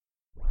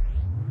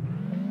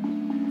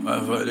I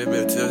fuck that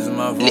bitch in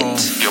my phone.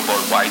 Your boy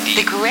YD.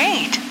 The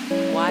Great.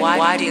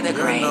 YD the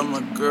Great. You're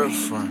not my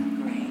girlfriend.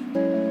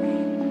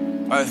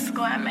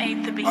 Squad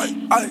made the beat.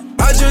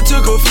 I just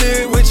took a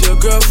flick with your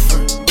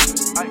girlfriend.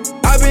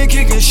 I been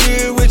kicking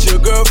shit with your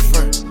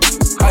girlfriend.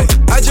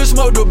 I just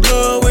smoked a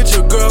blunt with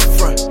your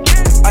girlfriend.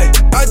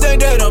 I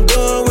think that I'm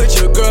done with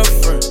your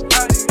girlfriend.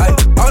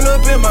 All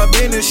up in my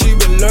business, she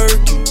been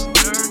lurking.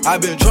 I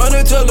been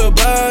tryna tell her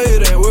bye,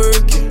 it ain't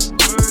working.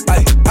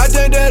 I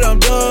think that I'm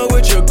done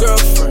with your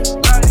girlfriend.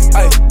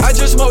 I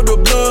just smoked a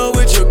blunt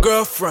with your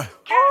girlfriend.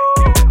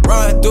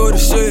 Riding through the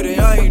city,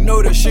 I ain't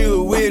know that she was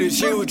with it.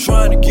 She was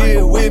trying to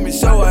get with me,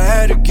 so I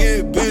had to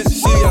get busy.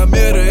 See, I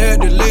met her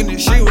at the Linden.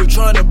 She was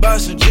trying to buy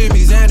some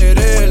Jimmy's and it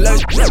had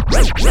like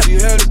she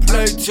had to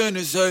play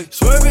tennis, ay.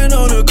 Swerving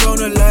on the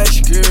corner like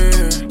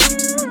scared.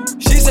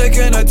 She said,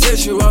 can I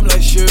touch you? I'm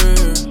like, sure.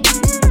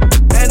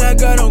 And I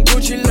got on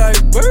Gucci like,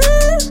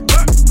 bird.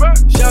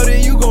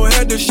 Shouting, you gon'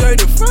 have to shake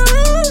the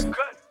front.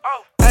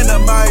 And I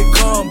might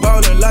come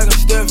ballin' like I'm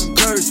Stephen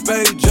Curry.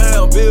 Spade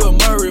Jam, Bill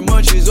Murray,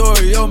 Munchies,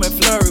 Oreo,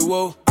 McFlurry.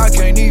 Whoa, I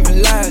can't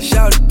even lie,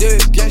 shout a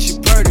dick, and she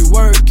pretty.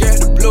 Work at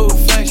the Blue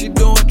Flame, she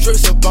doing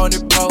tricks up on the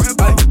pole.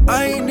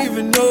 I ain't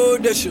even know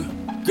that's your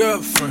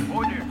girlfriend.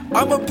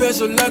 I'm a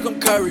pencil like I'm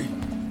Kyrie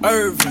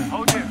Irving.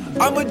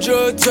 I'm a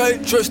drug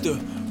type Trista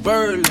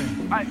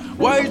Berlin.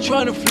 Why you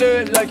tryna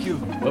flirt like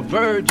you a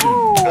virgin?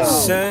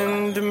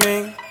 Send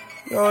me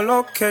your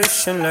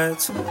location,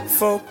 let's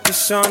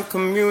focus on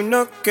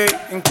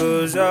communicating.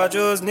 Cause I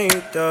just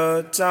need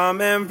the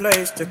time and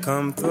place to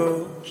come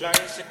through.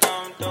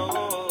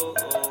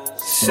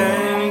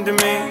 Send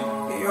me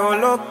your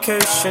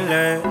location,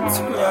 let's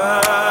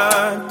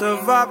ride the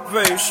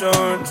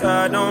vibrations.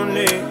 I don't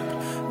need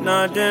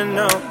nothing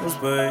else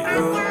but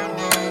you.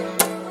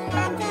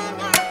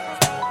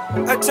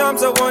 At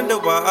times I wonder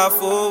why I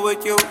fool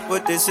with you,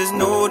 but this is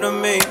new to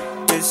me.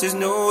 This is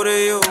new to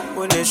you.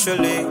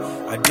 Initially,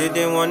 I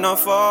didn't wanna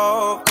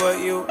fall, but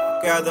you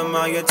gathered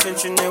my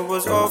attention, it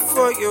was all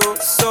for you.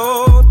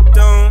 So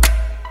don't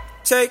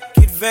take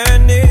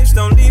advantage,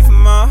 don't leave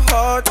my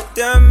heart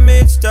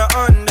damaged. I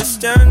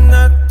understand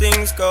that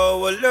things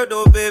go a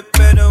little bit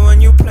better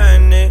when you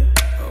plan it.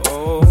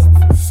 Oh,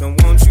 so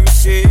won't you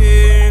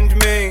send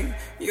me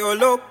your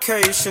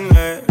location?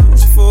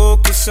 Let's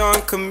focus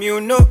on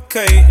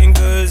communicating.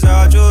 Cause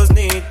I just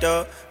need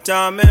the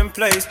time and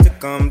place to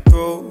come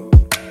through.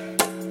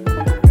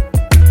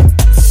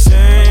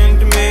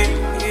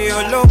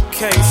 Your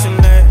location,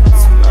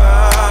 let's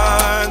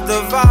ride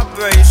the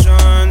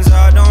vibrations.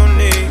 I don't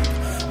need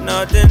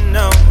nothing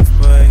else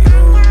but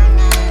you.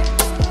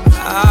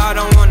 I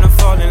don't wanna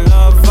fall in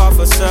love off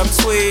a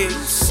subtweet,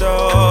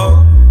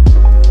 so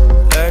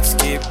let's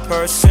get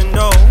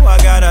personal. I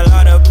got a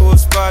lot of cool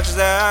spots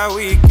that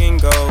we can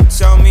go.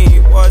 Tell me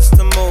what's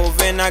the move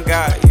and I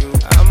got you.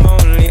 I'm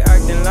only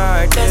acting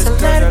like There's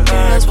this a lot of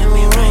girls with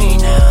me right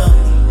now.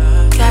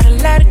 Got a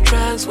lot of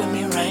drugs with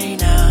me right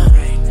now.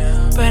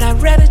 But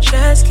I'd rather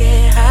just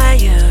get high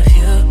of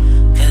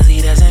you, cause he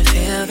doesn't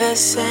feel the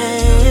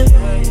same.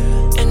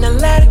 And a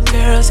lot of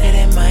girls say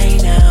they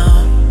might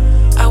now.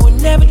 I would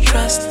never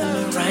trust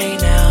them right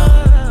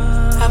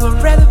now. I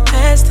would rather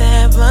pass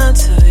that blunt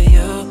to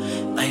you,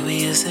 like we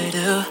used to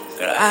do.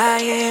 Girl, I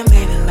am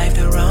living life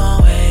the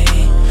wrong way,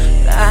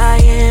 but I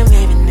am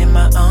living in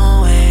my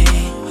own way.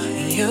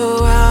 And you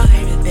are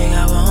everything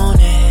I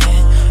wanted.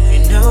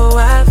 You know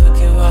I'd fuck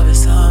you over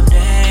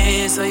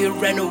someday, so you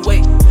ran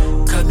away.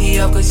 Cut me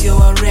up cause you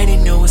already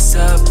knew what's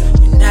up.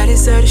 And I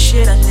deserve the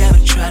shit I never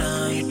tried to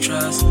earn your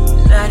trust.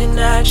 And I did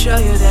not show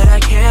you that I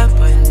care,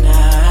 but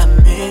now I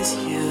miss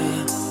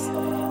you.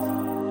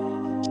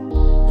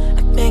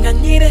 I think I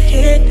need a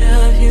hit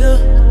of you.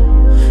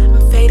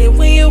 I'm faded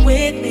when you're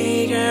with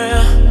me,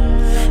 girl.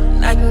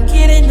 And I can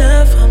get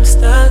enough, I'm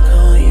stuck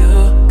on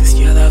you. Cause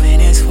your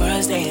loving is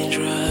worse than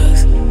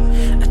drugs.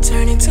 I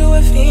turn into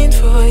a fiend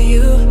for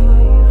you.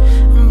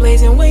 I'm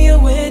blazing when you're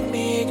with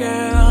me,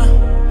 girl.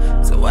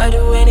 I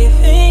do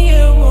anything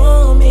you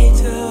want me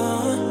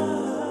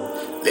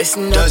to.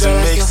 Listen up, doesn't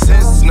make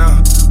sense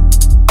now.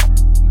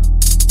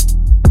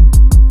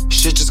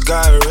 Shit just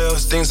got real,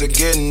 things are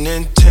getting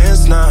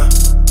intense now.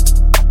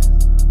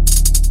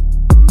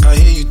 I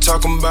hear you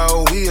talking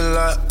about we a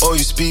lot, oh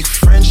you speak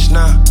French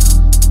now.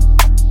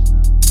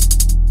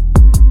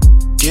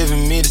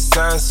 Giving me the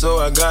sign, so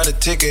I gotta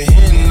take a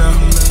hint now.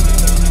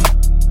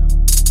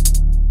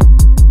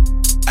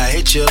 I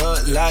hit you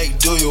up like,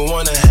 do you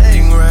wanna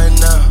hang right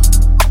now?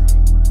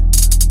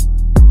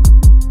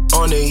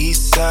 On the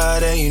east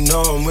side, and you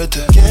know I'm with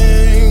the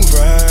gang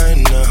right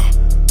now.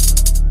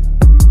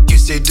 You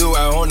say, do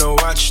I wanna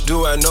watch?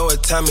 Do I know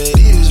what time it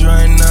is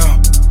right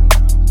now?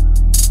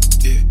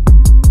 Yeah.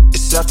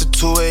 It's after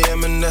 2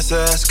 a.m. and that's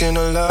asking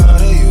a lot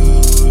of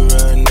you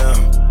right now.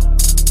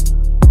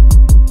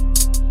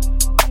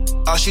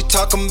 All she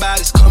talking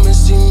about is come and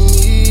see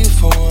me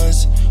for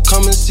once.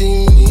 Come and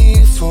see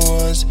me for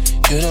once.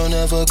 You don't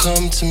ever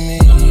come to me.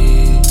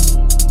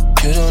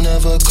 You don't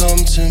ever come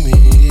to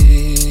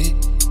me.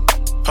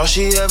 All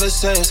she ever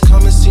says,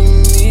 come and see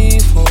me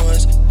for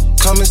once.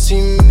 Come and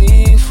see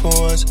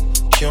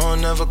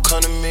don't ever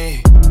come to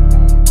me.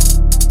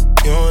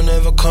 You don't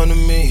ever come to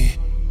me.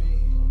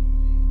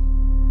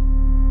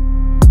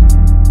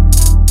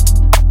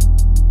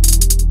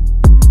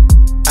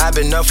 I've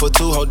been up for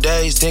 2 whole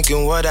days,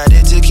 thinking what I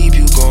did to keep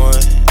you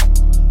going.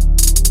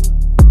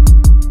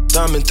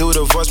 Thumbing through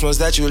the voicemails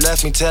that you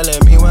left me, telling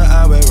me where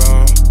I went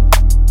wrong.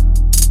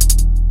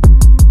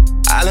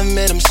 I'll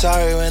admit I'm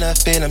sorry when I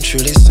feel I'm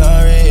truly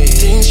sorry.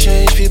 Things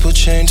change, people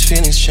change,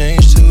 feelings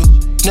change too.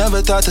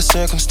 Never thought the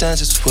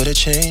circumstances would've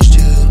changed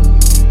you.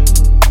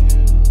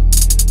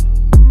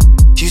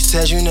 You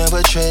said you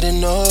never traded,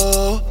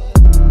 no.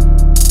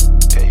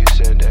 Yeah, you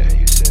said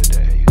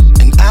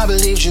that. And I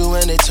believed you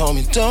when they told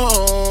me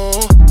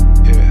don't.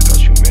 Yeah,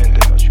 thought you meant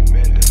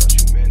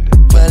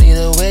it. Well,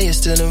 either way, you're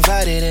still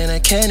invited, and I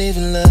can't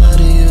even lie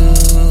to you.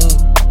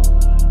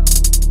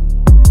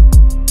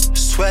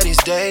 Swear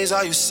these days,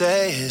 all you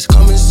say is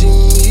come and see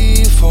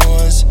me for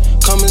once.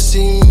 Come and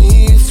see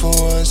me for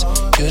once.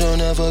 You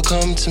don't ever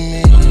come to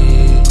me.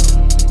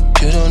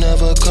 You don't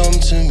ever come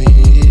to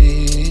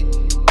me.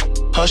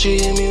 All she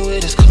hit me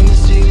with is come and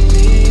see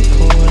me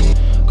for once.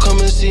 Come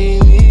and see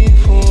me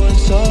for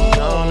once. Oh.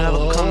 Y'all don't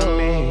ever come to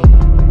me.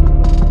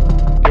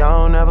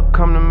 Y'all don't ever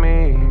come to me.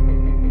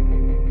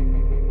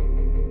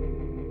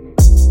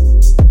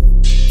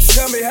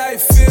 Tell me how you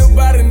feel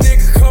about a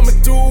nigga coming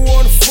through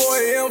on the 4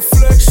 a.m.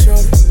 flex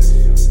shorty.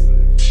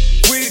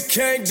 We done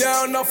came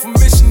down off a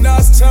mission, now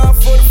it's time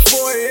for the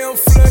 4 a.m.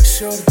 flex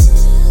shorty.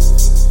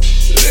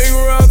 Nigga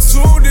round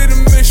 2, did a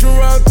mission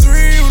round 3,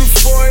 you the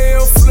 4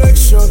 a.m. flex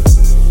shorty.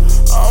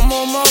 I'm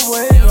on my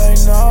way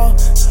right now,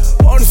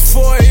 on this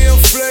 4 a.m.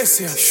 flex,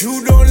 yeah.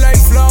 You don't like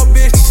flaw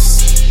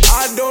bitches,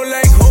 I don't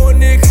like whole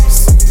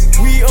niggas.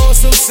 We on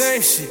some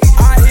same shit,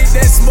 I hit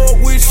that smoke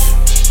with you,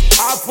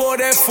 I pour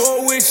that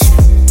 4 with you.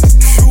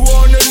 You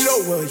on the low,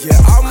 well yeah,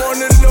 I'm on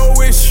the low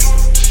with you.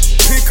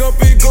 Pick up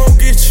and go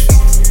get you.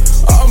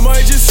 I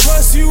might just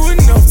trust you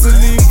enough to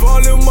leave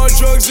all of my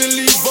drugs and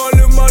leave all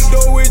of my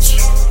dough with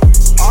you.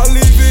 I'll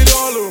leave it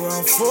all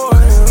around for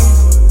him.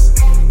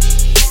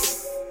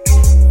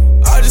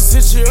 I just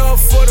hit you up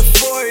for the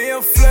 4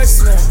 a.m.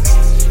 flex now.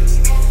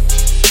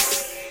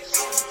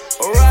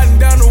 I'm riding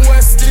down the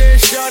west today,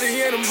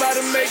 shawty, and I'm about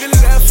to make a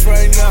left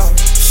right now.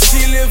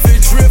 She live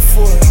and drip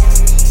for it.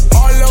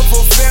 All of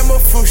her family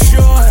for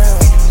sure, hell.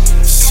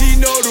 She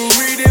know to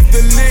read if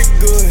the lick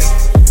good.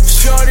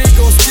 Shawty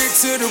gon' stick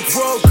to the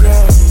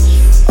program.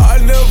 I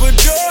never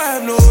do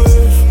have no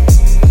wish.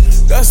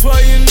 That's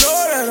why you know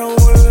that I'm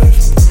with.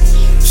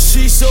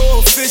 She so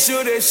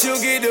official that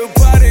she'll get the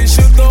pot and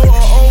she'll throw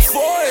her own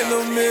 4 in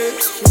the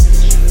mix.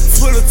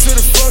 Pull her to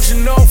the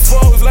function on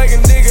foes like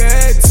a nigga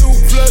had 2 +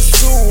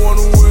 2 on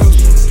the wheel.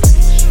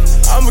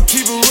 I'ma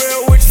keep it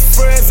real with your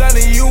friends. I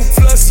need you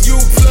plus you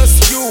plus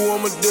you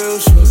on my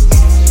deal shit.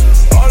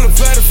 All the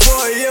better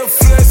 4 a.m.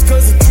 flex,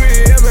 cause the 3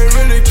 a.m. ain't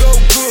really go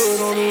good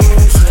on the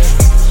real shit.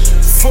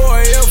 4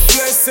 a.m.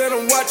 flex and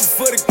I'm watching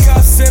for the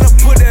cops and I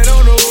put that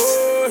on the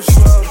road shit.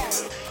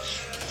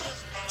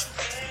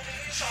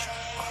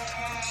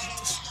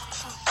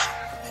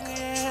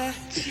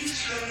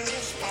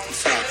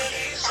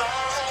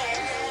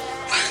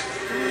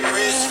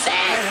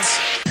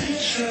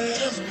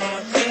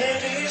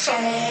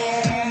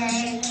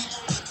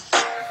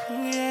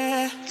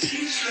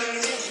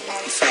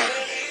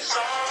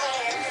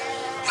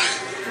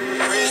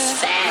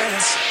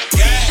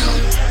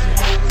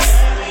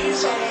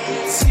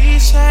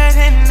 T-shirt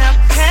and the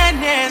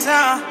panties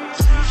on.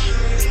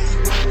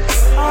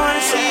 I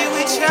wanna see you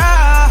with y'all.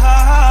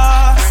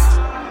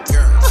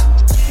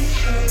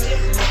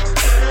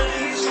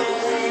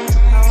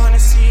 I wanna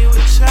see you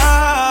with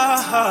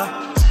y'all.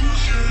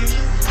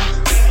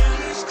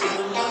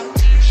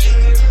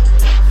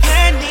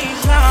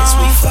 Panties on. Is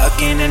we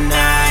fucking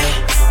tonight?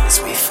 Is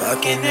we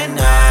fucking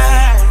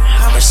tonight?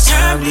 How much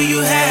time do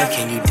you have?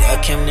 Can you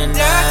duck him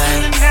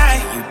tonight?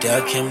 Can you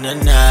duck him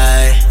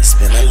tonight? It's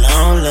been a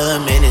long little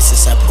minute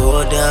since I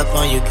pulled up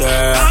on you,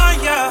 girl.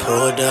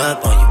 Pulled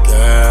up on you,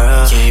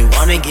 girl. You ain't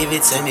wanna give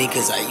it to me,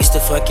 cause I used to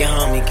fuck your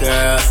homie,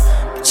 girl.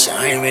 But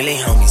y'all ain't really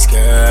homies,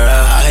 girl.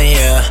 Oh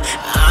yeah,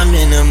 I'm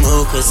in the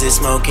mood cause it's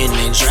smoking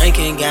and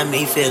drinking got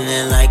me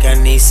feeling like I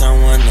need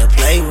someone to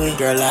play with.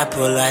 Girl, I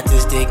pull out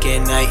this dick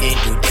at night and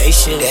do day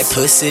shit. That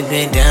pussy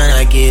been down,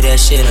 I give that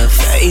shit a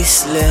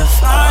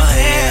facelift. Oh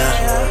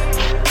yeah.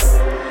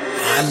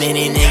 How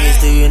many niggas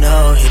do you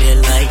know hit it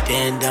like that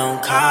and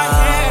don't call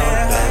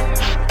back?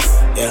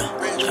 Yeah.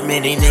 How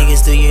many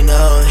niggas do you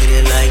know hit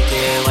it like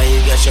that? Why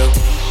you got your...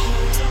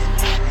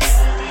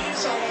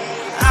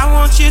 I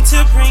want you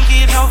to bring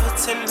it over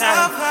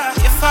tonight.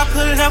 If I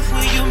pull up,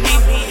 will you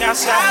meet me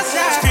outside?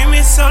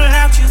 Screaming so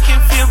loud you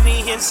can feel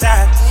me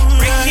inside.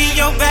 Breaking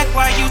your back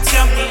while you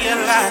tell me a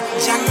lie.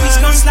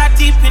 Jacquees gon' slide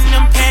deep in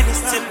them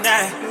panties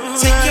tonight.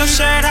 Take your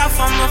shirt off,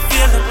 I'ma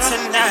feel them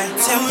tonight.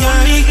 Tell your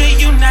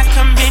nigga you not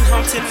coming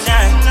home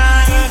tonight.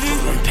 Put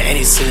them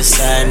panties to the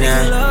side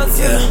now.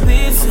 Yeah,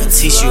 I'ma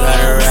teach you how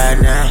to ride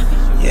now.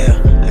 Yeah,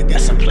 I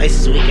got some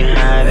places we can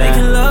hide at.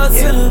 Making love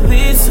to the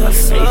beat so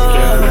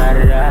slow.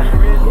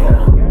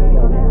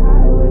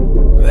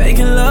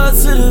 Making love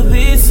to the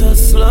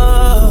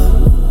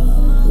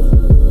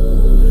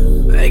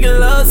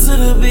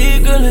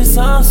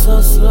down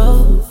so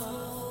slow.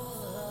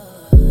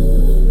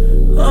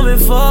 I'm in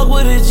fuck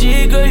with a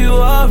G, girl, you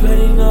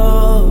already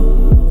know.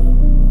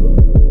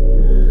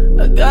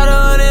 I got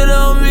 100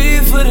 on me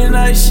for the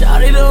night.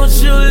 Shawty, don't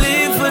you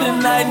leave for the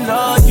night.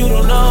 No, you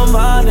don't know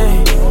my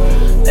name.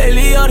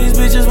 Lately all these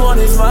bitches want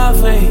is my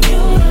fame.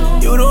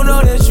 You don't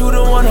know that you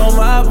the one on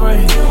my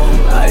brain.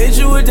 I hit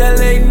you with that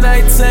late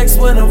night text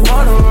when I'm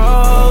on the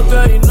road.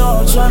 Girl, you know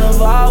I'm tryna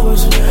vibe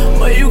with you.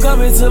 When you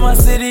come into my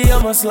city,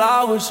 I'ma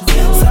slide with you.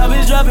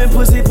 Savage dropping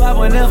pussy pop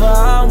whenever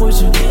I'm with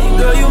you.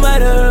 Girl, you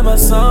might have heard my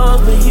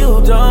songs, but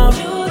you don't.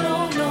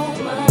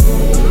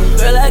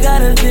 Girl, I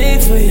got a thing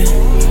for you.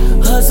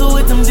 Hustle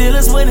with them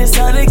dealers when it's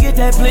time to get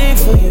that bling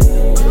for you.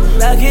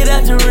 Knock it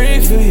out the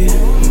ring for you.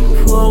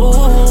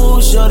 Whoa,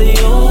 shorty, you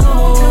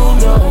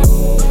know.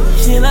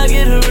 Can I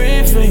get a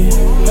ring for you?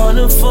 On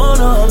the phone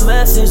or a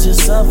message or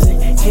something?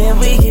 Can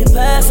we get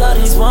past all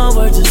these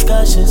one-word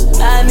discussions?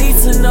 I need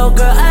to know,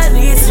 girl, I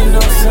need to know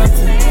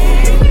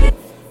something.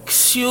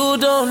 Cause you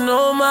don't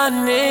know my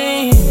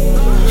name.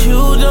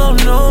 You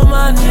don't know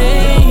my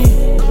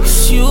name.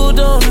 Cause you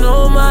don't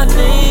know my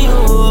name.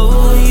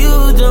 Oh,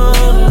 you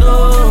don't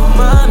know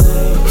my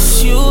name.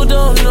 Cause you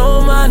don't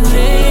know my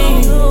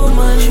name.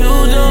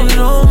 You don't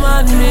know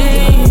my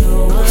name.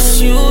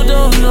 Cause you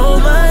don't know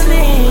my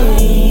name.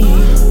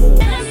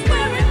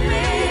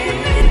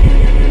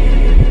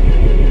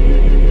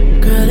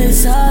 Girl,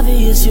 it's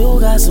obvious you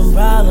got some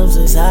problems.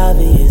 It's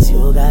obvious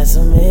you got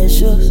some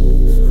issues.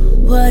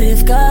 What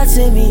if God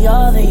sent me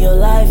all in your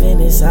life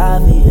and it's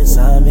obvious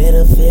I'm here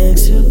to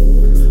fix you?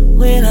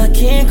 When I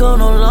can't go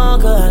no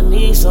longer, I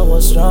need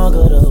someone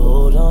stronger to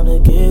hold on to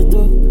get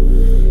through.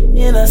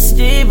 And I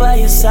stay by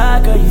your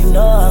side, girl, you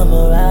know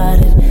I'ma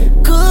ride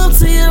it. Come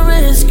to your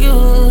rescue.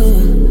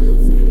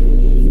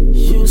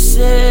 You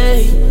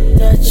say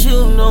that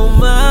you know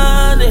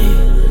my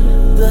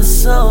name. The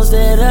songs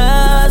that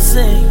I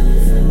sing,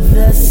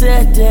 the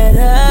set that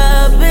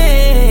I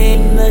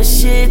bring, the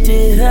shit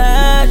that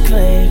I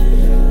claim.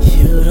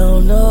 You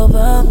don't know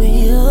about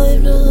me,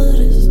 I've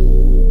noticed.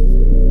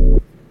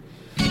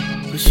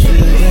 But you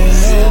don't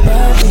know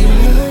about me,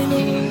 I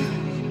know.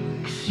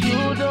 You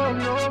don't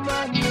know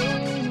my name.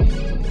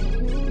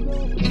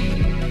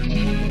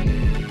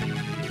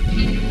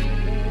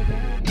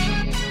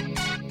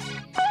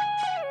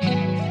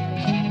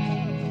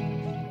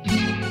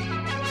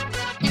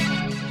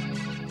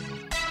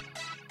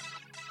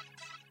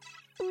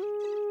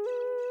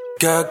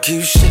 Girl,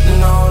 keep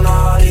shitting on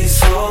all these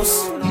hoes.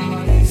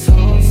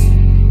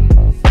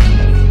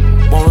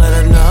 Won't let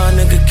another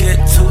nigga get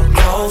too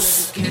close.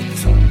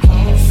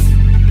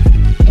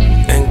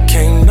 And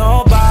can't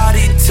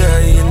nobody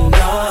tell you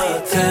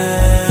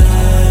nothing.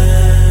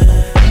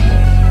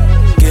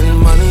 Getting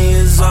money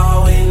is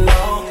all we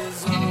know.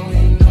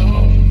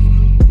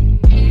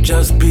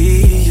 Just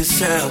be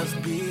yourself.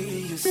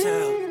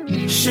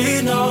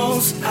 She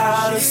knows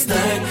how to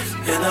stay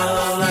in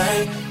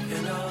LA.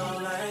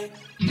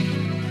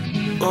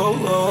 Oh,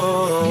 oh,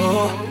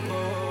 oh.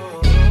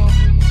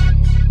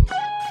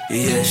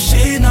 Yeah,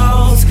 she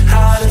knows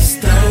how to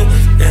stay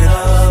in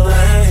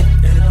LA.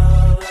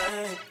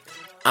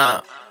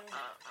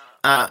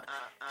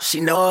 She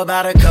know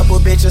about a couple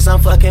bitches I'm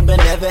fucking, but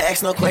never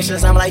ask no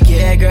questions. I'm like,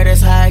 yeah, girl, that's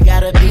how I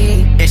gotta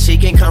be. And she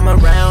can come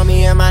around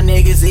me and my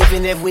niggas,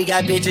 even if we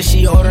got bitches.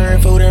 She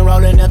ordering food and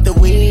rolling up the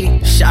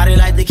weed. Shawty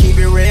like to keep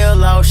it real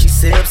low. She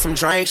sip some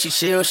drink, she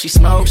chill, she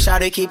smoke.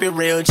 Shawty keep it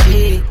real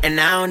G. And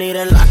I don't need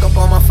a lock up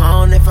on my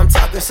phone. If I'm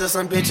talking to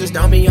some bitches,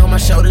 don't be on my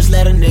shoulders,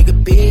 let a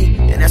nigga be.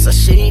 And that's how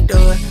she do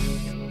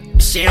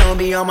it. She don't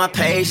be on my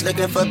page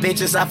looking for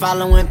bitches. I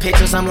following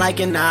pictures, I'm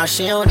liking, nah,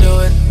 she don't do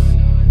it.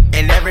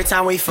 And every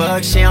time we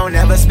fuck, she don't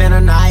never spend a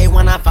night.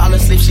 When I fall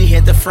asleep, she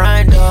hit the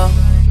front door.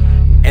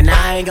 And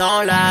I ain't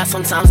gon' lie,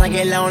 sometimes I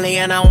get lonely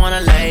and I wanna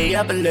lay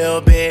up a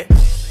little bit.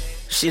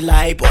 She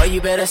like, boy,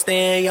 you better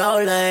stay in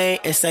your lane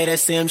and say that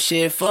same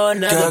shit for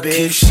another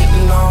bitch. Keep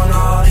shitting on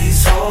all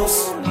these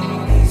hoes.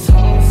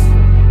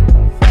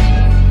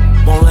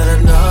 Won't let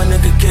another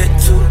nigga get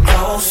too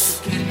close.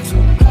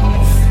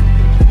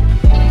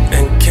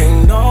 And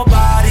can't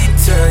nobody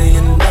tell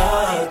you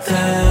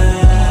nothing.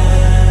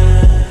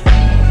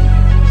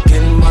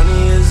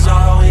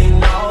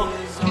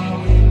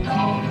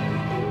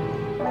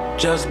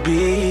 Just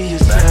be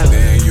yourself. Back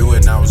then, you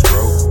and I was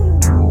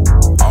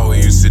broke. All we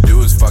used to do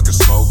is fucking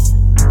smoke.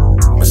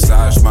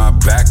 Massage my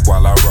back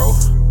while I roll.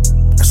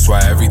 That's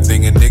why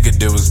everything a nigga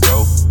did was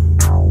dope.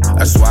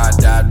 That's why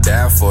I died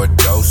down for a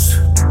dose.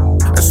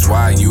 That's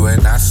why you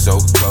and I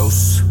so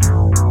close.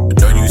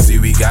 Don't you see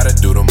we gotta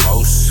do the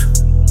most?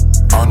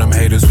 On them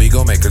haters, we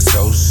gon' make a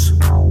toast.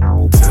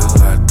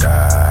 Till I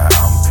die,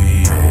 I'm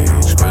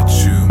PH, but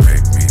you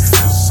make me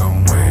feel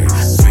some way.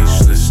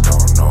 Speechless,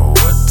 don't know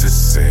what to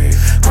say.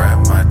 Grab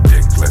my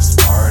dick, let's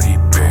party,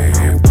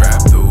 babe.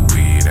 Grab the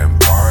weed and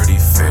party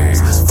face.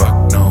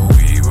 Fuck no,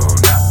 we will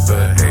not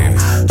behave.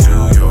 To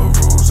your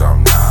rules,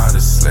 I'm not a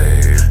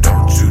slave.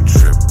 Don't you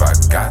trip, I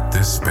got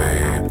this,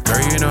 babe.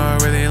 Girl, you know I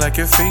really like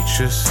your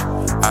features.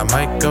 I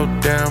might go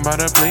down by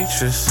the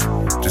bleachers.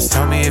 Just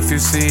tell me if you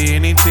see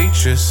any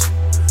teachers.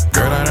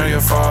 Girl, I know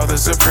your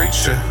father's a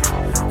preacher,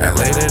 and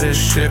later this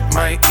shit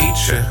might eat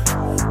you.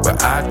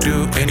 But I'd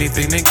do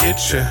anything to get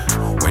you.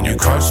 When you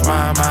cross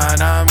my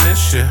mind, I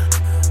miss you.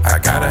 I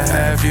gotta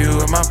have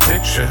you in my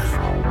picture.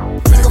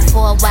 Single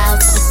for a while,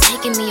 so it's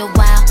taking me a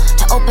while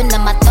to open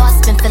up my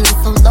thoughts. Been feeling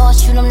so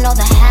lost, you don't know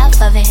the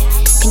half of it.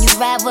 Can you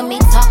ride with me,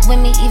 talk with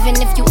me, even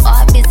if you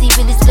are busy?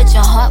 Really split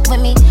your heart with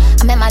me.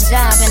 I'm at my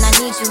job and I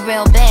need you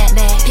real bad.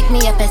 Pick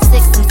me up at 6,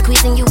 I'm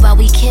squeezing you while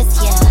we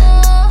kiss,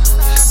 yeah.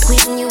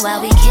 Squeezing you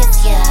while we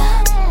kiss,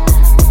 yeah.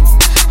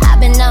 I've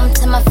been numb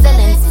to my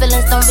feelings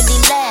don't really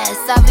last.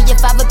 Sorry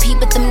if I repeat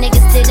what them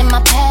niggas did in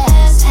my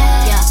past.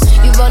 Yeah,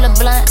 you roll a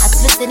blunt, I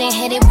twist it and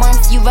hit it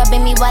once. You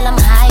rubbing me while I'm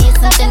high, it's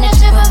something that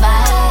you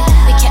provide.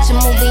 We catch a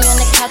movie on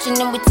the couch and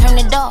then we turn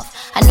it off.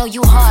 I know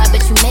you hard,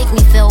 but you make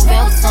me feel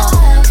real soft.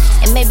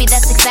 And maybe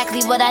that's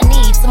exactly what I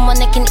need. Someone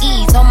that can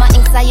ease all my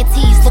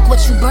anxieties. Look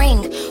what you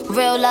bring.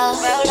 Real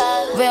love,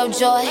 real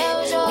joy.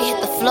 We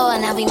hit the floor,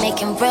 now we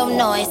making real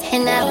noise.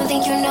 And I don't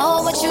think you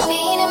know what you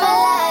mean in my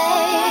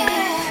life.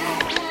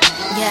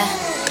 Yeah,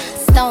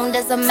 stoned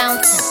as a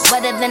mountain,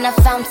 wetter than a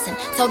fountain.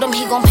 Told him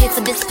he gon' pay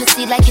for this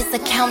pussy like his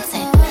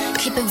accountant.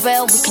 Keep it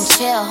real, we can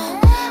chill.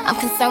 I'm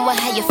concerned with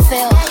how you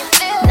feel.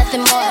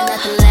 Nothing more,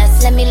 nothing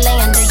less. Let me lay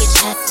under your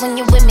chest. When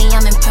you're with me,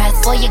 I'm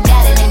impressed. Boy, you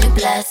got it and you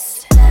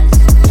blessed.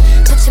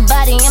 Put your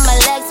body in my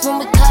legs when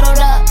we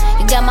cuddled up.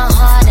 You got my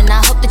heart and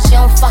I hope that you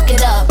don't fuck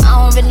it up. I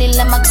don't really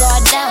let my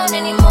guard down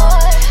anymore.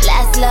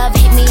 Last love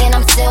hit me and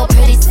I'm still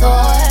pretty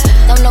sore.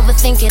 Don't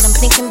overthink it, I'm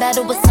thinking about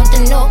it with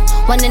something new.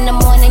 1 in the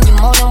morning, you're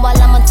moaning while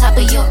I'm on top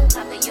of you.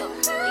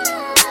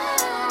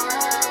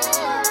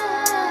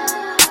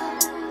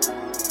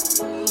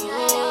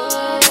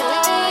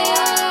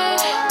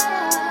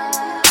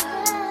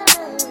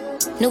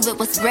 Knew it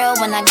was real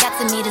when I got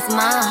to meet his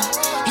mom.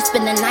 You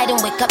spend the night and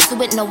wake up to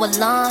it, no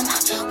alarm.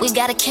 We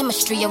got a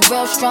chemistry, a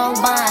real strong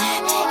bond.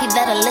 He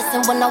let her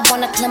listen when I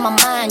wanna clear my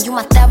mind. You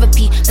my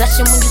therapy,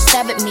 blushing when you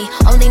stare at me.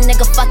 Only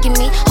nigga fucking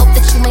me, hope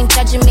that you ain't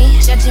judging me.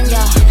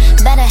 Yeah,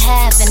 better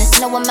have, and there's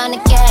no amount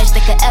of cash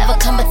that could ever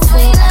come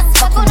between us.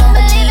 Fuck who don't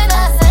believe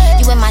us.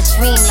 You in my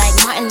dream like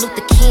Martin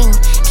Luther King.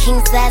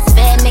 King size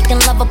bed, making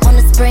love up on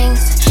the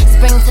springs.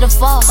 Spring to the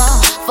fall,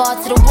 fall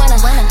to the winter.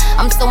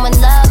 I'm so in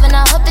love and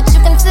I hope that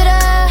you consider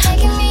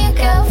making me a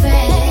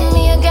girlfriend, making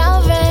me a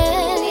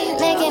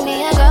girlfriend, making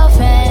me a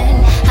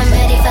girlfriend. I'm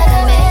ready for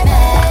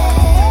commitment.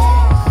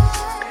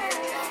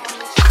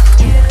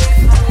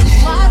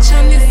 Wacha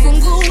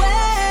nifungue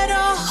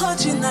roho,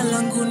 jina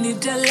langu ni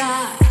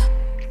Dela.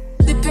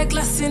 Nipe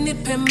glasi,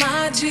 nipe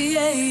maji,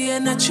 yeye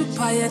na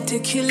chupa ya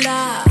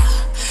tequila.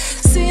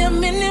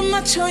 Siamini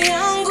macho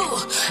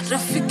yangu,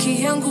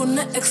 rafiki yangu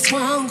na ex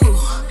wangu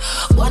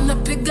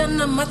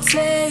wanapigana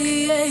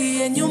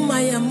matei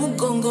nyuma ya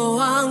mgongo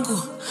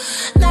wangu.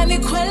 Na ni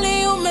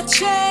kweli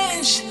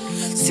umechange,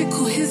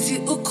 siku hizi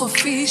uko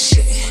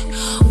fishi.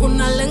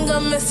 Unalenga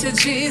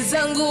message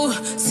zangu,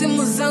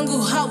 simu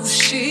zangu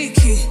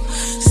haushiki.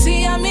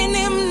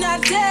 Siamini mna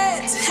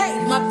date, hey,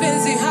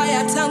 mapenzi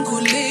haya tangu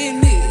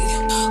lini?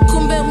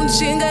 Kumbe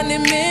mjinga ni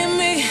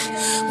mimi,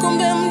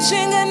 kumbe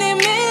mjinga ni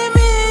mimi.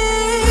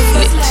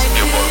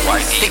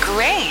 The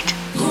Great.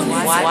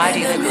 Why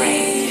do the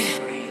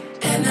Great?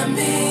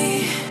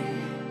 Enemy.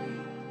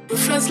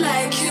 Friends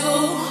like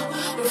you,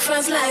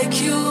 friends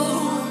like you.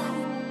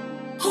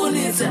 Who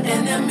needs an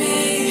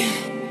enemy?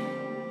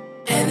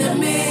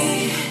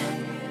 Enemy.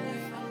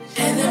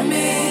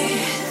 Enemy.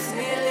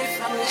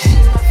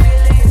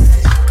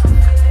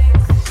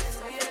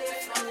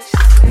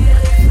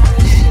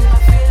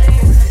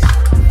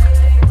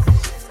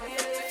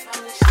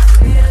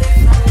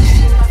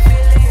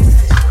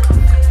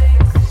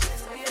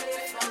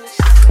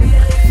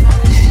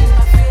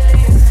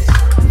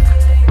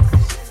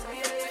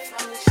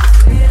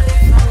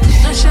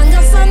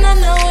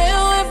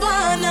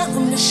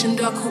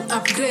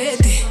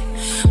 Upgrade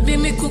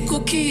mimi kuku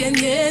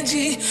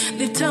kienyeji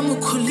ni tamu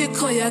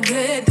kuliko ya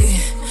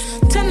gredi.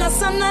 Tena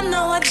sana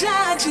na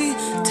wajaji,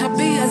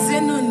 tabia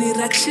zenu ni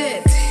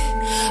racheti.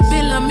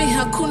 Bila mi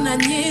hakuna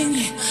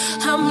nyinyi,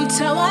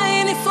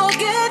 hamtawahi ni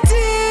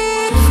forgeti.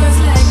 Friends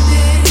like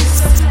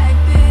this.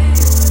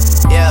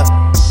 Yeah,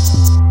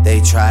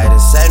 they try to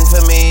send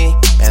for me,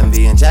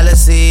 envy and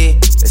jealousy.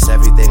 It's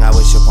everything I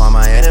wish upon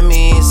my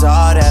enemies.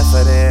 All that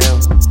for them,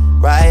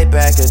 right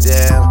back at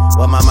them.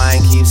 What my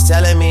mind keeps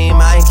telling me,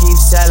 mind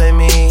keeps telling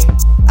me.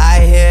 I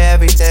hear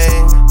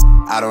everything,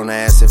 I don't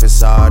ask if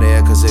it's all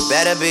there, cause it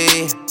better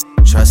be.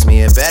 Trust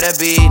me, it better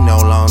be. No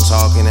long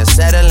talking and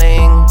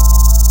settling.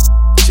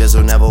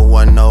 Jizzle never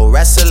won no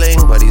wrestling,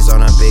 but he's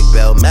on a big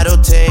belt metal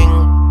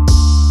ting.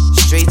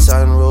 Streets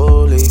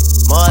unruly,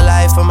 more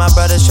life for my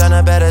brothers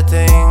tryna better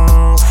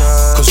things.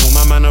 Cause all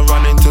my men are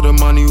running to the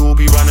money, will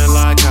be running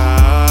like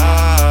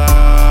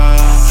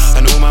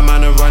and all my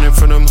men are running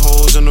from them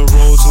holes on the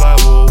roads like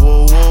whoa,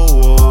 whoa, whoa,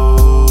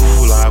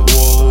 whoa. Like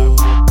whoa.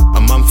 A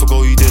month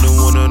ago you didn't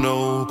wanna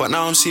know, but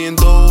now I'm seeing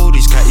though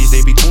these catties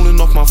catties, they be calling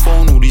off my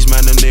phone. All these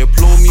man and they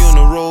applaud me on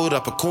the road. I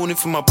put corny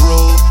for my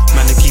bro.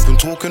 Man, they keep on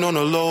talking on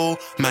the low.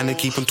 Man, they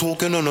keep on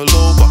talking on the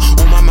low. But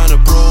all my man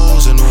are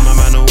bros, and all my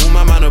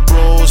man are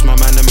bros. My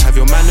man them have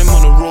your man them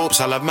on the ropes.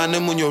 I'll have man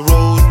them on your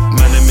road.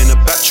 Man them in a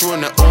battery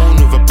on their own,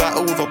 with a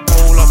battle with a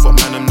pole. I've got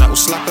man them that will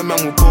slap a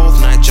man with both.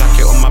 Night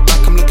jacket on my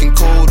back, I'm looking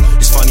cold.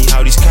 It's funny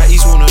how these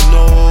catties wanna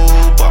know,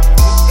 but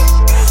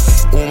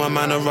all my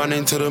man are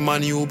running to the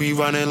money, will be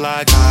running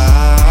like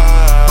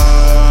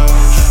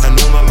and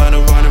all my man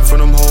are running from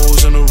them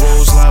holes in the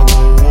roads like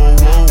whoa, whoa,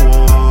 whoa,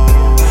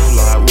 whoa,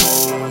 like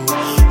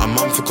whoa. A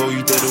month ago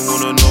you didn't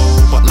wanna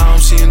know, but now I'm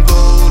seeing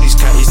though. These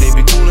catties, they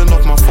be calling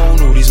off my phone.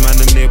 All these man,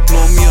 them, they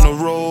blow me on the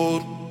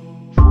road.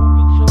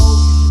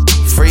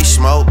 Free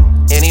smoke,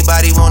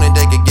 anybody want it,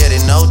 they could get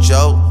it, no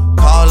joke.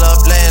 Call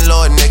up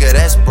landlord, nigga,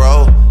 that's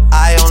bro.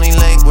 I only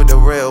link with the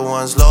real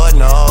ones, Lord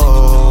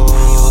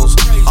knows.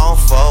 On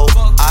fold,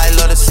 I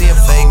love to see a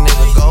fake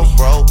nigga go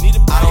broke.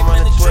 I don't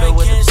run the Twitter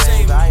with the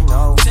things I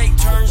know. Take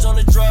turns on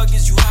the drug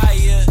as you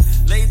higher.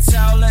 Lay the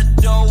towel, let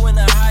the dough in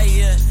the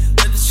higher.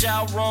 Let the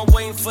child run,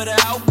 waiting for the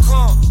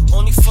outcome.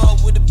 Only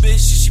fuck with the bitch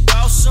if she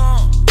bout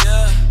some.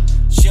 Yeah,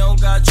 she don't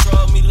gotta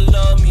trust me to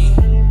love me.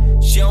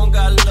 She don't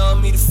gotta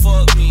love me to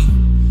fuck me.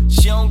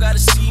 She don't gotta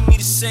see me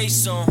to say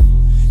something.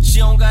 She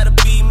don't gotta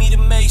beat me to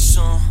make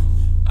some.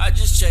 I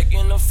just check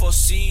in the 4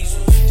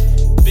 seasons.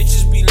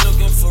 Bitches be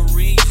looking for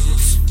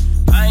reasons.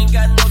 I ain't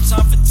got no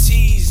time for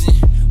teasing.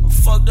 I'm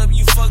fucked up,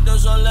 you fucked up,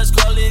 so let's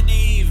call it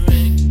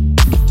even.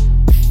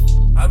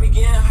 I be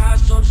getting high,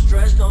 so the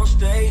stress don't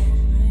stay.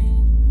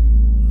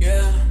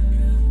 Yeah,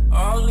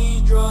 all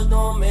these drugs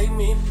don't make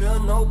me feel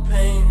no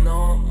pain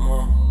no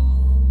more.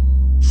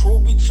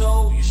 Truth be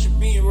told, you should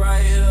be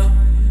right here.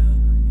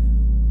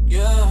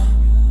 Yeah,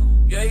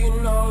 yeah,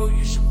 you know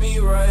you should be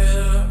right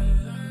here.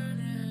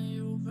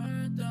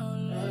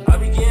 I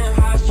be getting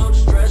high, so the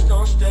stress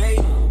don't stay.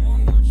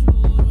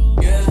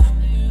 Yeah,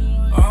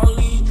 all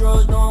these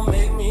drugs don't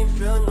make me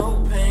feel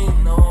no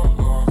pain no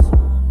more.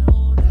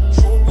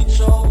 Truth be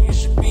told, you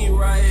should be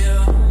right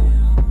here.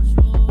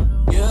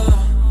 Yeah,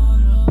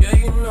 yeah,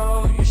 you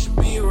know you should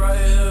be right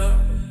here.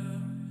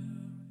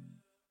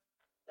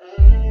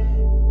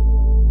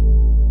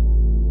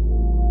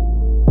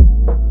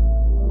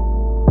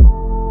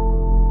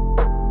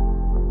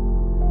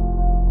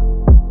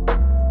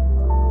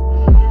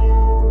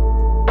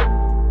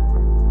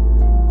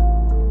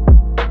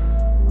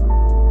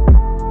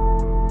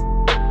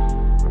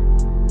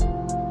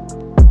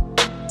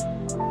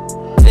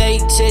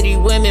 City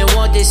women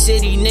want the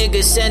city,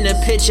 niggas send a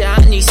picture,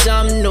 I need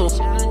something new.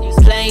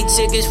 Plane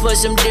tickets for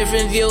some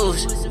different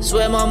views.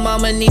 Swear my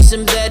mama needs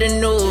some better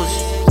news.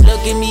 Look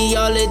at me,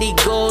 all of these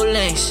gold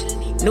links.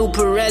 New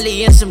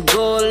Pirelli and some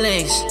gold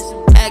links.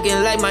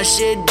 Acting like my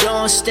shit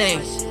don't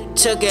stink.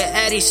 Took an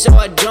Addy so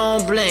I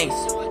don't blink.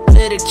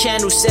 Lit a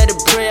candle, said a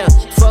prayer.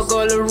 Fuck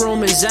all the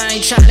rumors, I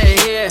ain't tryna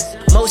hear.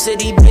 Most of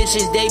these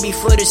bitches, they be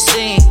for the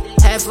scene.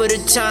 Half of the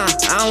time,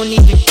 I don't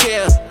even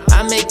care.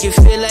 I make it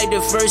feel like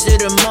the first of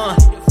the month.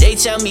 They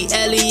tell me,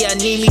 Ellie, I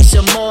need me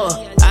some more.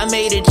 I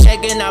made a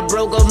check and I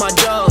broke up my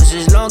dogs.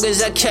 As long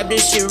as I kept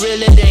this shit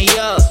realer than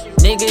y'all.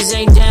 Niggas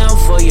ain't down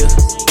for you.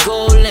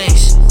 Gold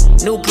links,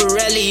 new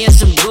Pirelli and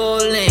some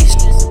gold links.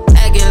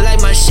 Acting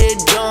like my shit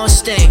don't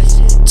stink.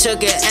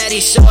 Took an Addy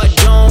so I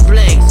don't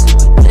blink.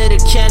 Lit a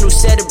candle,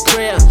 said a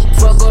prayer.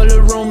 Fuck all the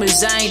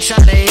rumors, I ain't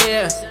tryna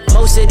hear.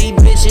 Most of these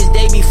bitches,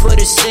 they be for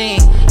the scene.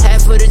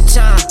 Half of the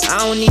time,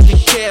 I don't even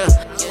care.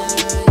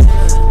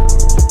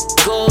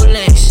 Gold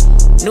links,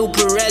 new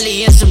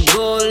Pirelli and some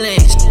gold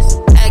links.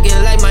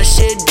 Acting like my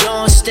shit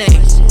don't stink.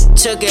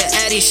 Took an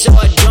Addy so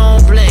I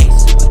don't blink.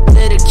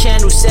 Lit a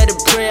candle, said a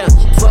prayer.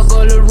 Fuck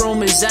all the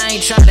rumors, I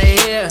ain't tryna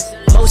hear.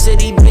 Most of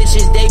these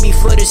bitches, they be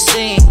for the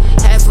scene.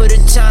 Half of the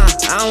time,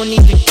 I don't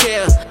even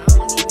care.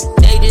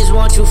 They just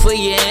want you for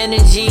your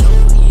energy.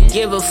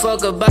 Give a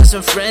fuck about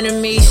some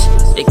frenemies.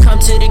 They come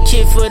to the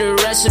kid for the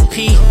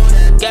recipe.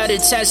 Gotta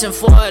text him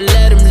before I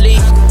let him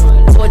leave.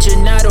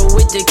 Fortunato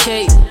with the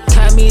cake.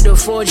 Caught me the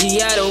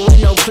Forgiato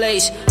with no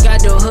place.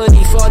 Got the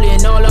hoodie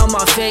falling all on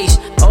my face.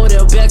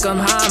 Odell Beckham,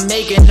 how I'm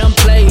making them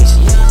plays.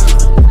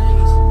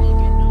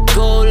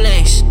 Gold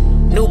links,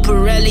 new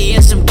Pirelli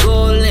and some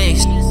gold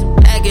links.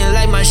 Acting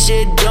like my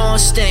shit don't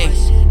stink.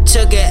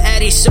 Took an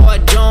Addy so I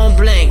don't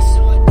blink.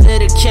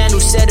 Lit a candle,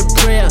 said a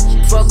prayer.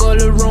 Fuck all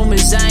the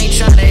rumors, I ain't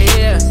tryna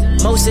hear.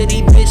 Most of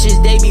these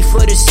bitches, they be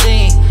for the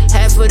scene.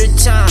 Half of the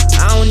time,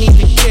 I don't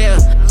even care.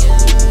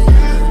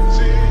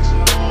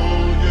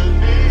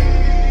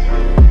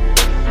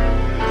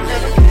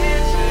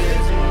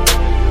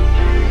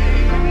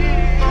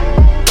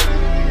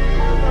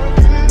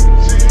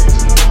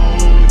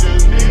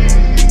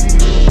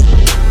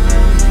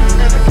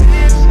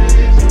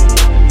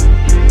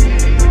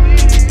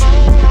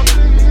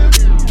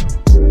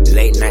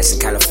 In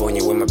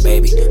California with my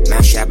baby.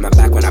 Mash at my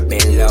back when I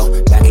bend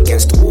low. Back against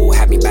against the wall,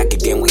 had me back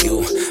again with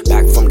you.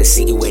 Back from the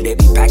city where they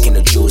be packing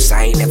the juice.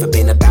 I ain't never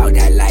been about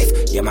that life.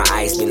 Yeah, my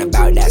eyes been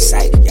about that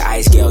sight. Your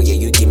eyes, girl, yeah,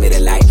 you give me the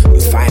light.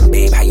 You fine,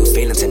 babe, how you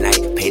feeling tonight?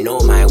 Pay no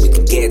mind, we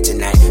can get it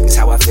tonight. That's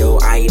how I feel,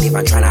 I ain't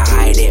even tryna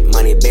hide it.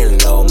 Money been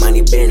low,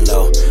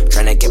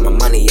 tryna get my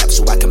money up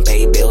so I can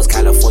pay bills.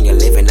 California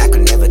living, I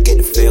could never get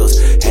the feels.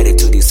 Headed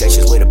to these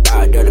sessions with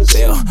about $1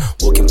 bill.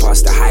 Walking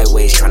past the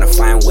highways, tryna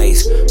find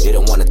ways.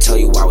 Didn't wanna tell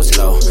you I was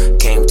low.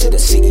 Came to the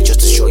city just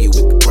to show you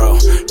we could grow.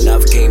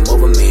 Love came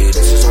over me,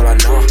 this is all I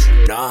know.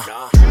 Nah.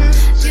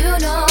 You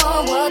know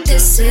what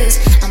this is.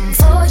 I'm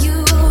for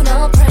you,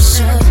 no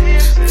pressure.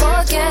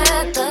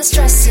 Forget the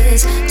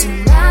stresses. Do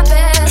my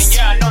best.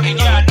 My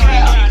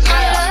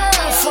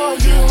love for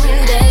you,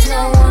 there's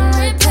no one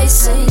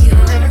replacing you.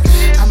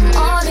 I'm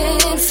all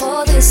in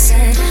for this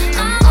and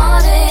I'm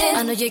all in.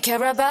 I know you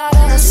care about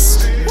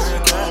us. I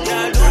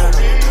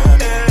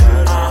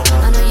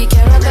know you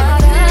care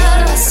about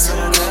us. I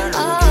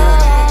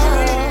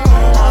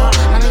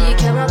know you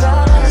care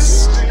about us.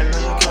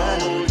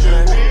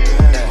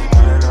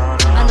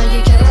 I know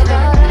you care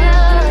about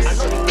us.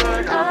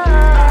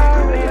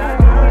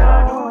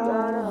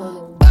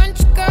 Bunch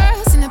of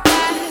girls in the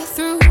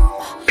bathroom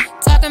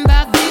talking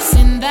about this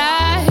and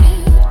that,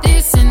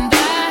 this and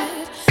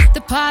that.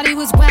 The party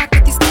was whack,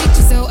 but these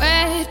pictures so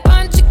wet.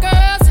 Bunch of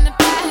girls in the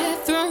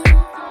bathroom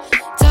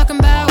talking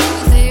about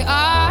who they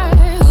are,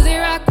 who they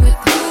rock with,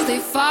 who they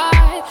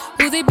fight,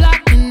 who they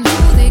block and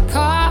who they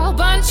call.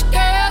 Bunch of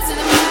girls in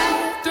the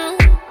bathroom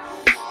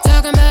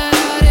talking about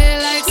all their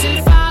likes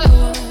and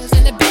followers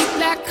and the big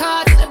black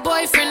cards and the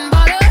boyfriend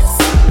bought us.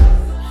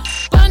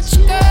 Bunch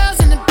of girls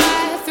in the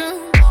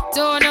bathroom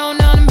don't know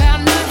nothing about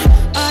nothing.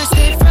 Us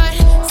stay front,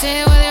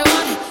 say what they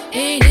want.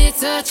 Ain't it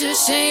such a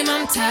shame?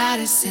 I'm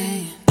tired of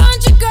saying.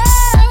 Bunch of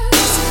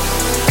girls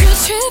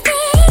just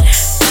tripping,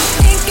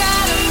 ain't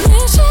got a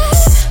mission.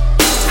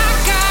 I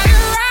got a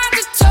right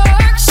to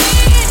talk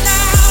shit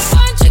now.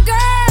 Bunch of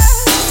girls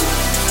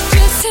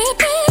just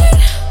sipping,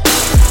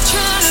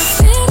 tryna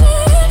fit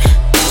in.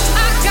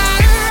 I got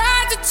a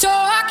right to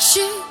talk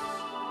shit.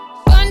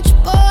 Bunch of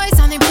boys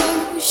on their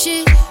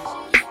bullshit,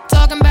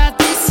 talking about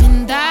this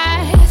and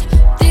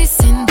that, this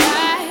and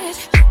that.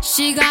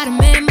 She got a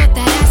man, but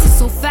that ass is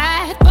so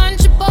fat.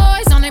 Bunch of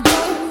boys on their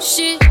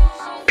bullshit,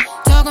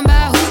 talking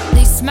about who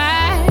they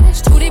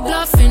smashed, who they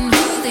bluffing,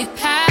 who they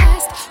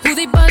passed, who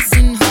they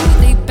buzzing,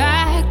 who they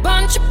back.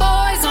 Bunch of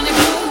boys on their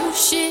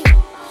bullshit,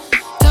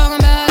 talking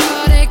about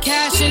all their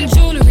cash and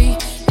jewelry,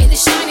 in the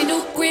shiny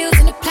new grills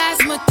and the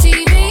plasma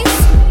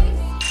TVs.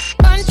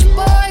 Bunch of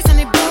boys on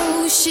their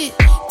bullshit,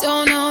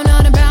 don't know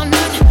nothing about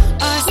nothing.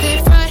 Us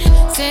stay front,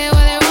 say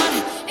what they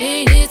want.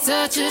 Ain't it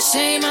such a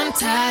shame? I'm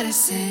tired of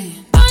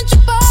saying. Bunch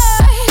of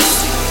boys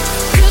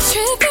just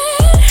tripping,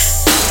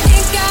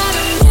 ain't got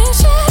a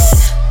mission.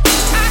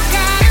 I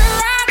got a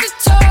right to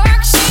talk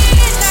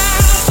shit now.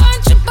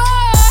 Bunch of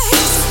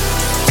boys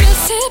just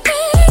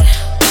sipping,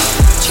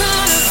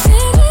 tryna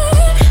fit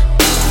in.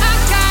 I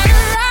got a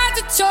right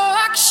to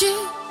talk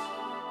shit.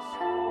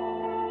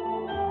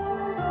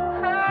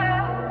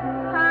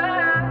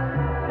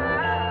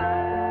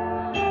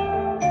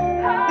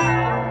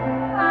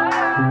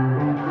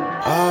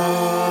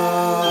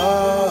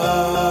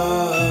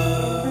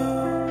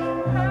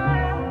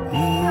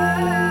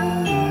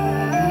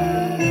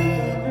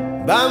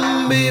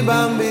 Bambi,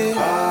 Bambi,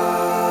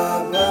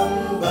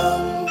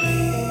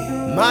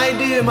 my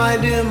dear, my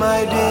dear,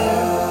 my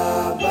dear,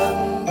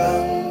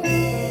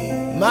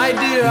 my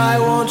dear, I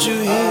want you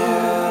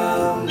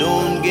here.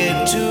 Don't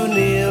get too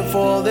near,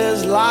 for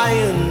there's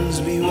lions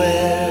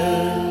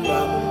beware.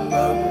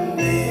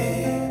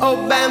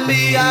 Oh,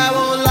 Bambi, I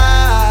won't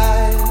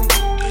lie.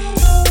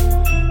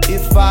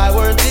 If I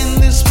weren't in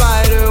this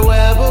spider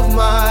web of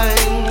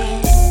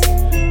mine,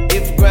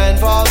 if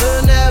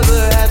grandfather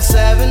never had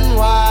 7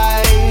 wives,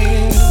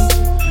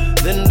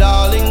 then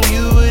darling,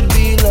 you would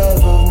be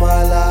love of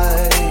my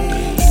life.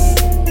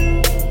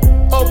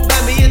 Oh,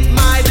 Bambi, it's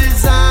my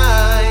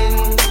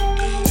design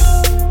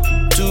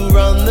to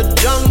run the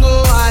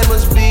jungle. I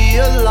must be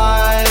a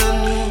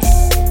lion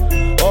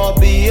or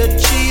be a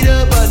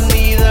cheetah, but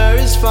neither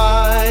is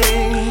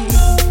fine.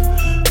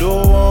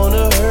 Don't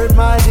wanna hurt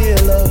my dear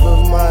love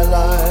of my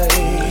life.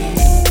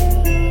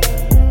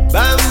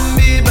 Bambi,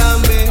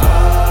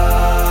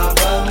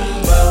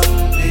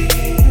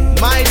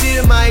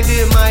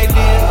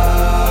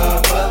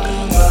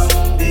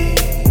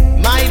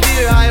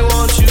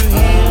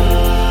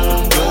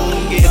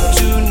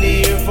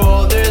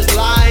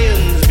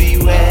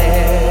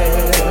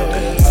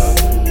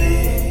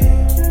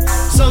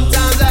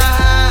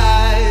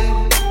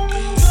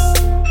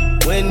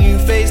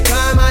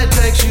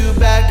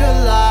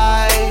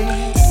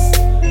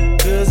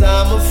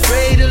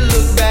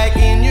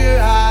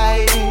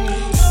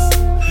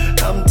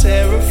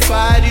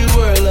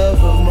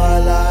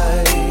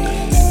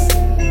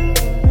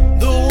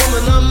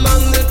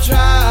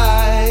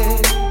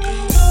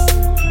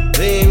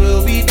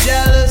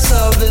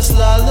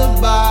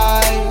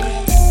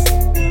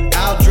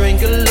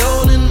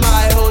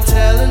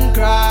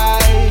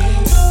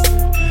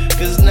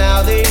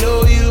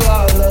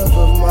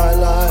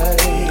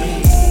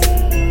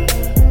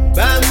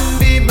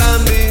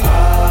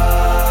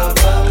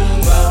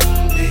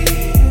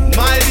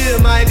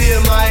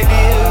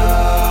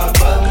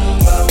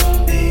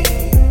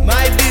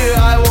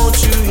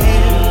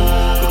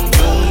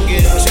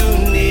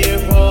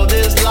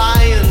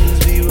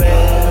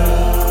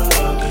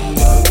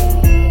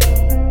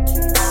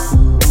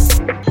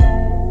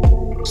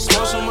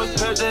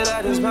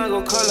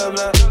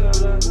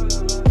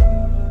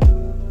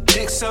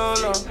 so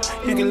long.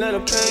 You can let her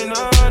pain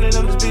on, and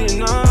I'm just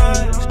being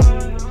honest.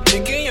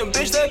 Thinking your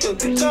bitch like a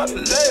guitar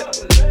player.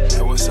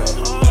 Hey, what's up?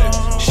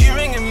 She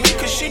ringing me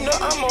cause she know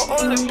I'm her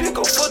only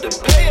pickle for the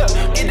payer.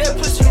 Get that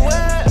pussy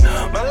wet,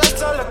 my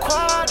lifestyle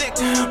aquatic.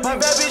 My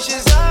bad bitch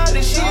is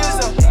Audi, she is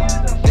a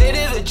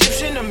native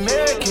Egyptian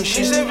American.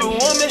 She's every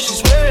woman,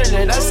 she's wearing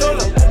it, that's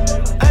all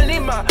I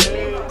need my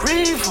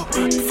reefer.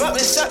 Fuck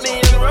me, shot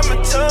me and run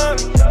my tongue.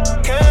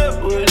 Can't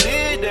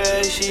believe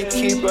that she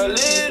keep a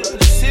little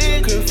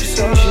secret for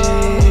some she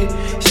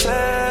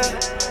said.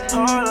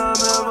 All I'm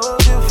ever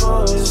good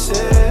for is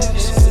sex.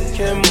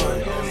 Get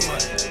money,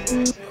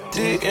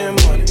 dick and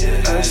money.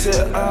 I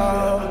said, I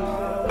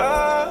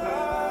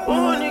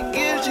wanna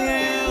give to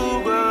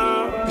you,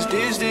 girl. It's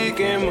this dick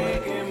and money.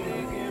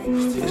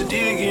 It's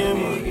dick and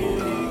money.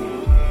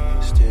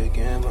 It's dick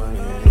and money.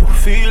 No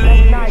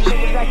feeling.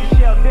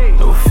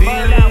 No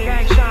feeling.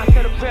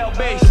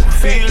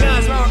 Big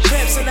guns, long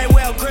clips, and they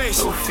well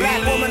graced.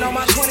 Black woman on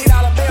my $20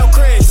 bill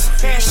craze.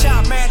 Hand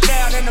shot, man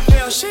down in the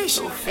bill, sheesh.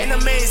 In the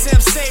maze,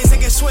 MCs,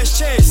 and get switch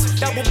chase.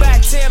 Double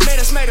back 10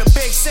 minutes, made a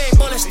big scene.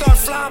 Bullets start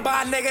flying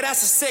by, nigga,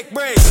 that's a sick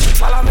breeze.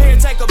 While I'm here,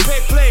 take a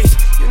pic, please.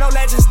 You know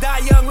legends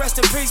die young, rest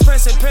in peace,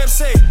 Prince and Pimp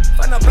C.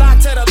 From the block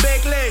to the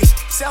big leagues.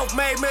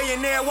 Self-made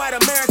millionaire, white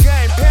America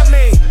ain't pimp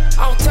me.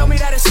 Don't tell me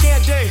that it's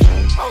scared day.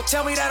 Don't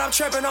tell me that I'm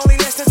tripping, only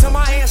listening to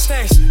my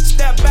instincts.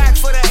 Step back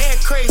for the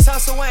increase,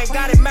 hustle ain't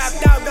got it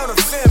mapped out, go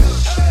to film.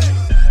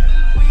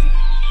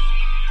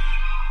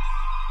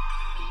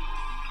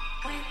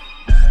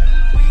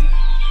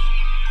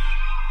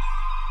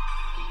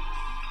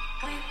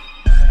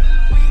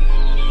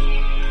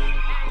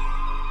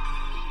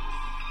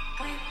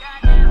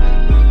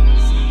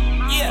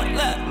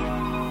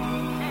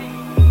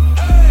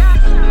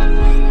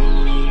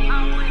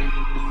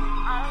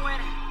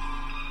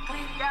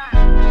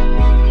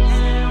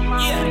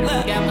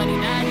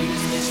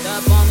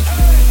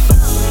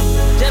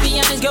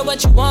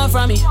 What you want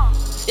from me?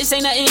 This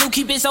ain't nothing new,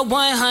 keep it so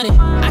 100.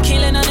 I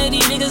can't let none of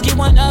these niggas get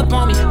one up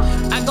on me.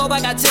 I go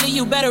back, I tell you,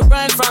 you better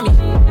run from me.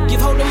 Give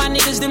hope to my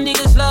niggas, them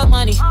niggas love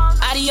money.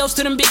 Adios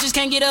to them bitches,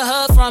 can't get a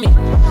hug from me.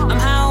 I'm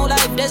high on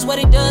life, that's what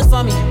it does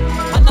for me.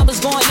 My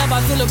numbers going up,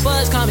 I feel a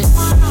buzz coming.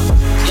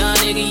 Young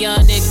nigga, your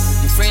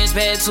friends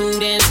bad too,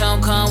 then some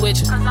come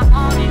with you.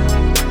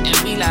 And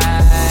we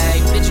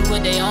like, bitch, you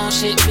with they own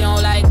shit, we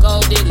don't like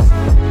gold diggers.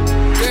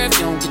 Girl, if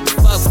you don't get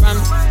the fuck from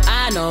me,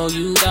 I know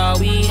you thought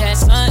we had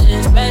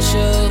something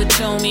special, but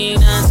you mean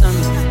nothing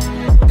to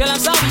me. Girl, I'm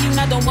sorry, you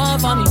not the one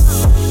for me.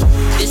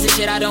 This is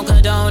shit I don't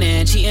condone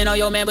in. Cheating on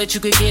your man, but you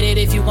could get it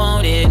if you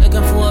want it.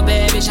 Looking for a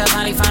bad bitch, I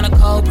finally found a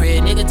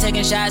culprit. Nigga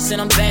taking shots, send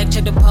them back,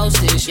 check the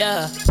postage,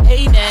 yeah.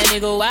 Hey, that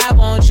nigga, why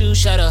won't you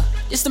shut up?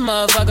 It's the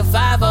motherfucker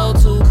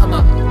 502, come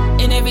up.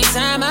 And every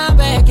time I'm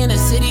back in the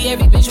city,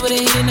 every bitch with a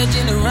hidden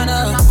agenda run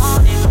up.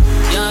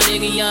 Young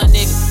nigga, your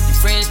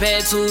friends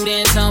bad too,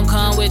 then some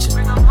come with you.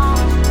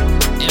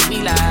 And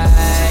we like,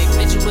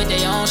 bitch, you with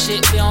they own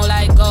shit, we don't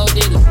like gold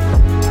diggers.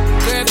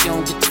 Girl, if you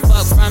don't get the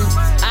fuck from me,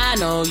 I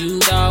know you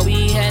thought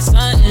we had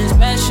something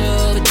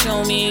special, but you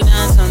don't mean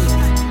nothing to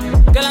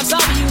me. Girl, I'm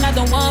sorry, you not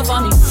the one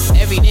for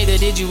me. Every nigga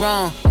did you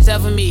wrong,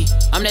 except for me.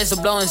 I'm next to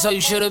blowing, so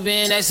you should've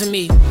been next to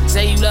me.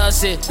 Say you love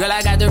shit, girl,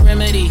 I got the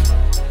remedy.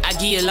 I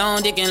give you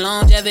long dick and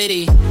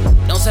longevity.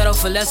 Don't settle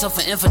for less or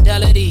for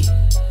infidelity.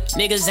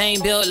 Niggas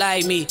ain't built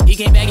like me. He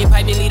came back and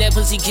pipe and leave that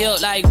pussy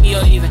killed like me.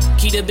 Or even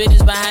keep the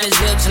business behind his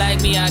lips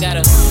like me. I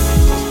gotta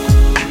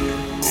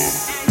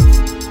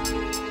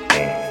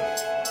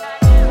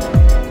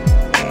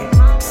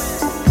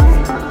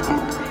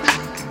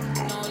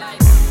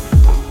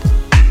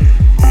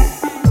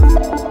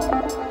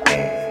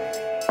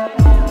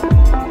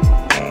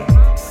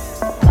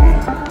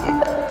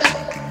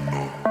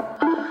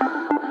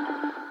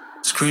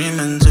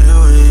screaming till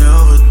we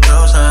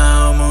overdose.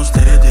 I almost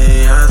did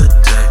the other day.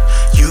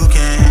 You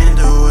can't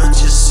handle what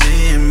you're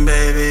seeing,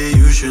 baby.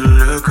 You should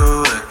look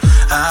away.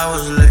 I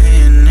was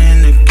laying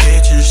in the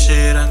kitchen,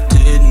 shit, I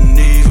didn't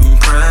even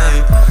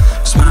pray.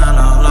 Smile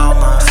all on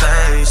my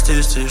face,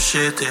 this the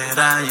shit that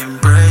I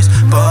embrace.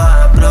 Boy,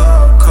 I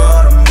blow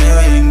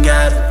 $250,000,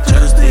 got it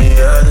just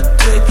the other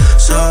day.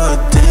 So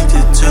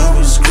addicted to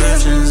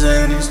prescriptions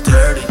and these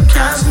dirty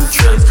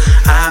concentrates.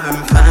 I've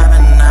been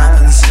popping, I've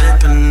been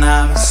sipping,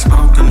 I've been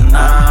smoking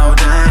all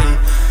day.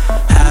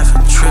 Half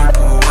a trip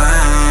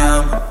away,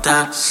 I'm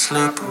about to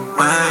slip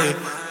away.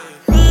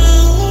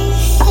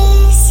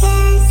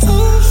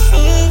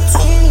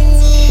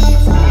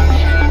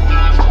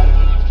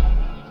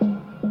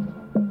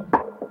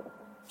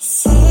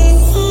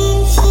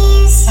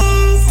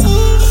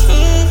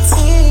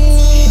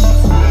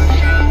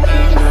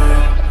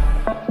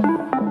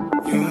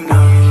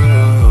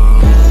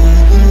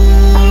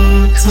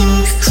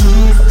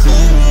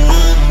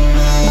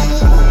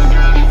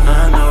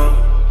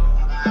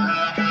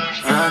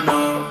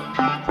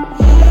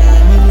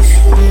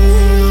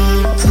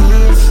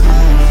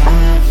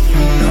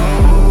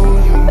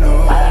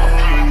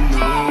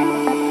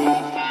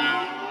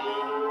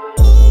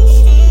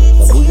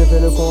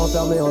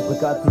 Entre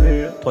 4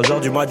 murs,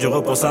 3h du mat, je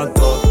repense à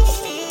toi.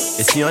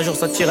 Et si un jour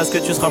ça tire, est-ce que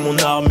tu seras mon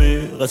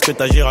armure? Est-ce que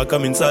t'agiras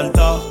comme une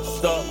salta?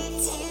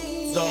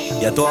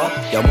 Y'a toi,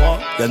 y'a moi,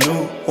 y'a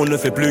nous, on ne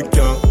fait plus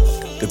qu'un.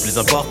 Le plus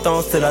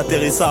important c'est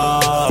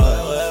l'atterrissage,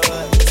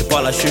 c'est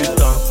pas la chute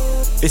hein.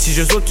 Et si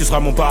je saute tu seras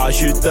mon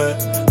parachute.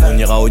 On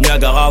ira au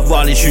Niagara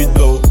voir les chutes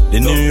d'eau, les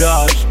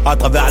nuages à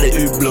travers les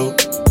hublots.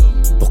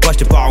 Pourquoi je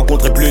t'ai pas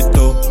rencontré plus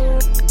tôt?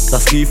 T'as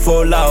ce qu'il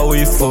faut là où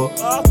il faut.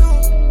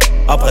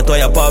 Après toi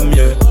y'a pas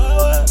mieux.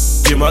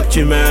 Dis-moi que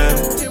tu m'aimes,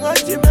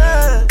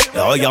 et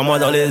regarde-moi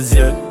dans les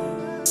yeux.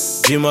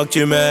 Dis-moi que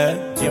tu m'aimes,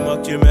 dis-moi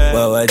que tu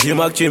m'aimes. Ouais,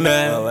 dis-moi que tu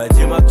m'aimes,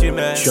 dis-moi que tu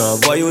m'aimes. Je suis un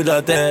voyou de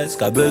la tête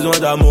qui a besoin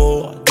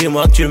d'amour.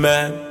 Dis-moi que tu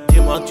m'aimes,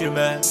 dis-moi que tu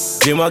m'aimes.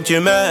 Dis-moi que tu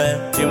m'aimes,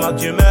 dis-moi que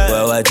tu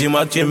m'aimes. Ouais,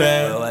 dis-moi que tu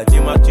m'aimes,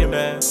 dis-moi que tu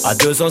m'aimes. À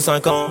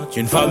 250,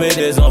 une femme et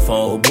des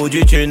enfants au bout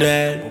du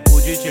tunnel.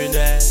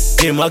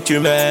 Dis-moi que tu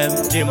m'aimes,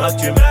 dis-moi que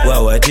tu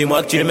m'aimes. Ouais,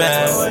 dis-moi que tu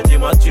m'aimes,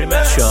 dis-moi que tu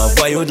m'aimes. Je suis un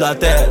voyou de la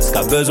tête qui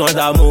a besoin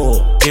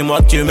d'amour. Dis-moi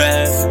que tu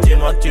m'aimes,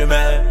 dis-moi que tu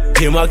m'aimes.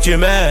 Dis-moi que tu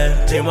m'aimes,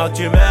 dis-moi que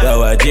tu m'aimes.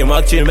 Ouais,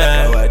 dis-moi que tu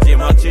m'aimes,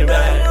 dis-moi que tu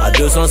m'aimes. À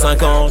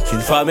 250,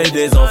 une femme et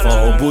des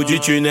enfants au bout du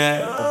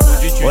tunnel.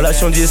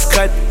 Relation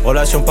discrète,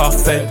 relation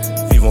parfaite.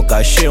 Vivons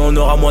cachés, on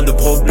aura moins de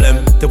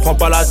problèmes. Te prends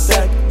pas la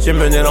tête, j'ai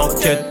mené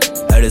l'enquête.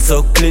 Elle est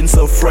so clean,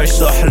 so fresh,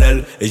 so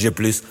halal. Et j'ai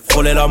plus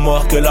frôlé la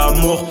mort que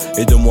l'amour.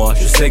 Et de moi,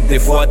 je sais que des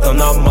fois t'en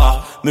as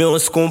marre. Mais on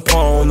se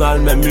comprend, on a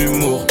le même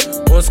humour.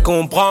 On se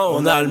comprend,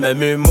 on a le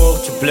même humour.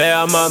 Tu plais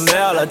à ma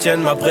mère, la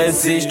tienne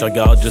m'apprécie. Je te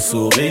regarde, je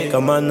souris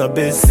comme un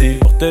imbécile.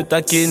 Pour te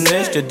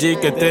taquiner, je te dis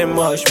que t'es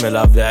moche. Mais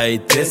la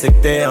vérité, c'est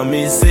que t'es un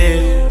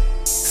missile.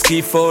 Ce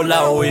qu'il faut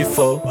là où il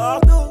faut.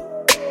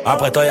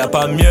 Après toi, y'a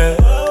pas mieux.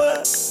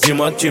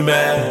 Dis-moi que tu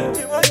m'aimes.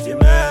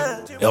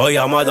 Et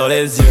regarde-moi dans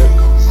les yeux.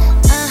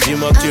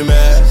 Dis-moi que tu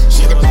m'aimes.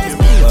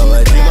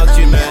 Ouais, dis-moi que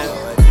tu m'aimes.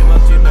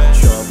 Je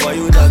suis un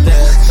voyou de la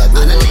tête, t'as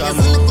besoin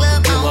d'amour.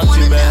 Dis-moi que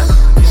tu m'aimes.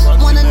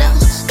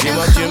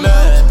 Dis-moi que tu m'aimes.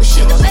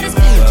 Ouais,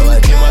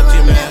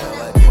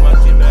 dis-moi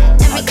que tu m'aimes.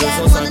 À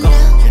 250,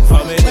 une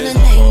femme et des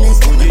enfants au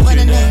bout du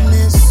tunnel.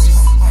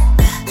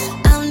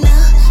 Oh no,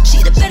 she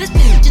the baddest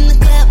bitch in the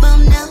club, oh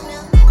no.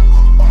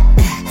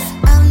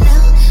 Oh no,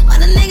 all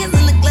the niggas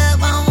in the club,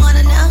 I don't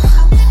wanna know.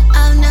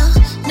 Oh no,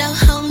 no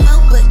homo,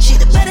 but she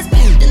the baddest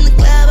bitch in the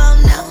club, oh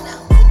no.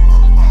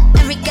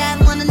 Every guy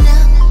wanna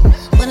know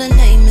what her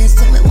name is,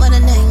 tell me what her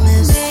name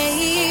is.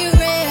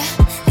 Baby,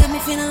 got me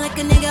feeling like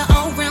a nigga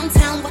all around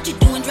town. What you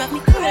doing drive me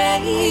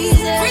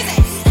crazy.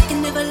 I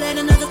can never let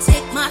another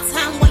take my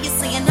time while you're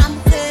saying I'm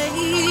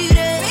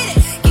faded.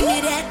 Give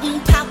me that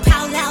pow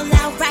pow loud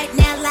loud right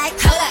now like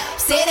hold up,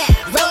 say that,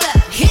 roll up,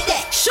 hit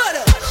that, shut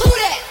up, who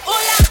that,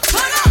 hola,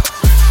 turn up.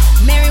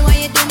 Mary, why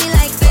you do me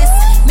like this?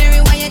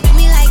 Mary, why you do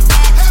me like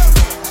that?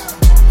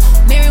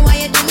 Mary, why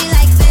you do me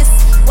like this?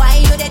 Why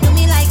you that do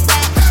me like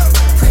that?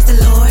 Praise the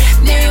Lord.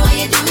 Mary, why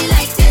you do me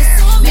like this?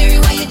 Mary,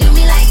 why you do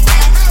me like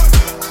that?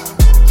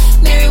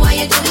 Mary, why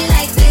you do me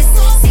like this?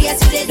 See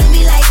us, you that do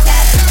me like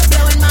that?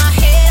 Blowing my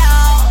head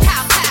off,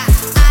 pow pow,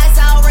 eyes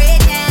all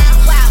red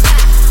now, wow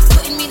wow,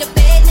 putting me to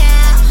bed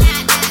now.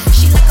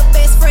 She like a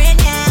best friend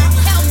now.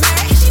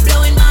 She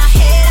blowing my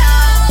head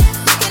off,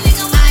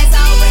 eyes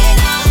all red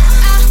on.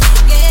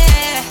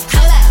 Yeah,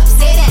 hold up,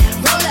 say that,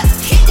 roll up,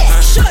 hit that,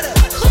 shut up,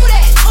 who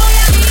that? Oh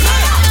yeah.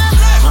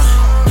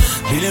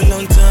 Been a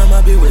long time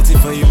I've been waiting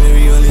for you,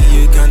 Mary, only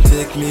you can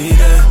take me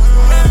there.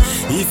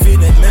 If you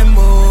need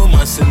memo,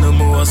 my sin no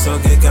more, so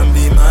you can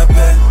be my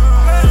pet.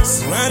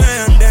 So when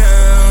I am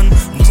down,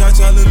 I'm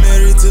trying to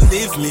Mary to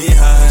leave me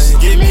high.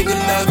 Give me good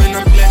love and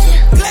a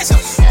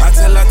pleasure. I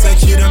tell her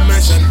take you to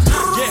mention.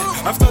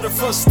 Yeah, after the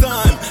first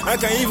time, I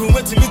can't even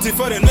wait to meet you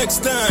for the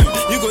next time.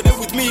 You go there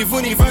with me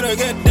even if I don't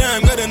get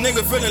down. Got a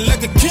nigga feeling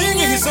like a king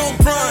in his own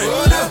prime.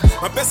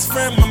 My best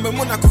friend, my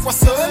Mona Kufa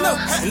solo.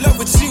 In love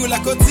with you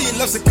like a teen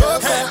loves a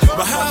coke.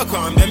 But how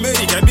come the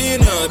Mary can be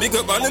in her?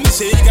 Because all of me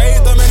shake, I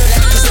hate the man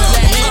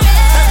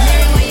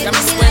got me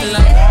sweating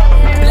like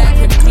black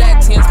hippie,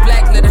 black tins,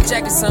 black leather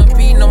jacket, sun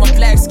beating on my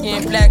black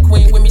skin. Black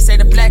queen with me say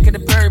the black of the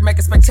bird, make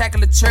a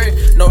spectacular church.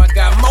 No, I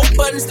got more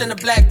buttons than a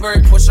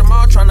blackbird. Push them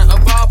all, trying to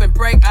evolve and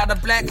break out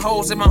of black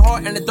holes in my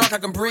heart. In the dark, I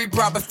can breathe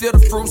proper, feel the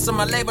fruits of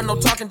my labor. No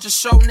talking, just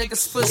show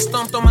niggas. Foot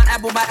stumped on my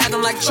apple by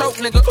Adam like choke,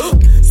 nigga.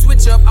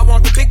 Switch up, I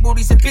want the big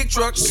booties and big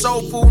trucks.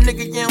 Soul food,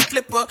 nigga, yeah, I'm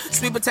flipper.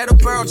 Sweet potato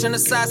barrel,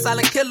 genocide,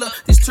 silent killer.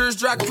 These tears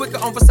dry quicker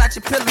on Versace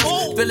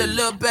pillows. Feel a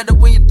little better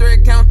when your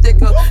third count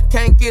thicker.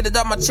 Can't get it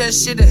up my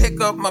chest, shit a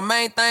hiccup. My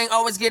main thing,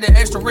 always get it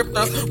extra ripped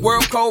up.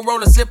 World code,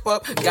 roll a zip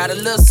up. Got a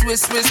little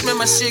Swiss, man,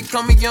 my shit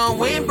coming young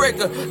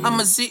windbreaker. I'm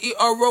a CEO,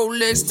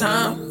 Rolex,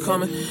 time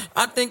coming.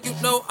 I think you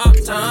know our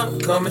time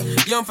coming.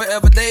 Young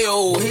forever, they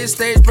old. His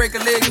stage break a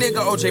leg,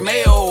 nigga, OJ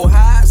Mayo.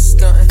 High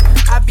stunting.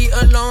 I be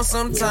alone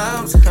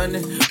sometimes,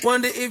 honey.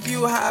 Wonder if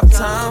you have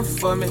time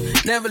for me.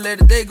 Never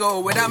let a day go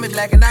without me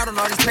blacking out on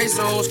all these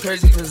pesos.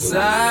 Crazy cause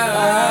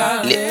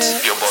I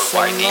Lit. Your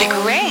boy YD the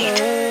Great.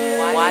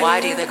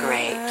 YD the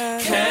Great.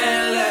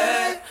 Can't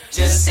let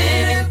just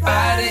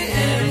anybody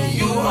in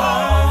you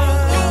home.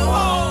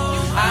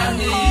 I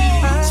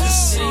need to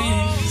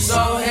see,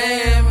 so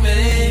hear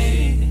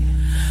me.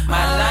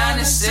 My line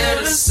is set.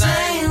 feel the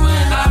same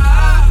when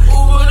I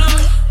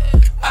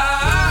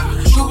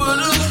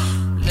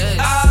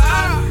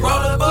roll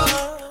up a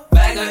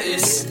bag of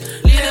this,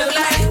 leave it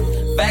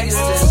like bag of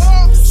this.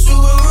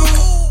 Subaru,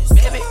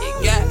 baby, it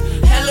got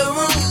hella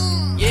room.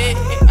 Yeah,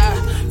 I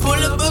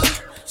pull up a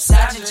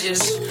side to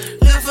just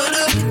live for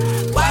the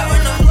white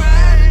when I'm riding.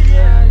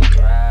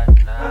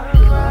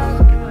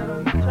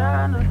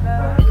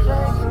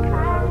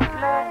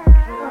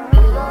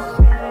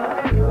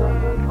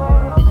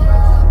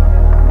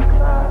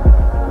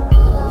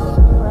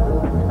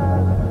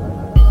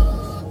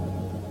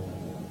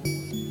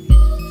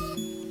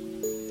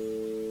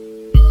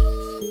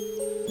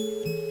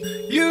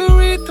 You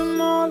read them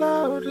all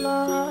out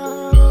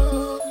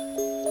loud.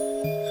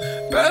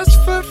 Best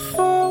foot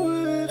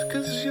forward,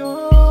 cause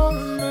you're a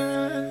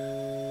man.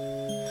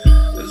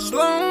 As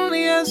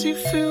lonely as you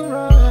feel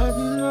right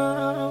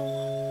now.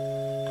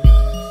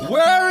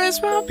 Where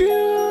is my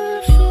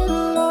beautiful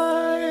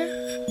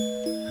life?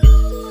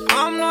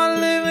 I'm not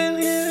living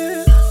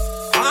here.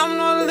 I'm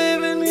not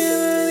living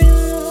here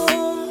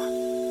anymore.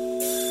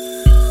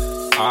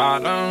 I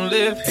don't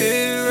live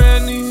here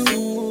anymore.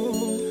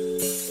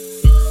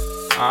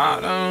 I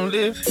don't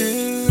live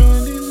here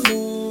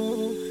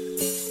anymore.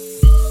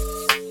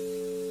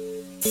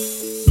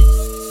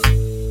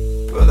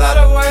 Put that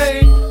away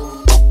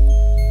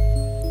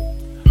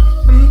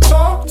and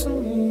talk to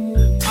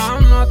me.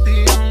 I'm not the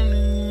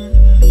only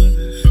one with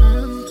a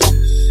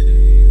fantasy.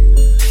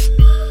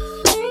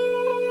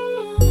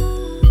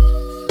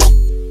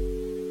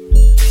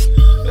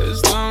 As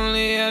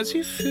lonely as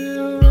you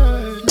feel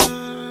right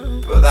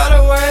now. Put that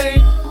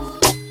away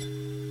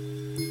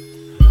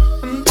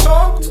and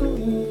talk to me.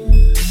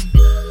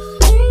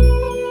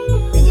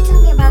 Could you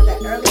tell me about the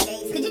early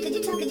days? Could you tell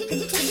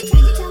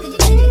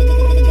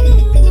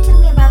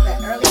me about the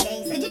early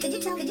days?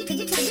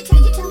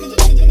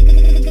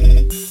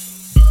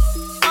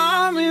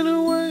 I'm in a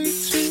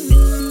waiting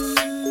room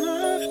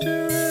after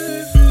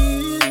every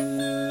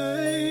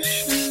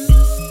inhalation.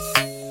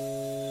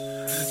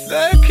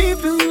 They're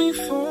keeping me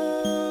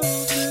for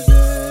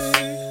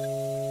today.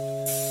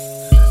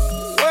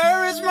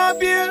 Where is my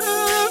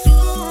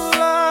beautiful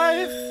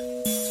life?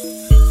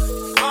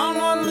 I'm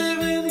not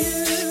living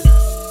here.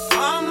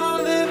 I'm not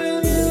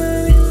living here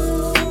anymore.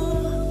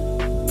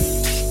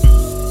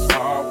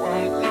 I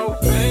want no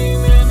pain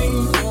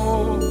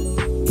anymore.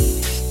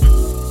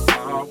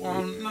 I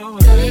want no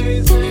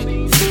haze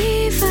anymore.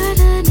 Free for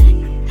the night,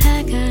 I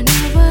got no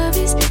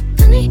worries.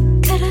 Honey,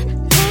 gotta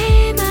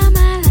name out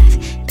my life.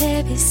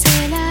 Baby,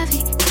 say la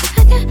vie. I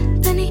got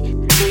plenty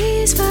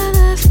please for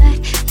the flight.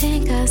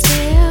 Think I'll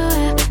stay a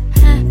while.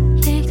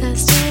 Think I'll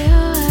stay a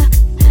while.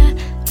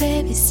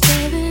 Baby,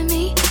 stay with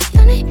me.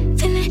 Honey,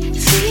 feeling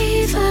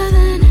free for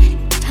the night.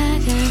 I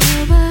got no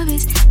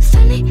worries.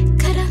 Funny,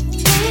 gotta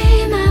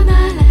name out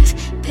my life.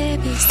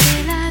 Baby, stay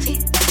la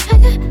vie. I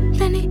got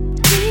plenty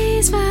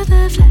please for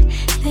the flight.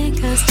 Think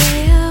I'll stay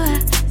a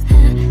while.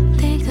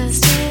 Think I'll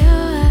stay a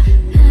while.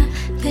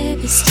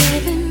 Baby, stay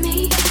with me.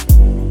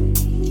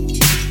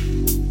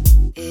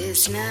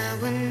 It's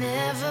now or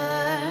never.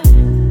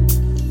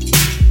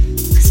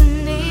 'Cause I'm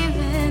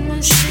leaving the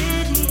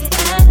city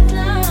at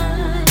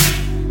night.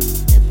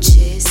 I'm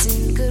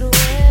chasing good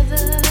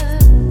weather.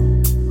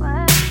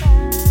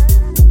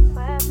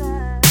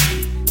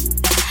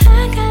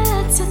 I got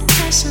lots of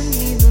cash on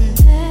me, will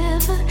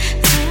never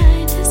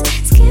find us.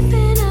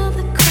 Skipping all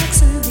the cracks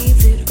and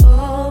leave it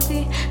all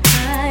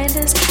behind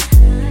us.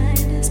 Behind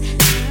us,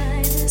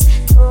 behind us,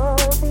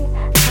 all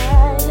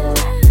behind us.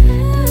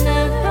 And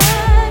I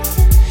like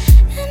it,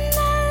 and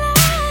I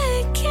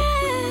like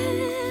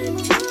it.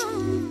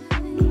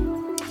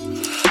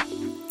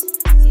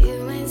 You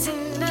ain't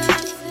seen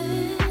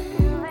nothing.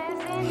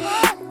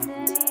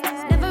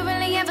 Never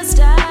really ever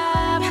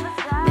stop.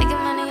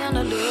 Making money on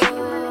the low.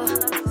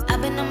 I've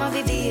been on my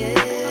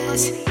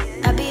VVS.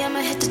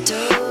 I'ma hit the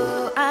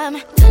door. I'm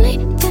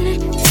feeling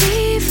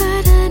free for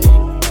the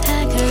night. I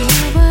got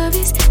no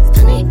worries.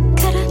 Honey,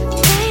 gotta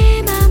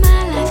name out my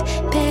life.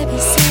 Baby,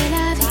 say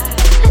la vie.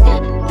 I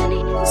got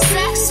plenty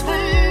sex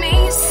with me,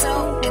 so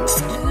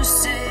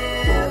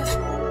exclusive.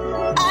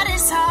 All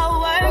this hard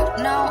work,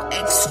 no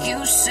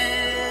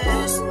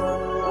excuses.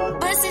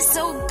 Pussy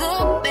so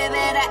good,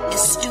 baby, that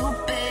is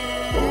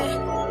stupid.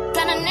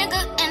 Got a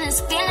nigga in his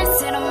feelings,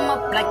 hit him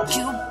up like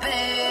Cupid.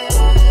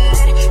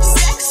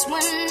 Sex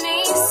with me,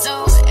 so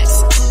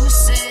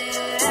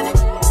exclusive.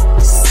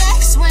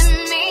 Sex with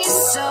me,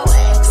 so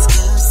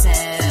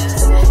exclusive.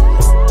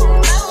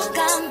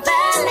 Bubblegum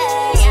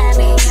ballet and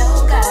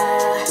yoga,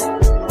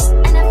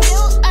 and a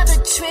few other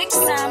tricks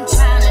I'm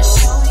trying to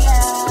show ya.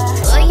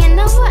 Well, you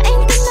know I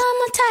ain't the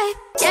normal type.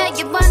 Yeah,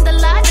 you want the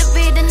light to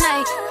be the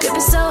night. Grip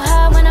it so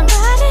hard when I'm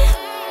riding.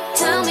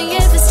 Tell me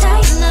if it's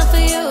tight enough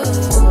for you.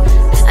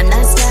 I'm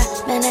not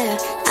stopping there.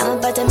 I'm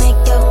about to make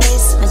your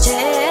face my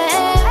jam.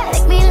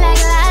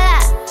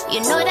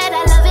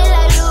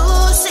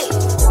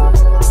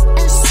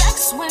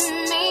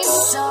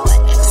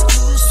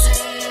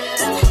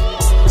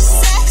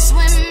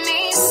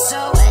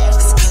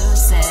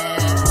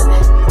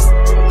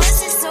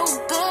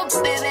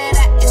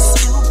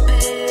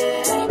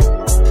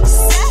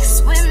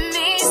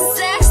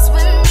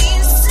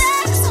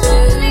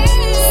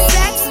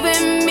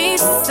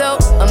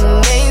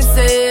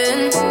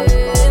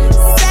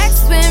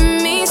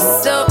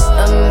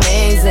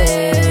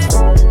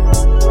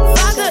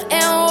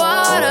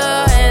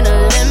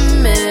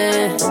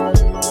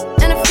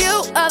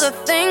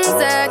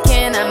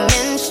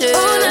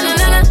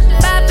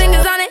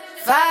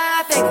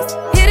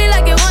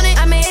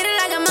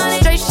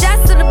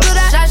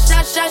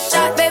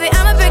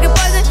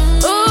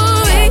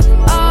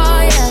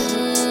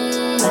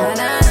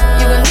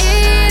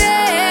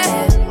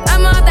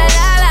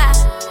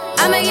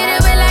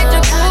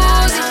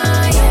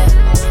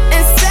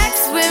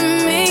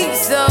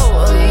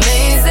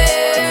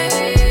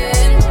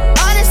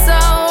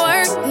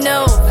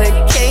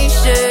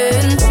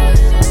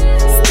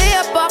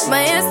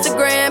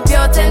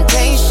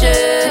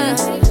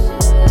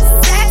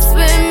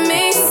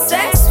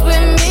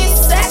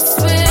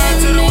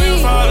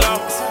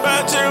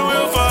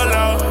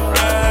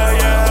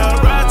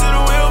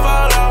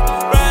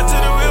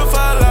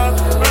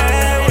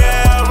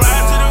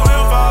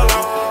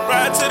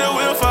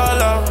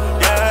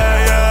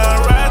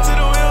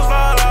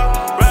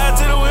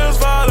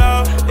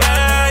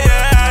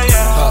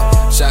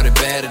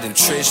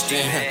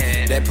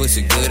 question. That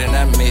pussy good and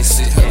I miss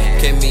it.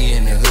 Kept me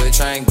in the hood,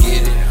 try and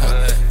get it.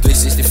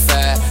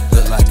 365,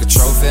 look like a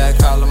trophy, I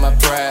call her my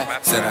pride.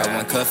 Said I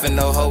wasn't cuffing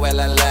no hoe while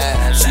I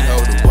lied. She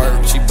hold the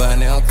work, she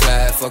bunny on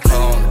Clyde. Fuck her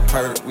on the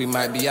perk, we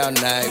might be all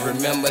night.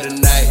 Remember the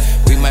night,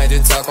 we might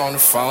just talk on the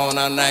phone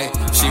all night.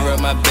 She rub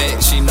my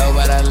back, she know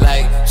what I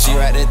like. She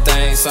ride that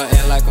thing,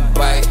 something like a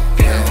bike.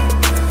 Yeah,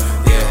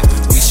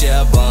 we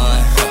share a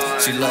bond.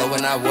 She love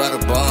when I wear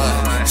the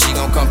bun. She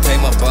gon' come pay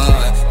my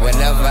bun.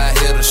 Whenever I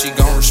hit her, she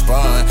gon'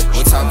 respond.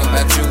 We're talking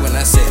about you when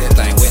I say that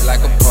thing wet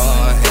like a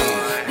pond.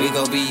 Hey, we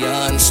go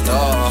beyond the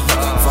star.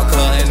 Fuck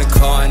her in the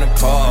car in the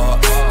park.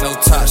 No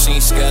talk, she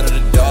ain't scared of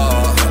the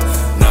dog.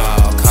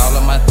 Nah, call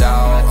her my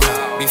dog.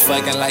 Be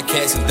fucking like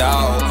cats and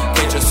dogs.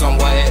 Catch her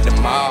somewhere at the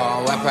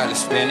mall. I probably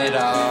spend it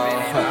all.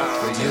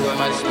 For you, I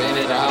might spend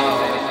it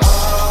all.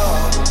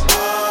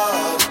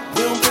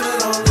 We don't put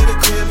it on in the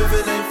crib if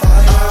it ain't fire.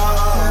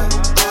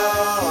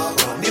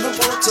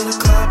 To the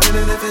club,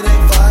 and if it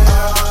ain't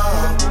fire,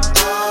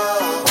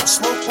 won't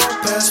smoke,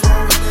 won't pass,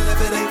 won't read it if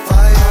it ain't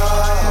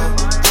fire.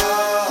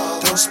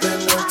 Don't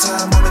spend no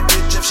time on a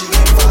bitch if she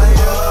ain't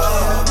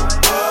fire.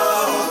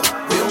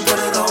 We don't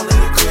put it on in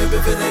the crib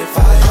if it ain't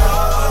fire.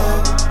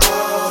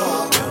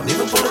 We don't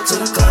even pull up to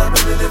the club,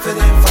 and if it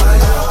ain't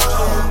fire,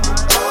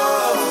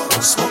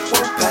 won't smoke,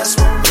 won't pass,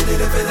 won't read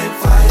it if it ain't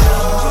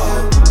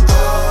fire.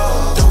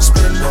 Don't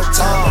spend no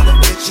time on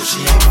a bitch if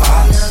she ain't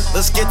fire.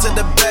 Let's get to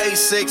the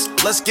basics,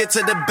 let's get to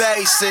the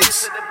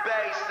basics.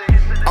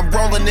 I'm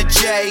rolling the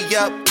J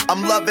up,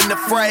 I'm loving the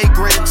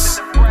fragrance.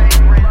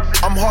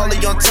 I'm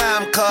hardly on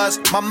time cause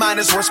my mind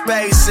is where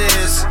space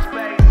is.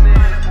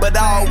 But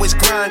I always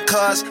grind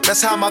cause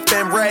that's how my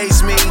fam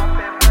raised me.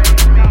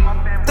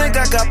 Think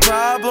I got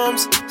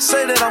problems,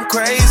 say that I'm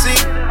crazy.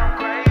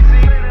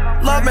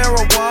 Love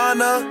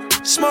marijuana,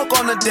 smoke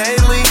on the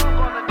daily.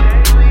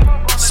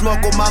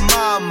 Smoke with my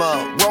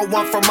mama, roll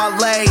one for my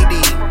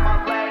lady.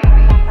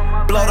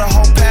 Blow the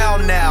whole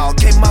pound now,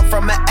 came up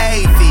from an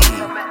AV.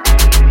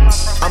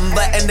 I'm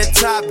letting the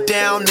top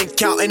down and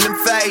counting them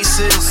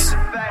faces.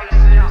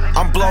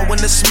 I'm blowing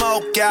the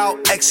smoke out,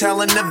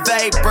 exhaling the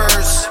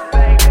vapors.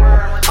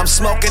 I'm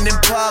smoking in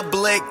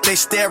public, they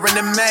stare in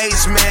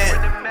amazement.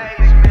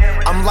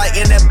 I'm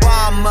lighting that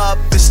bomb up,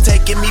 it's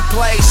taking me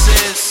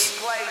places.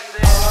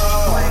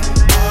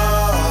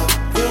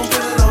 We don't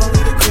put it on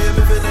in the crib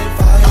if it ain't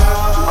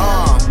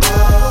fire.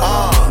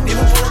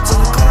 Even put it to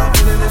the club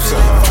if it ain't fire.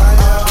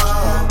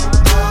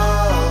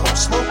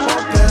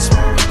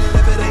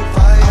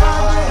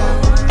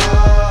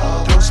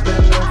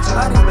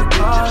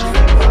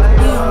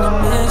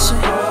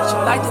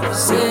 Like the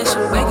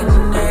position, waking the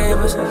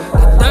neighbors.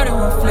 Got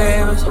 31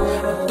 flavors.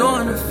 I'm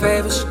doing her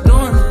favors, she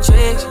doing the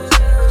tricks.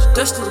 She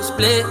touched to the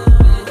split.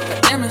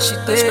 Damn it, she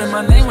did. Spit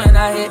my name when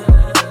I hit.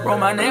 Roll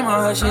my name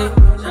on her shit.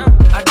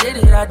 I did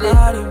it right.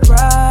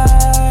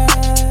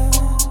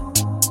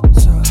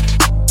 So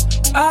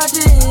I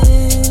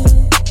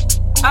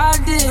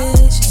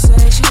did. She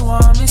said she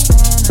want me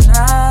spend the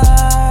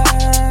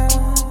night.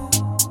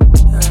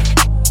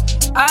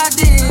 Yeah. I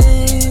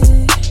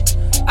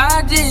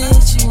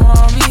did. She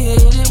want me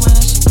hit it when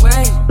she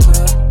wake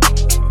up.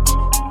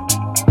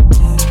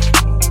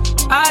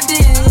 Yeah. I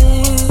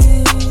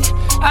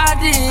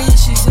did.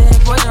 She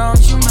said, boy,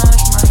 don't you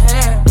mess my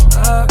hair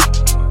up.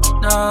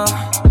 No.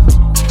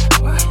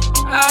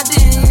 I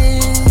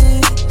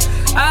did.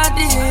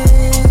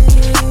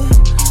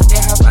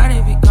 Yeah, her body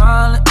be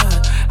calling.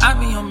 I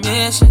be on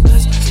mission.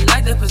 She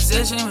like the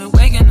position. We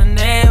waking the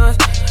neighbors.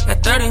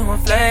 Got 31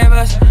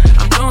 flavors.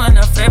 I'm doing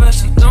her favor.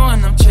 She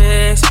doing them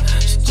tricks.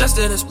 Just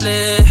did a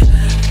split.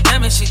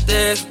 Damn it, she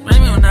did.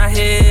 Bring me when I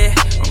hit.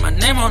 Put my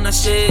name on the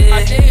shit.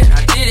 I did.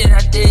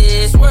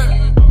 Swear.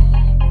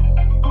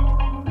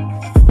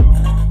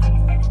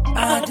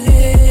 I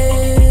did.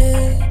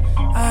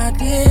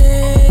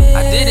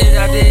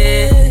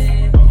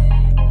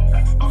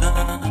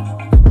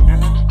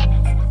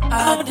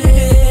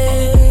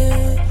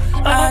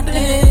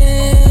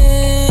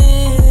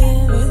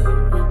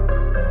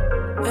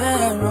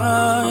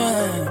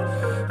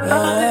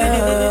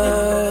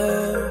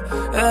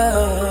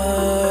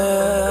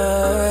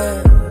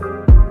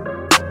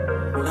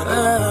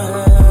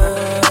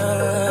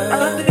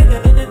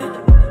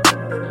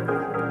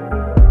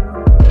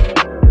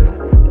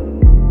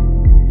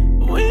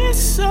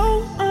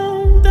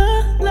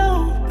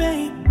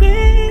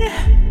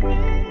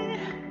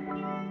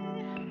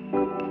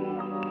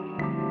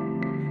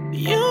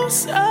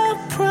 You's a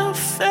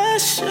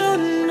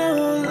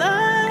professional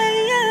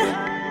liar,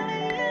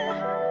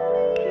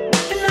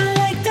 and I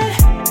like that.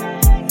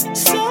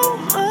 So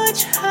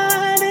much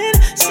hiding,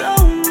 so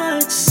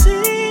much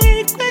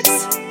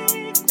secrets,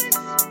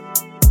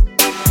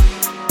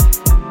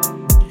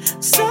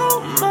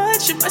 so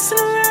much messing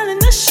around in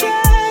the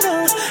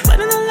shadows, but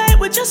in the light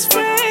we're just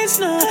friends.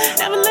 No,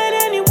 never let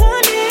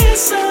anyone in.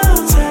 So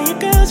tell your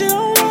girls you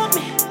don't want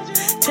me.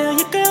 Tell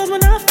your girls we're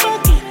not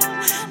fucking.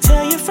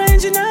 Tell your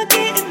friends you're not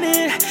getting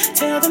it.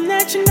 Tell them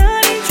that you're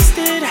not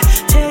interested.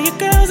 Tell your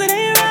girls it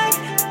ain't right.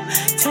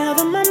 Tell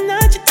them I'm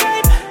not your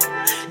type.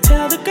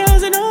 Tell the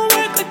girls that don't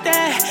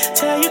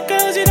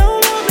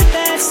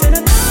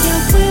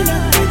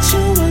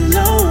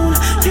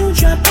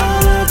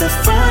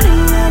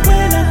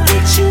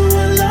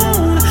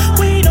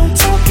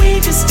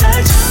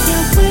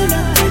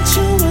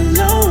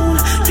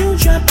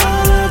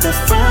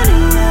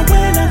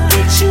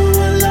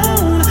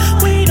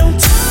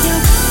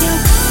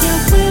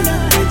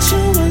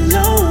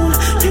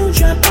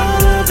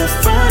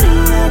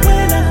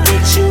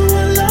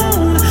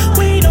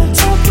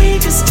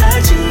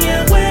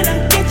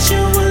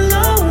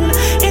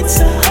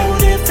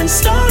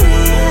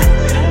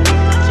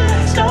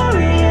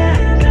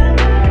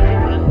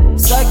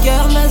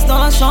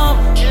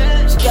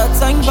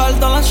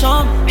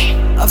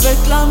Avec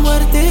la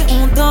muerte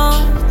on danse,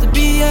 de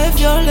billets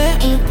violets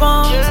on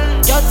pense.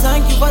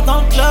 4-5 tu vas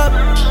dans le club,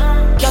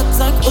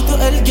 4-5 auto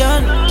elle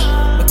gagne.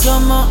 Mais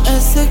comment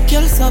est-ce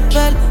qu'elle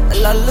s'appelle?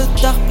 Elle a le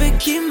tarpé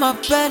qui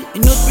m'appelle.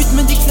 Une autre pute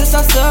me dit que c'est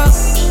sa sœur,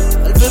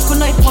 elle veut qu'on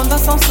aille prendre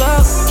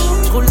l'ascenseur.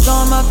 J'roule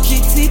dans ma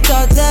petite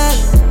citadelle,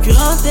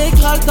 cure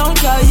intégrale dans le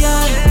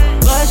Cayenne.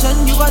 Vrai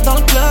jeune you va dans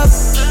le club,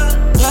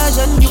 vrai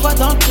jeune you va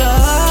dans le club.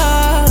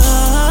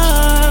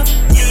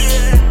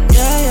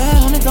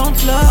 Yeah, on est dans le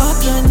club. À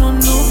peine on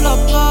ouvre la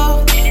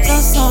porte,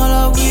 ça sent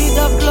la weed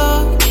à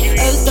bloc.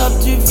 Elle tape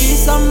du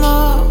vice à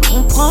mort,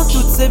 on prend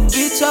toutes ces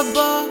bitches à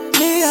bord.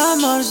 Mais à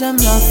mort, j'aime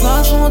la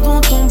façon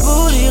dont ton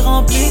booty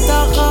remplit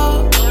ta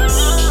robe.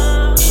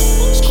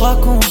 J'crois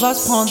qu'on va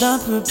se prendre un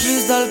peu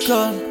plus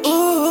d'alcool.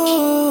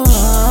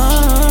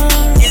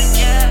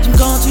 J'aime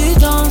quand tu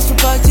danses, faut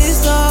pas que tu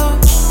sors.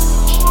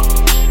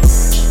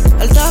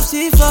 Elle tape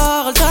si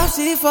fort, elle tape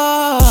si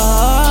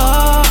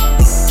fort.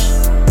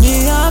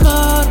 Mi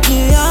amor,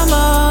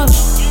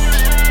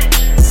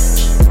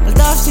 elle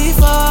tape si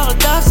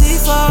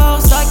fort,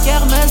 sa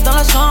kermesse dans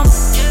la chambre.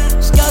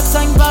 Jusqu'à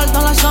 5 balles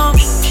dans la chambre.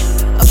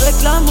 Avec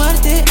la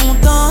muerte on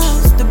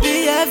danse, de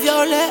billets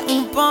violets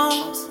on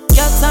pense.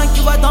 4-5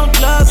 tu vas dans le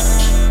club,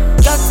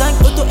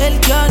 4-5 auto elle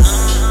gagne.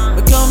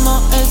 Mais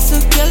comment est-ce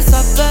qu'elle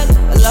s'appelle?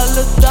 Elle a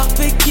le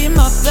tarpé qui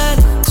m'appelle.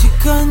 Tu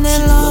connais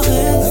la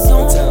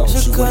raison,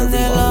 je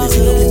connais la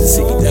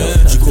raison.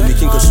 She called me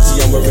king cause she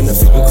see I'm wearing a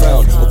flipping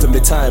crown. Up in my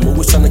time,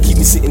 always trying to keep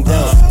me sitting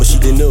down. But she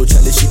didn't know,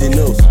 Charlie, she didn't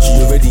know. She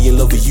already in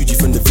love with Yuji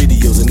from the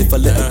videos. And if I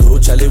let her go,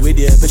 Charlie, wait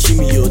there, but she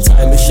me your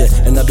time is shit.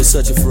 And I've been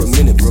searching for a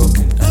minute, bro.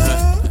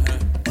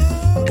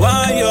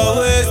 Why your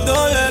ways,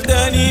 don't let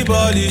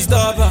anybody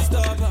stop her.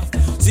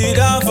 Sit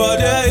down for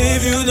there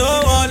if you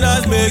don't want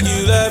us, make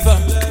you laugh her.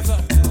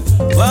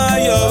 Why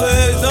your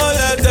ways, don't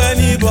let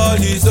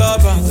anybody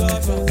stop her.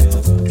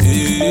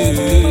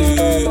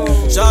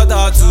 Shout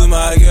out to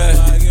my girl.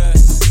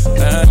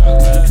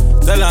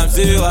 Tell am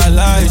say I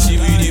lie, she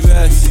be the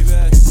best.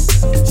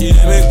 She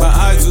dey make my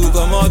eyes to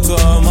come out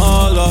from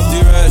all of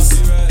the rest.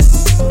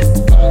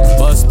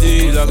 But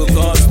still, I go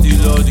come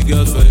steal all the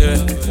girls for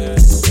here.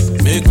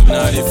 Make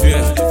not the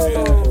fear.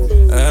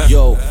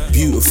 Yo,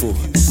 beautiful,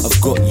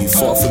 I've got you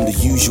far from the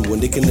usual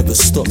and they can never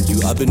stop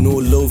you. I've been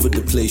all over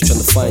the place trying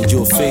to find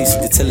your face.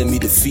 They're telling me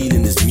the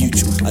feeling is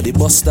mutual. I they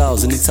bust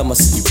styles anytime I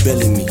see you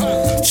belling me.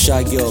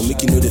 Shy girl,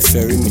 make you know they're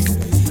ferrying me.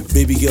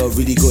 Baby girl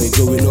really got it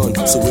going on.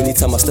 So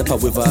anytime I step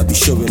out with her, I be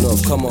showing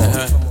off. Come on.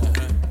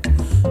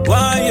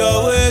 Why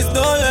your ways,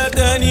 don't let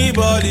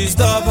anybody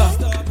stop her.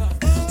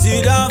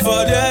 Sit down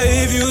for there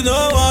if you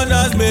don't want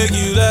us, make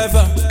you laugh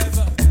her.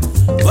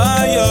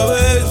 Why your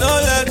ways,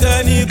 don't let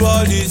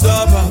anybody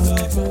stop her.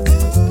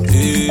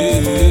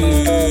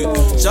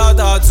 Shout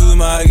out to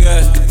my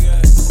girl.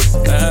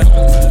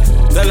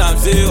 Tell am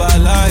say I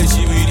lie,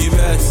 she be the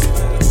best.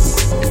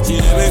 She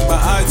dey make my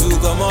eyes to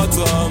come out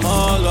from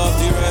all of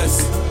the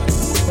rest.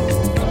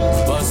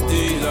 But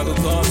still, I go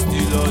come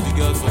steal all the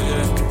girls for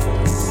you.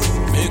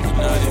 Make it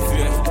not the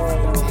fear.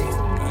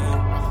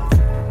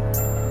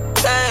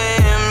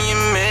 Damn, you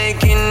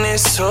making it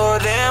so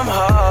damn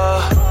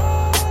hard.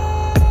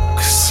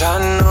 Cause I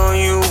know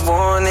you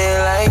want it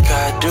like I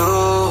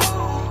do.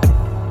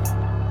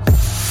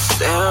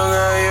 Damn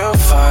girl, you're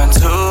fine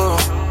too.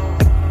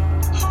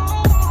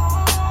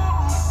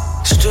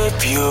 Strip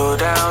you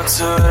down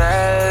to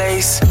that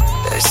lace,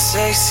 that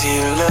sexy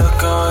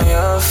look on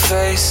your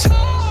face.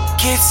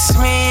 Gets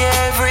me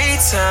every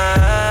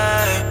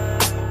time.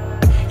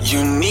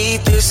 You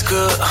need this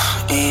good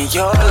in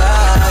your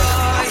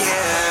life.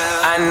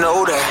 I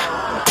know that.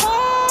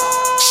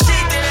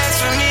 Shake that ass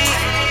for me.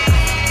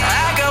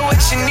 I got what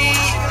you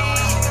need.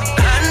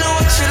 I know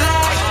what you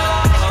like.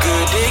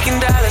 Good dick and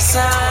dollar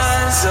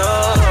signs.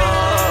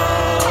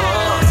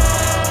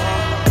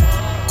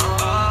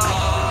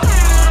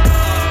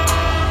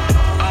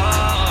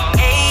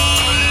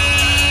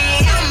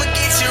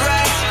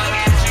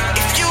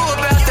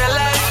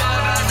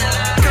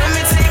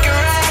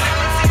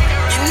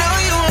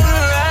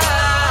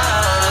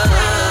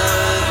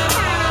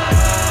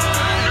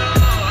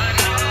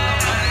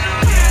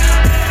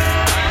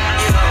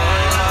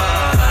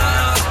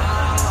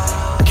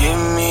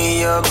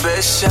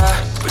 Best shot,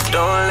 but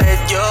don't let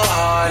your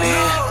heart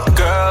in.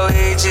 Girl,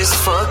 we just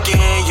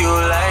fucking, you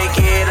like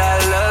it, I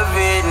love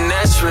it, and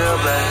that's real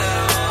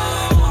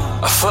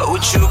bad. I fuck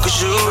with you cause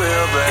you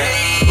real bad.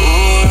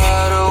 Ooh,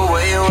 all the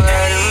way you wear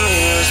them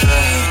heels,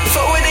 man.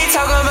 Fuck what they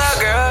talking about,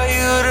 girl,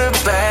 you the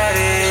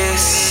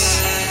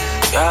baddest.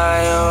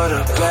 Yeah, you're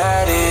the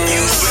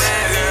baddest.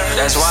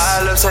 That's why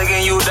I love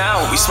taking you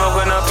down. We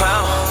smoking a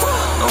pound,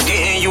 I'm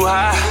getting you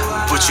high.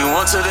 Put you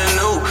onto the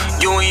new,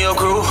 you and your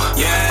crew.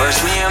 First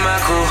me and my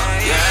crew,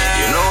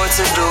 you know what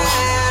to do.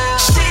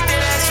 Shake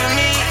that ass for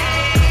me,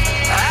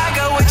 I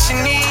got what you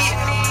need.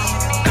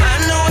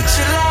 I know what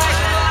you like,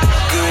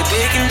 good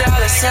dick and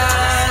dollar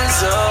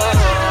signs.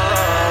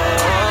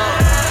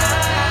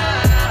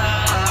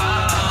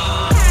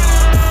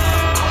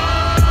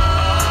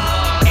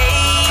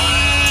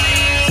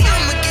 Hey,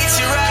 I'ma get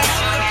you right.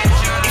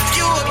 If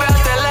you about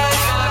that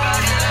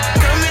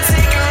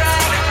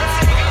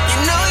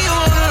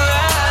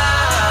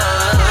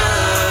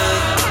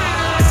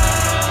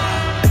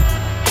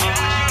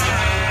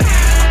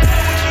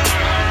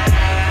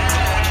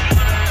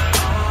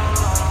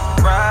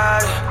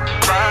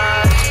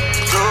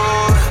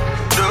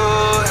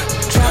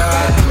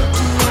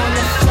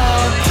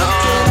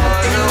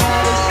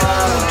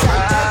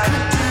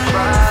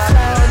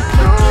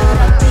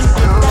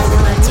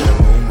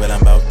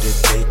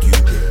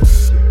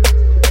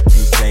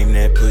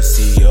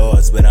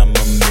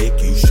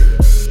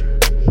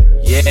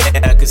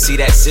See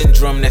that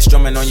syndrome that's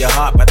drumming on your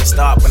heart, about to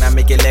stop when I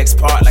make your legs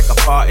part like a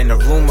part in the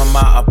room of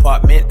my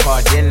apartment.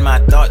 Pardon my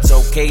thoughts,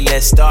 okay,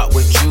 let's start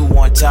with you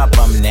on top.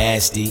 I'm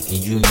nasty, and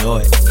you know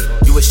it.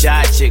 You a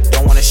shy chick,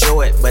 don't wanna show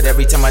it, but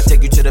every time I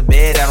take you to the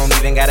bed, I don't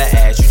even gotta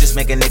ask. You just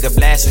make a nigga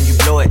blast when you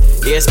blow it.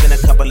 Yeah, it's been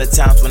a couple of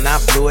times when I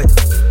blew it,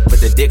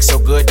 but the dick's so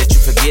good that you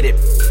forget it.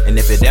 And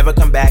if it ever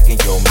come back in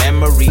your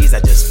memories,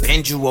 I just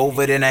bend you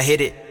over, then I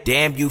hit it.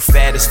 Damn, you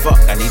fat as fuck,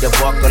 I need to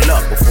buckle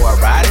up before I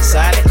ride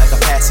inside it like a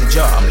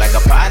passenger. I'm like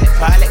a pilot,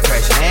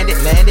 crash landed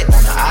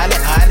on an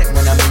island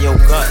when I'm in your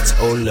guts,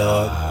 oh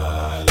Lord.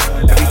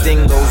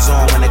 Everything goes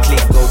on when the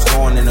clique goes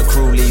on and the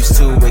crew leaves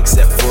too,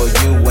 except for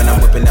you when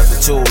I'm whipping out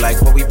the tool.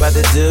 Like what we about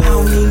to do? I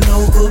don't need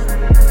no good,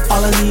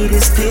 all I need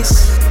is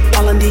this.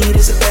 All I need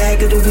is a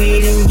bag of the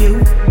weed and you,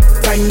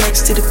 right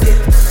next to the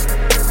pit.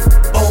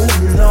 Oh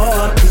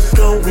Lord, we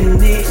going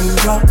in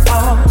raw.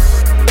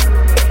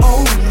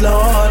 Oh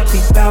Lord, we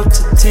bout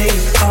to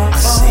take off. I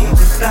say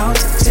we bout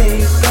to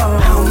take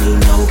off. I don't need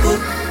no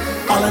good,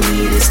 all I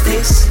need is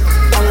this.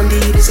 All I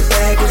need is a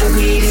bag of the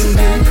weed and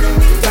you,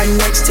 right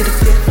next to the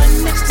pit.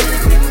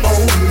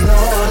 Oh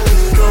Lord, we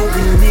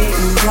going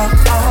in raw.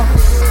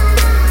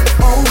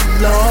 Oh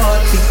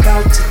Lord, we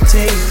bout to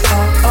take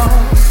off.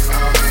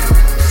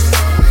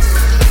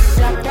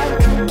 Drop that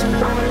cookie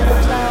on the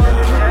floor,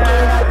 pick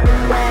it up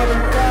and let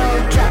it go.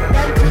 Drop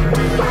that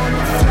cookie on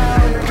the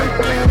floor,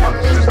 pick it up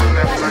and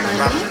let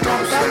it go.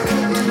 Drop that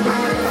cookie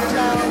on the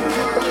floor,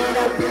 pick it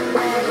up and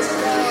let it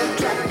go.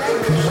 Drop that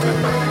cookie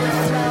on the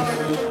floor,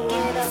 pick it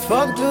up.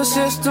 Fuck the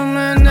system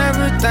and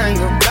everything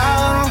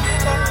about 'em.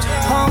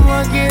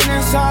 I'ma get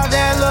inside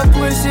that little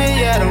pussy,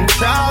 yeah, them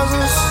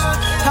trousers.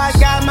 I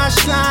got my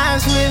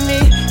slimes with me,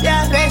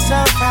 yeah, they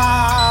so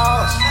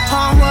proud.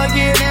 I'ma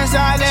get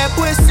inside that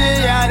pussy,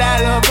 yeah,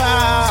 that little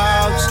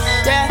pouch.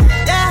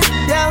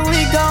 Yeah,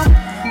 we gon'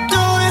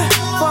 do it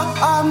for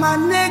all my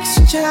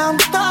niggas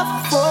jammed up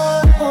for.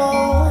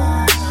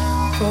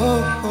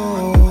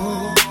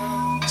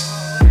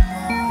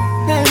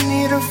 They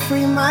need to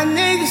free my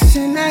niggas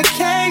in that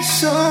cage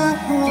soon.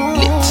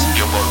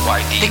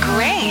 The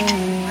Great.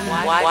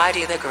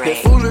 Wadi the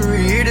Great. The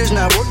foolery, it is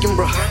not working,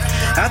 bro.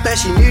 I thought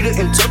she need an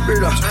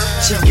interpreter.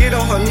 She get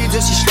on her knees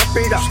and she slap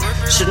it out.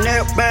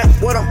 Chanel bag,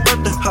 what I'm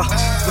birthing her.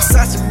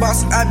 Versace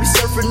boss, I be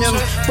surfing them.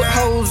 Put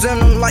hoes in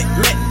them like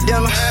Mac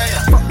Dinner.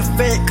 Fuck the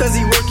fed, cause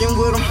he working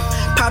with them.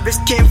 Pop this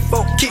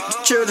kinfolk, keep the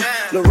children.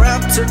 Lil'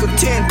 Rap took a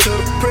 10 to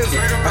the prison.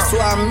 I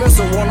swear I miss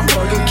her, wanna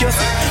hug and kiss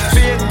her.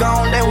 Feel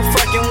gone, they were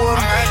fucking with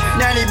her.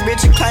 Now these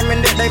bitches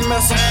claiming that they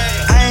miss her.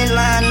 I ain't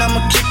lying, I'ma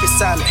keep it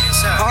silent.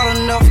 Hard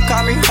enough,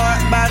 call me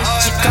hard body.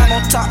 She come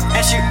on top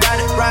and she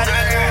ride it.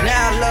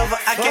 Now I love her,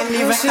 I can't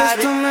even hide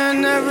it. System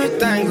and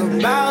everything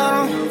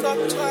about 'em.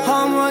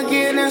 I'ma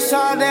get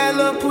inside that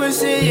little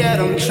pussy, yeah,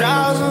 them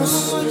trousers.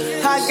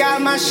 I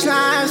got my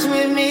slimes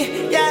with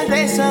me, yeah,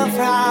 they so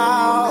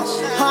proud.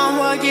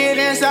 I'ma get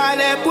inside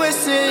that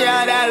pussy,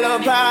 yeah, that little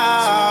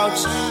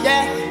pouch.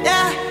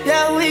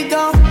 Yeah, we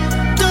gon'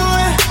 do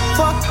it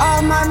for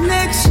all my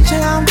niggas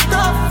jammed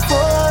up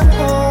for.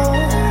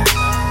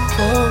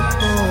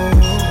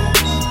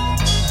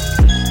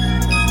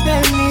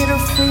 They need to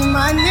free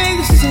my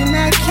niggas in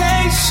that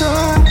cage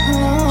soon.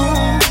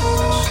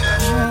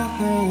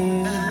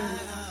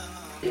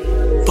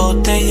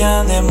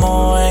 Botella de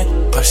Moe,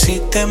 pa'l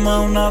sistema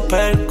una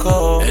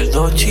perco. El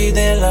Dochi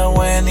de la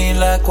buena y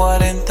la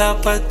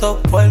 40 pa' estos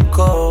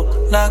puercos.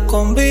 La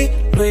combi,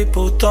 Louis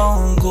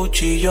Vuitton,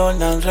 Gucci,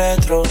 Jordan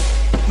retro.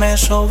 Me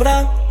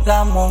sobran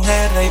las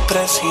mujeres y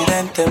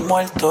presidentes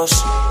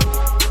muertos.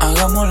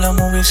 Hagamos la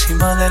movie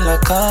encima de la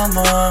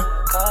cama.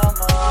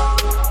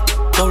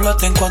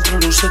 Dóblate en 4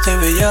 luces de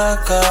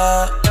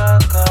bellaca.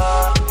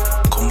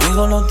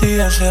 Conmigo los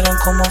días serán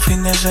como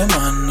fin de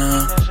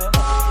semana.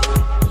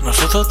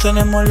 Nosotros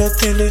tenemos el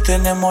estilo y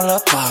tenemos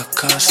las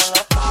pacas.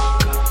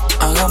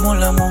 Hagamos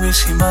la movie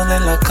encima de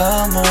la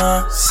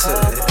cama.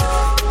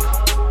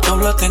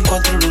 Dóblate en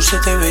 4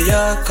 luces de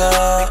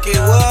bellaca.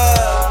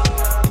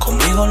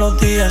 Conmigo los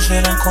días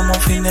serán como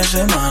fin de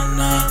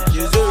semana.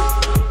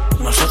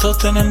 Nosotros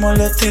tenemos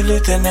el estilo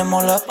y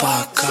tenemos las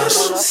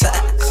pacas.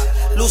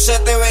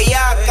 Lucete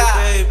bellaca,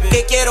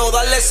 que quiero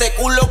darle ese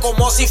culo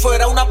como si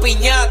fuera una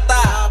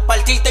piñata.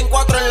 Partirte en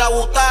 4 en la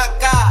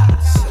butaca.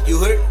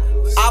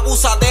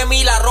 Abusa de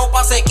mí, la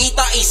ropa se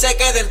quita y se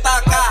queda en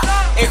taca.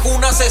 Es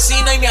una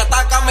asesina y me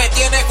ataca, me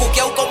tiene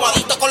cuqueado como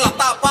adicto con la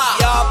tapa.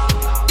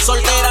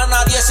 Soltera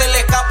nadie se le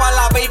escapa,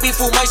 la baby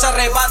fuma y se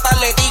arrebata.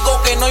 Le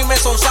digo que no y me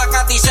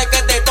sonsaca, dice que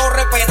es de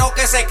Torre pero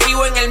que se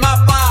escribe en el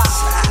mapa.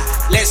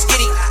 Let's get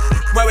it.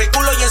 Mueve el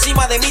culo y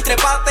encima de mí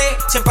trepate.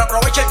 Siempre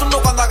aprovecha el turno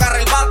cuando agarra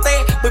el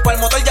bate. Voy pa'l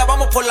motel, ya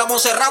vamos por la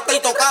Monserrate y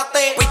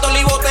tocate. Pistol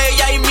y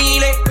botella y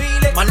miles.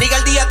 Maniga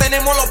el día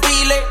tenemos los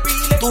piles.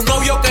 Tu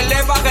novio que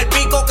le baja el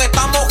pico, que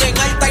estamos en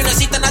alta y no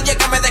existe nadie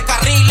que me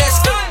descarriles.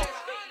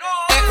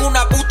 Es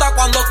una puta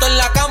cuando está en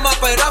la cama,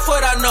 pero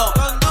afuera no.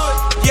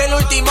 Y el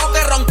último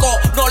que roncó,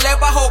 no le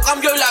bajó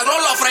cambio y la gro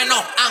lo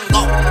frenó.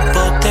 Ango.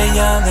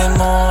 Botella de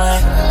Moe,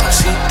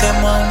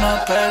 sistema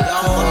una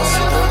perco.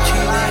 Dochi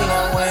de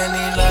la buena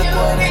y la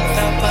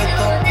 40 pa'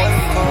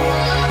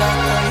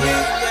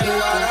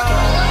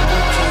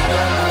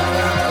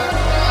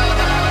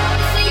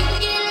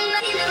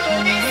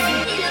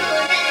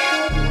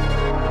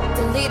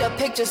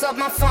 pictures off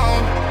my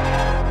phone.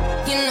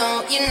 You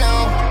know,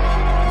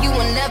 you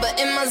were never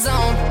in my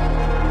zone.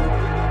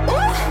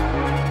 Ooh.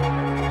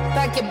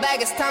 Pack your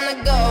bag, it's time to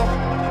go.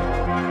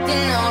 You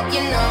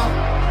know,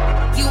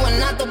 you are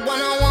not the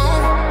one I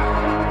want.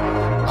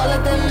 All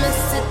of the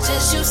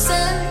messages you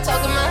send,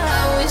 talking about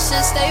how we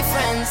should stay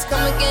friends.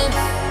 Come again,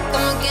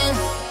 come again,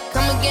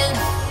 come again.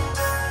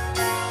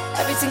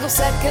 Every single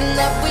second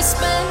that we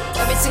spend,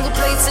 every single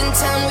place in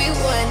town we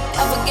went.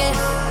 Up again,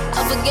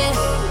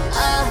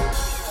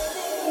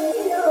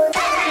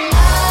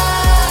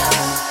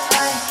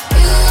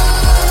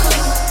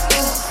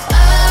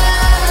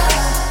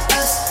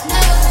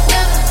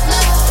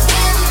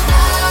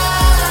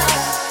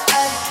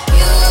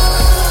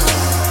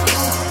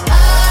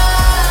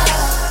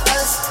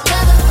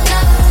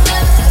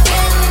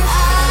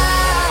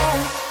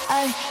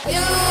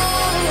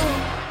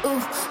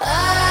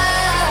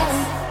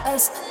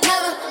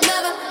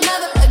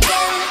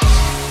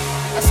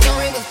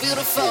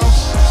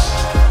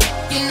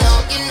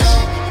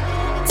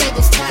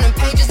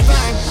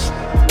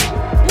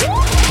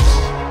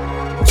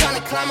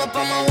 up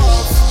on my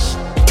walls.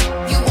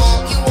 You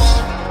won't,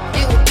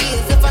 it would be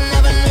as if I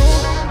never knew.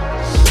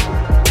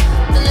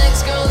 The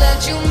next girl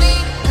that you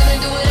meet, gonna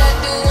do what I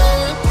do on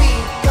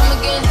repeat. Come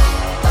again,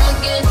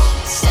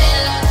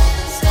 stand up.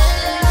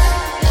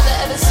 Never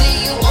ever see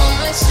you on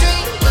my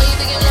street. Know you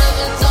think you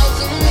never talk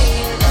to me.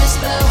 Let me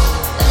spell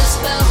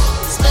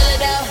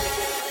it out.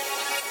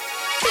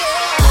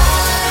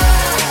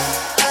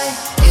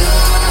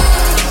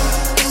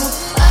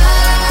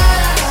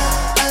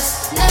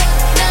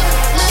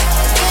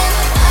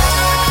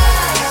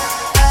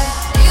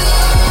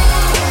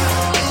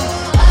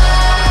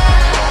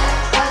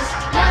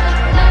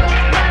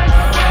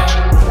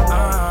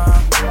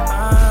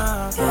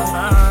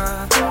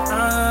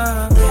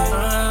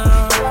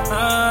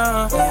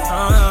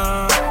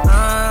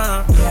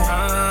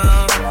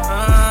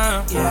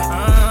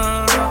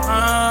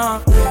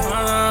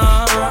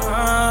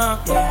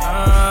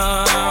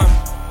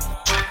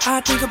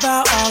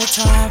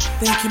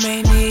 Think you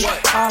may need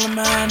all of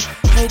mine.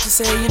 Hate to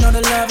say, you know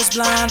the love is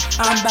blind.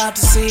 I'm about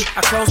to see,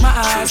 I close my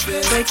eyes.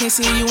 They can't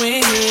see you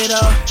in here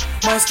though.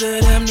 Most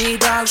of them need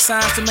dollar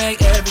signs to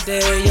make every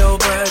day your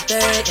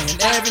birthday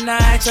and every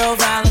night your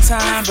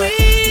Valentine. But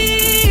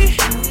we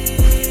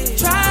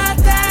tried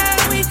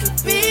that we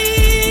could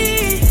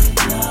be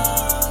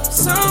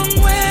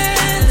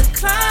somewhere the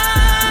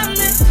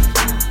climate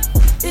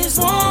is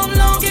warm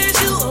long as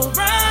you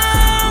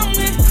around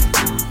me.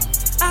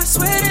 I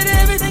swear that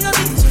everything will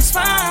be just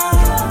fine.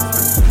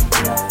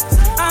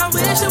 I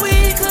wish that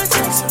we could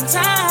take some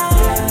time.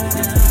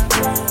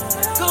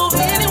 Go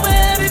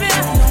anywhere, baby, I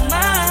don't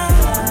mind.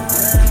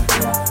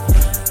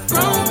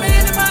 Grown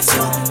man in my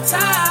suit and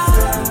tie.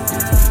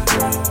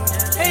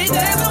 Hey,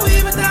 there's no we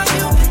without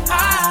you and I.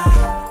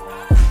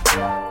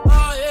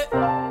 Oh yeah,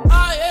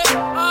 oh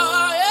yeah,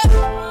 oh yeah.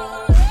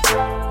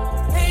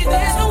 Hey,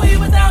 there's no we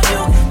without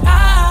you and I.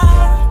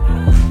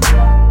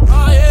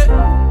 Oh yeah,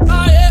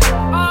 oh yeah,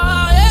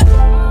 oh yeah.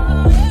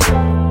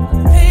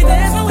 Hey,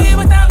 there's no we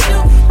without you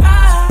and I.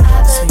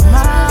 See my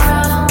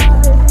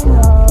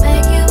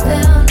make you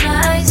feel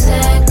nice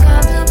and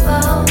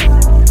comfortable.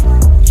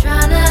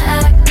 Tryna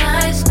act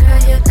nice,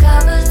 girl, your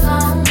cover's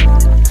blown.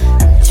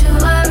 But you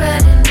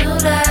already knew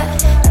that.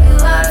 You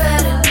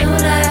already knew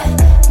that.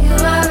 You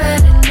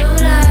already knew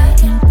that.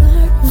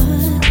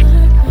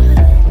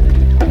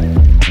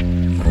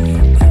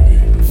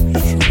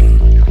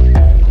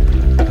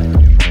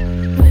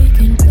 We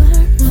can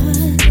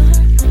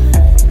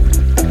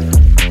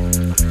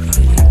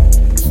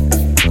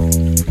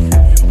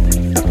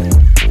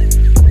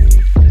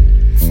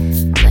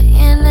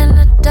Playing in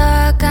the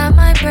dark, I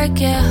might break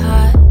your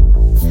heart.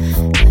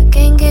 I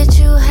can get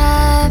you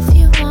high if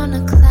you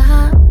wanna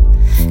climb.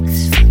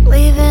 'Cause fuck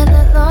leaving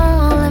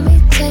alone, let me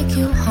take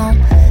you home.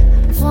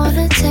 I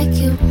wanna take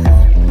you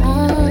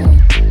home.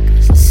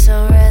 'Cause it's so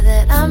rare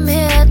that I'm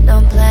here,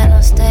 don't plan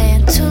on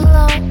staying too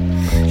long.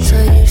 So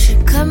you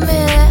should come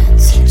here,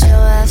 sit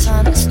your ass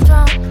on the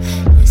throne.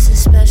 It's a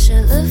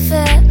special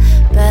affair,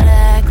 better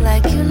act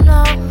like you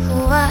know who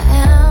I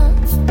am.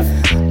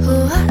 Who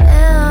I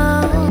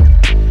am.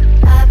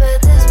 I bet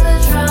this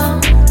Patron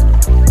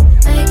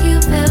make you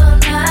feel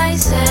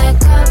nice and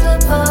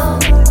comfortable.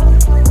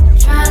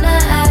 Tryna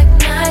act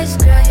nice,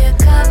 girl, your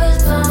cover's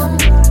blown.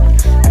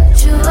 But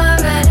you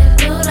already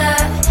knew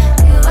that.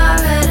 You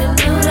already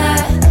knew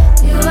that.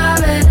 You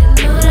already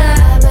knew that.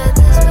 I bet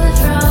this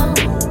Patron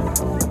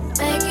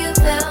make you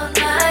feel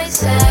nice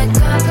and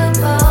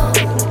comfortable.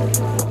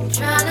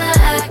 Tryna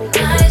act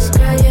nice,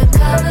 girl, your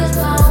cover's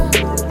blown.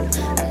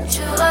 But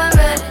you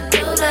already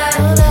knew that.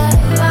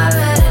 You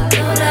already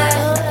knew that.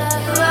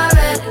 You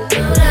already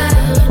knew that.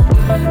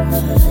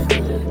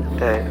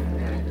 Hey,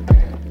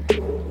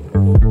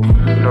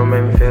 you know what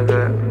made me feel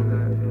good?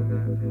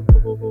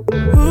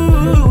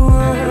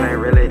 And I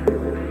ain't really,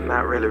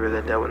 not really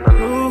that with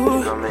nothing. You know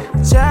what I mean?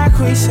 Jack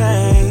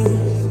Hussein,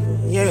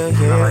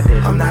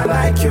 yeah. I'm not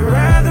like your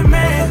other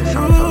man.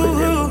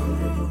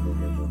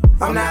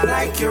 I'm not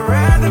like your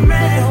other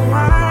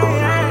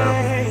man.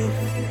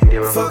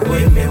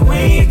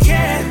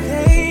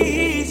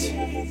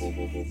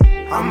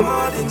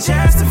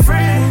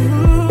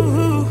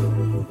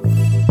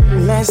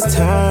 Let's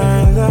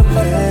turn the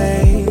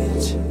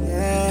page.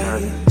 Yeah.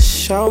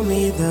 Show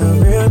me the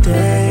real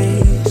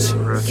days.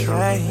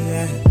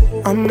 Yeah.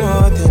 I'm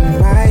more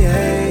than my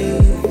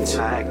age.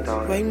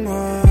 Way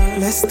more.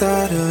 Let's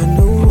start a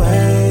new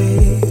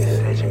way.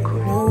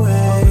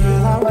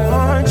 I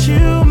want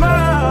you more.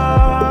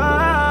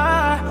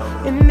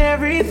 And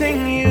everything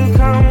you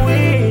come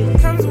with.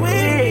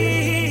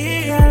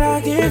 Girl,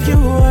 I'll give you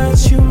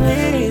what you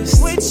miss.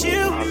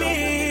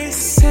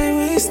 Say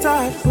we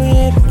start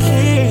with a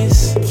kiss.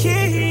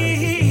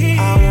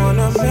 I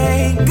wanna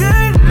make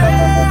good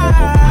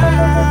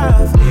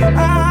love.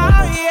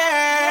 Oh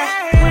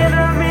yeah. When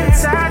I'm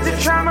inside you,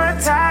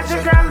 traumatize you,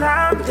 girl,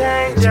 I'm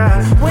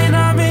dangerous. When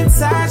I'm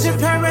inside you,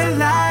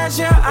 paralyze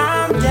you,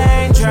 I'm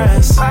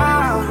dangerous.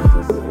 Oh,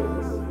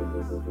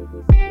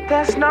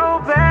 there's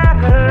no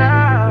better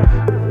love.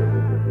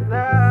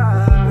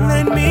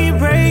 Let me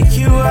break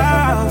you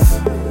off.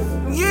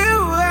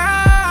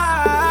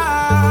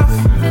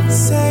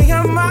 Say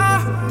I'm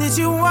all that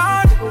you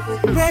want,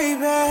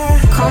 baby.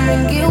 Come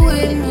and get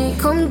with me,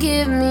 come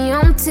get me,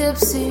 I'm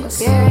tipsy.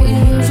 Yeah, we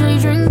usually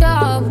drink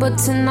dog, but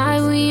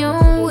tonight we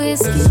on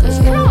whiskey.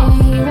 Yeah,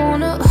 you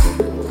wanna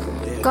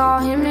call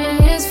him in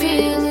his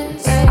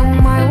feelings. I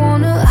might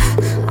wanna,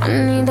 I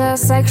need that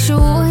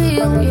sexual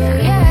healing.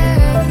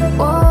 Yeah.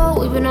 Whoa,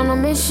 we've been on a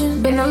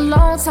mission, been a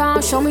long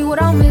time, show me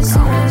what I'm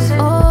missing.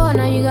 Oh,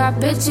 now you got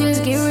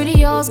bitches, get rid of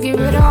yours, get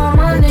rid of all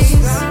my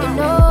niggas. You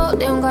know,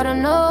 they don't gotta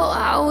know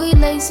how we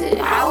lace it,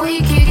 how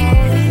we kick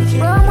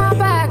it. Rub my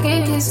back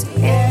and kiss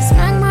it,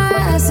 smack my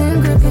ass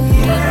and grip it.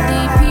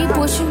 DP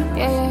push it,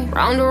 yeah.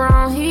 Round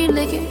around, he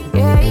lick it,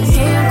 yeah. He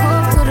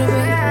handcuffed to the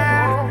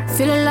bed,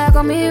 feeling like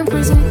I'm in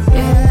prison,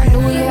 yeah. I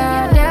knew we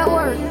had that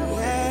work,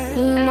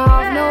 lean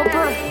off no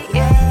perk,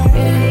 yeah.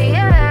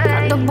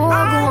 Got the boy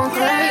going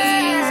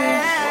crazy.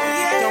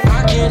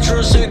 I can't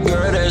trust a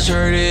girl that's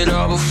heard it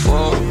all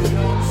before.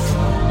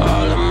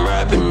 All them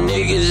rapping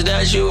niggas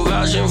that you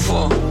vouching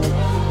for.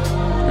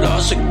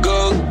 Lost a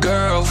good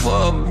girl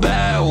for a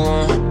bad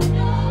one.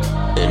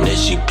 And if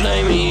she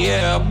play me,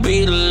 yeah, I'll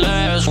be the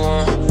last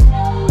one.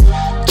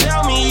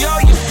 Tell me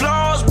all your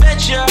flaws,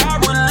 bet you I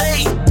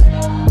relate.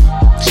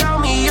 Tell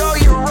me all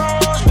your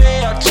wrongs,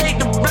 babe, I'll take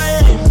the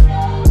blame.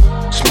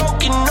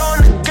 Smoking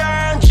on the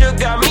ganja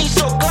got me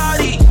so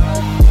cloudy.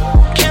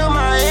 Kill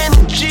my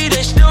energy,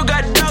 they still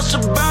got doubts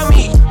about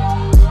me.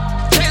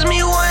 Text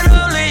me when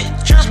I'm lit,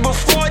 just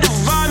before the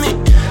vomit.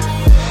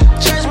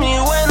 Text me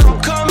when I'm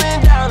coming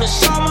down to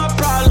solve my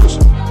problems.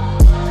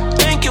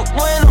 Think it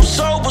when I'm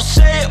sober,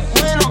 say it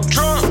when I'm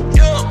drunk,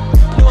 yeah.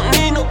 Don't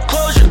need no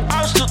closure,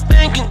 I'm still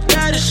thinking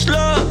that it's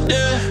love,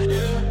 yeah.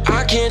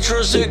 I can't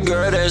trust a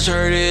girl that's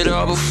heard it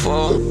all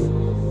before.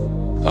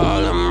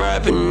 All them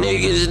rapping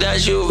niggas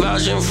that you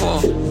vouching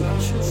for.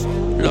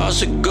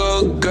 Lost a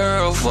good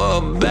girl for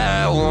a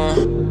bad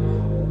one.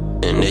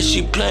 And if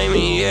she play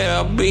me, yeah,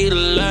 I'll be the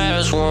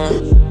last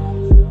one.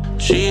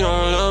 She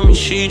don't love me,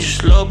 she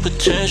just love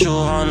potential,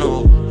 I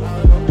know.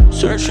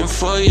 Searching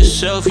for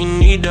yourself, you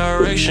need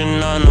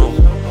direction, I know.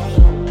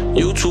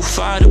 You too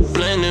far to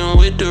blend in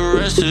with the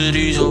rest of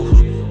these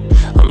hoes.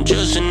 I'm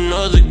just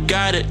another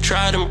guy that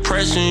tried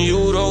impressing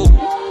you though.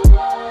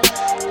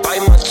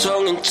 Bite my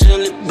tongue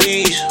until it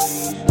bleeds.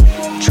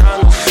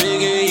 Tryna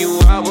figure you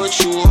out, but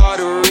you hard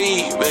to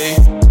read, babe.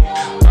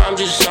 I'm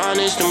just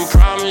honest and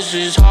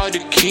promises hard to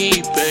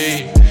keep,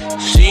 babe.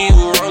 See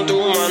you run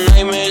through my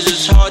nightmares,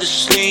 it's hard to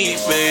sleep,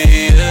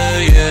 babe. Yeah,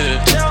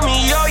 yeah. Tell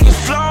me all your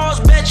flaws,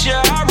 bet you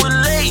I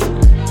relate.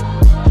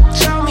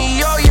 Tell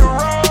me all your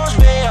wrongs,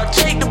 babe, I'll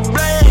take the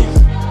blame.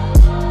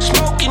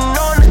 Smoking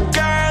on the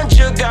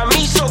ganja got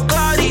me so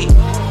cloudy.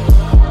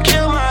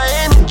 Kill my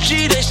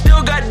energy, they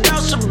still got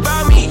doubts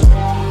about me.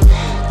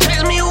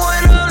 Text me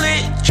when I'm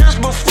lit, just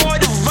before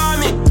the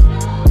vomit.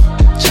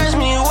 Text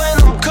me when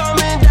I'm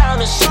coming down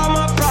to solve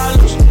my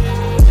problems.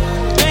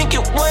 Think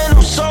it when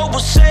I'm sober,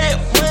 say it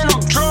when I'm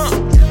drunk.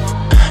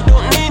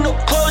 Don't need no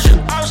closure,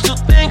 I'm still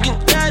thinking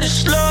that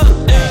it's love,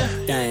 yeah.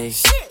 Dang,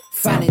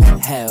 fine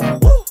as hell,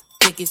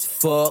 thick as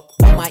fuck,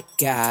 oh my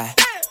god.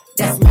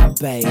 That's my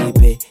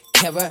baby,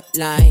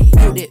 Caroline,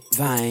 you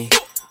divine,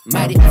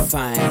 mighty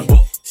fine.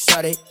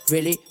 Started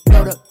really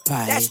blow the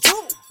pipe,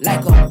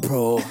 like a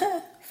pro.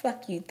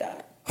 Fuck you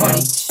thought.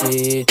 Holy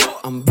shit,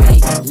 I'm really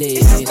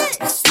lit.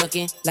 It's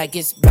looking like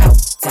it's about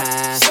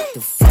time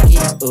to fuck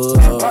it up.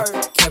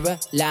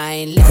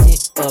 Caroline,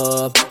 listen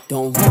up.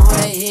 Don't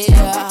wanna hear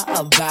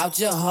about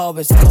your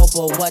horoscope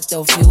or what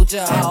the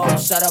future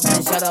holds. Shut up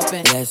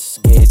and let's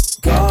get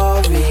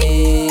gory,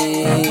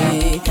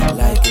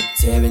 like a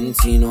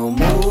Tarantino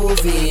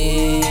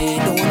movie.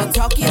 Don't wanna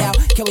talk it out,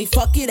 can we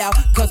fuck it out?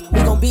 Cause we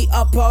gon' be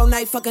up all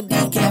night, fuck a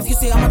decaf. You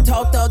say I'm a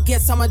tall thug,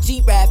 guess I'm a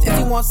G-Rap. If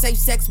you want safe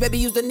sex, baby,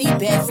 use the knee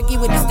pad. Freaky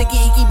with the sticky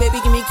icky, baby,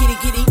 give me kitty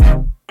kitty.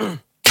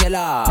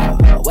 Killer,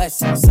 west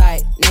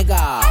side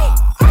nigga.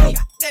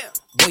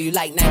 Boy, you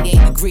like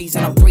 98 degrees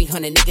and I'm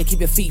 300, nigga, keep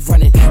your feet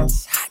running.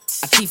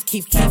 I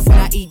keep when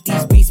I eat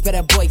these beats,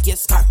 better boy, get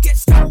stuck.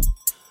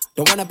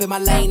 Don't run up in my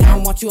lane, I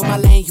don't want you in my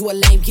lane. You a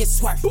lame, get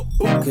swerved.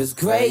 Cause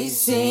great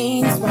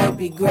scenes might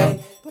be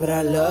great, but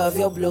I love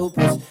your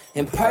bloopers.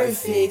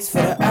 Imperfects for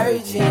the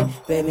urgent,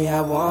 baby,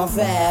 I want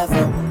forever.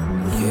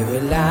 You're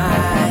a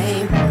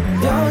lime,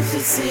 don't you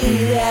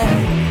see that?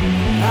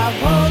 I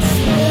want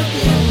you to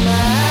be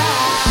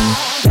mine.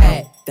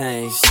 Bad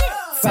things,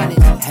 fun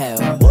as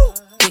hell,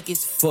 thick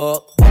as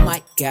fuck, oh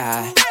my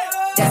god.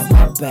 That's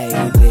my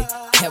baby,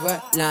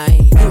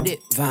 Caroline, you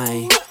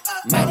divine,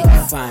 mighty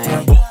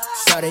fine.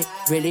 Started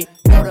really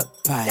know the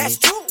pipe, that's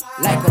true.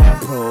 Like a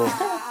pro.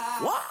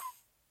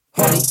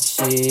 Holy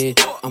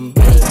shit, I'm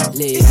really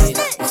lit.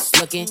 It's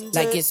looking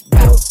like it's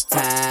about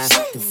time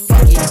to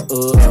fuck it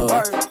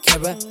up.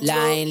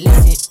 Caroline,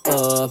 listen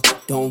up.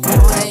 Don't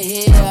wanna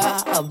hear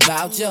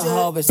about your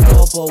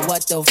horoscope or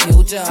what the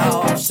future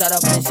holds. Shut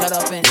up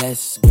and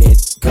let's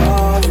get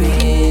going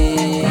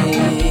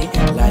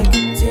like a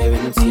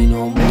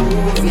Tarantino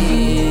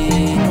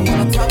movie. Don't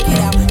wanna talk it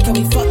out, can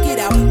we fuck it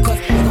out? Cause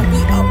we're gonna be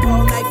up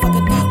all night, fuck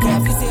a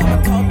decaf. You say I'm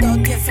a tall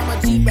thug, yes I'm a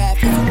G-Rap.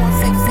 If you want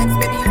safe sex,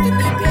 baby, you can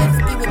need that.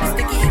 Sticky with the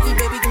sticky icky,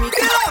 baby, give me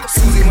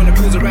Susie wanna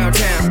cruise around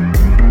town.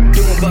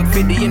 Doing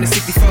 $150 in the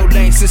 64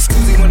 lane. Since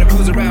Susie wanna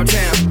cruise around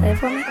town.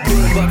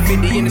 Doing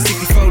 $150 in the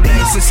 64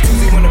 lane. Since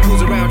Susie wanna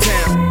cruise around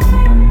town.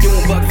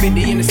 Doing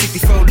 $150 in the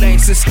 64 lane.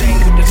 Sustain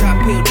with the top,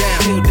 peel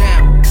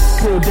down,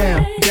 pull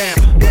down, down.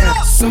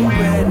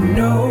 Somewhere,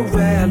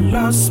 nowhere,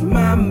 lost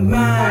my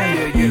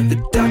mind. The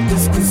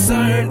doctor's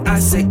concerned, I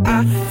say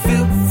I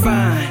feel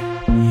fine.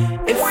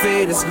 If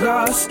it is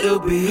lost, it'll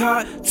be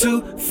hard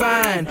to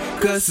find.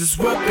 Cause this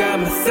work got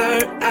my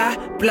third eye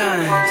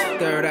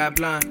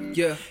blind,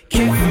 yeah.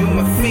 Can't feel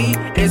my feet,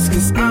 it's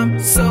cause I'm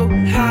so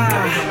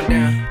high.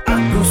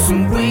 I grew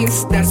some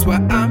wings, that's why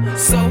I'm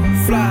so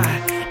fly.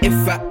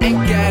 If I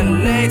ain't got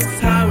legs,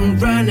 I'm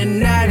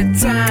running out of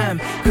time.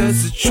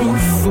 Cause the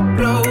truth will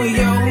blow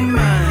your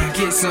mind.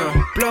 Get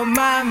some, blow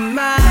my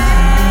mind.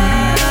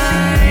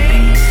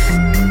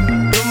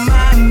 Blow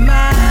my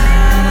mind.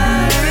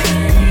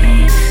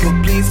 But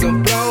please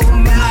don't blow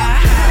my.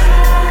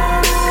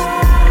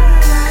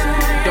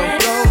 Don't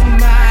blow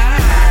my.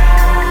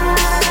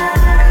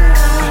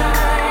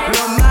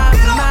 Blow my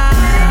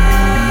mind.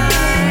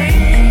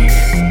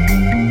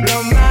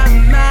 Blow my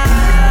mind.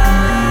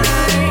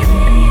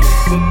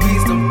 But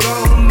please don't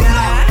blow my.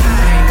 I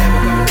ain't never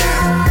going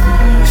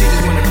down. She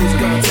just wanna cruise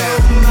around town.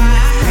 I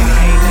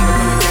ain't never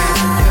going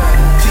down.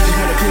 She just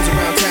wanna cruise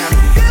around town.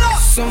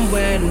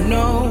 Somewhere,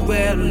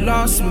 nowhere,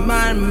 lost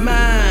my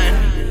mind.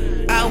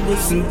 I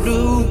was in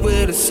blue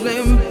with a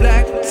slim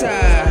black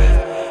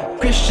tie.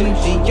 Christian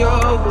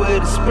Dior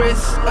with a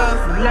spritz of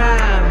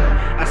lime.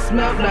 I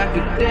smell like a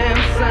damn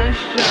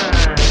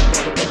sunshine.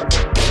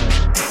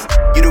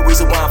 You the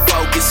reason why I'm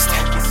focused.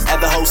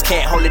 Other hoes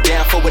can't hold it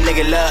down for a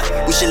nigga love.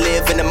 We should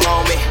live in the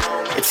moment.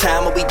 The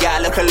time what we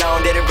got, look how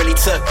long that it really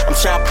took. I'm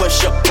trying to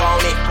push up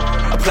on it.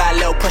 Apply a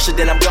little pressure,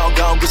 then I'm gon'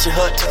 get you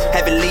hooked.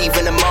 Have it leave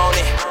in the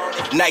morning.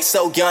 Night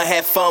so young,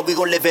 have fun, we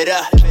gon' live it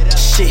up.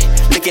 Shit,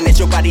 looking at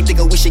your body,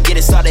 thinking we should get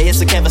it started.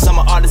 Here's a canvas, I'm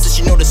an artist, and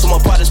you know this. So my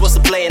part is what's the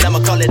play, and I'ma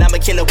call it, I'm a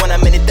killer when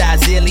I'm in the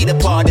thighs. Yeah, lead a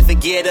party,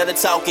 forget of the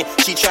talking.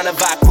 She tryna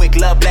vibe quick,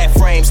 love black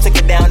frames, took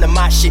it down to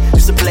my shit.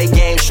 Used to play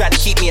games, try to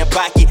keep me in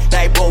pocket.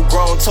 Now you both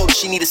grown, told her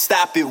she need to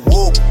stop it.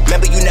 Woo,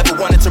 remember you never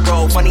wanted to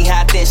roll. Funny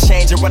how things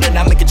change and running,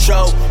 I'm in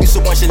control. Used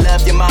to want your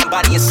love, your mind,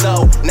 body, and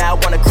soul. Now I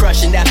wanna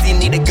crush it, after you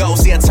need to go.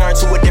 See, I turned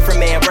to a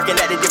different man, working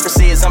at the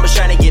differences. I'm just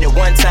trying to get it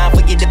one time,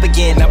 forget it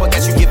again. Now I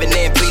got you giving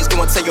in, please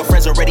go and tell your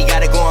friends already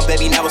got it going,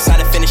 baby. Now it's time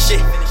to finish it.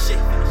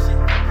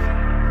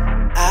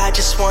 I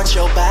just want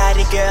your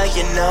body, girl,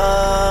 you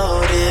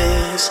know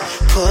this.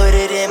 Put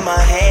it in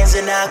my hands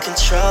and I'll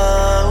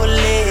control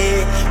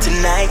it.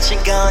 Tonight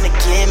you're gonna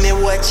give me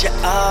what you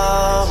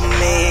owe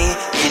me.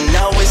 You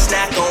know it's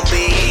not gonna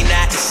be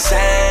not the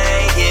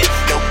same, yeah.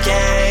 No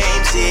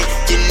games, yeah.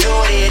 You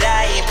know that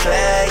I ain't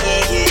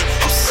playing,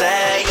 yeah. I'm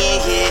saying,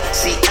 yeah.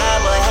 See,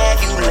 I'ma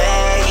have you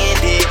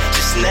laying it,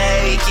 just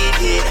naked,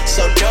 yeah.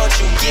 So don't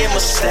you get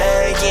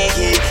mistaken,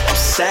 yeah. I'm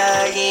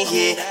saying,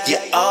 yeah. You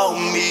owe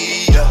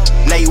me, yeah.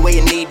 Now you where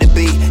you need to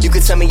be. You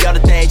can tell me all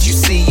the things you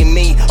see in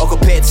me. Or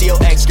compared to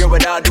your ex, girl,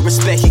 with all due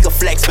respect, he can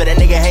flex, but that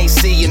nigga ain't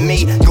seeing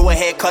me. Go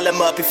ahead, call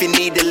him up if you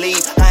need to leave.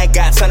 I ain't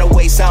got time to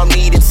waste, I don't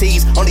need a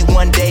tease. Only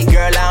one day,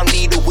 girl, I don't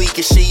need a week.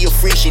 If she a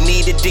free, she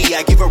need a D.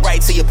 I give her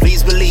right to you,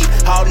 please believe.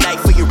 All night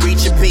for you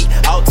reach your peak.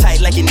 All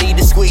tight like you need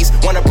to squeeze.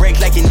 Wanna break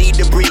like you need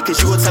to breathe.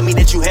 Cause you will tell me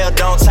that you held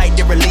on tight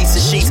to release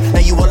the sheets. Now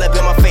you all up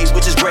in my face,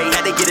 which is great.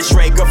 Had to get it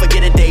straight, girl,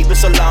 forget a date. Been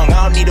so long,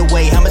 I don't need to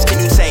wait. How much can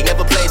you take?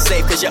 Never play it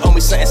safe, cause you owe me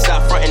something.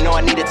 Stop frontin', no,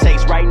 I need a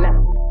taste right now.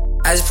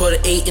 I just put an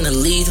 8 in a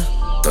liter.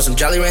 Throw some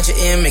Jolly Rancher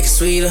in, make it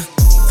sweeter.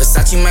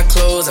 Versace my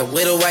clothes, I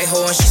with a white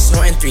hoe and she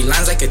snorting 3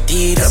 lines like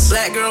Adidas. Got a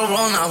black girl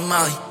rolling off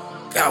Molly.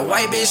 Got a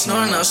white bitch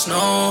snoring out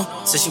snow.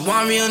 Said she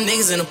want real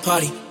niggas in the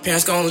party.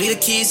 Parents gon' leave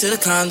the keys to the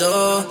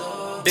condo.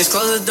 Bitch,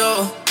 close the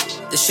door.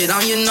 This shit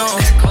on your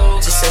nose.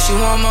 She said she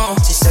want more.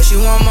 She said she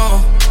want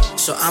more.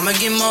 So I'ma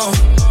get more.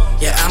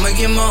 Yeah, I'ma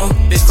get more.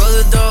 Bitch,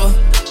 close the door.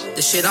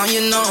 This shit on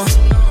your nose.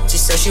 She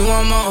said she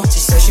want more. She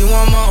said she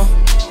want more.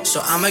 So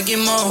I'ma get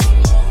more.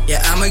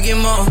 Yeah, I'ma get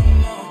more.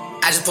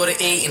 I just put an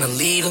 8 in a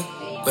liter.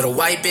 With a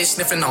white bitch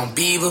sniffing on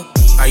Bieber.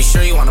 Are you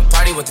sure you wanna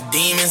party with the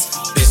demons?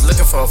 Bitch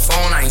looking for a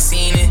phone, I ain't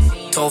seen it.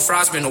 Told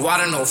Frost, been the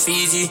water, no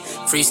Fiji.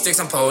 Free sticks,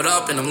 I'm pulled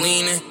up and I'm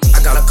leaning.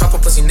 I got a couple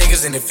pussy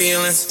niggas in their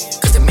feelings.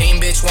 Cause the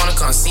main bitch wanna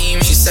come see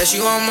me. She said she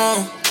want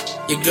more.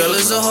 Your girl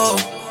is a hoe.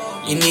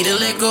 You need to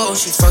let go.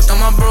 She fucked on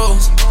my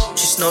bros.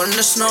 She snorting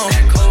the snow.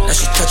 Now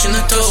she touching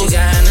the toes. She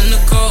got hand in the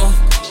cold.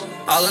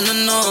 All in the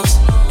nose.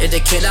 If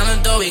the kid down the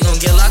door, we gon'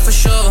 get locked for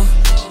sure.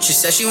 She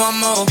said she want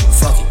more.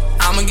 Fuck it.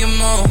 I'ma get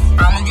more.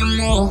 I'ma get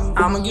more.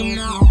 I'ma get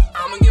more.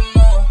 I'ma get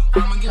more.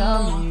 I'ma get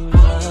more.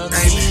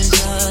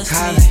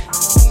 Holly,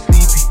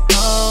 sleepy,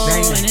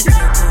 when it took a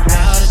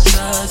while to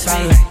trust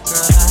me,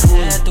 girl, I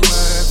had to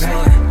work for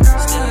it.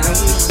 Still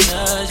you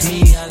judge me.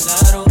 I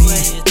love the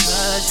way you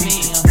touch me.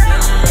 I'm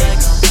feeling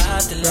like I'm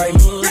about to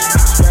lose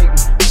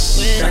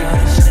with all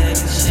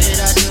the shit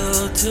I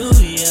do to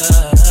ya.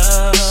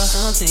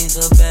 Some things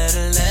are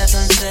better left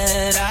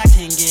unsaid. I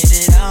can't get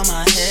it out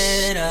my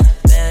head.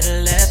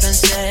 Better left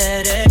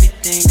unsaid.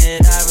 Everything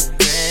that I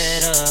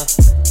regret.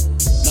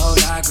 No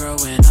lie, girl,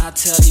 when I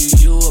tell you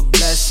you a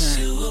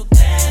blessing.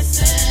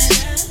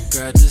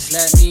 Girl, just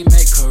let me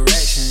make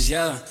corrections,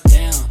 yeah.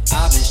 Damn,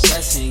 I've been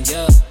stressing,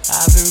 yeah.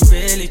 I've been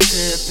really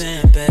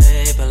tripping,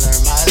 babe. I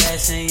learned my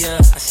lesson, yeah.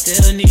 I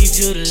still need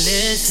you to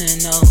listen,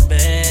 oh,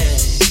 babe.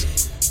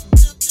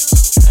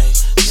 Hey,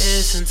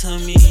 listen to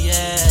me,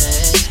 yeah.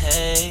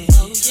 Hey.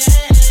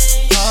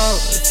 Oh,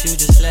 if you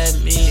just let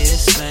me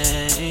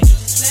explain.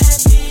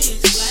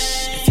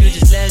 If you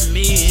just let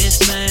me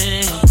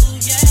explain,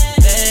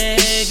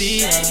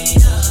 baby,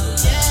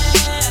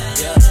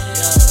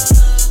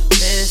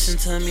 listen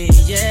to me,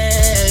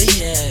 yeah,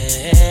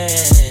 yeah.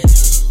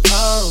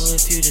 Oh,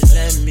 if you just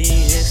let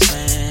me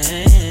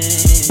explain.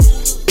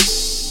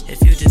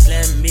 If you just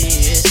let me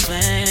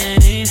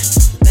explain,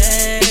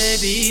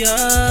 baby,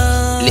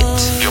 oh. Lit.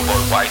 Your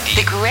boy YD.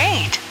 The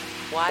Great.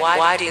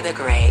 YD the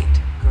Great.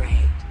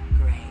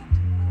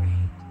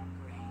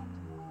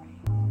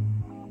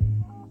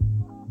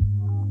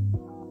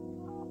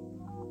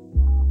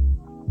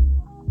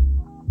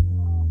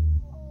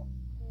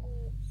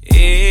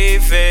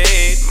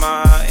 Evade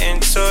my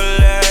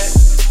intellect,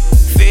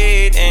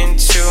 feed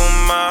into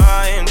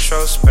my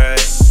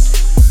introspect.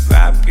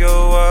 Wrap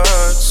your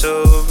words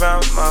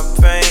around my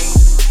pain,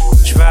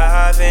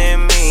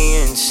 driving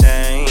me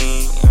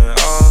insane.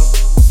 Oh,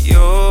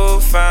 you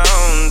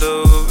found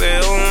the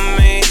real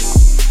me,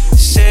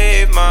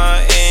 save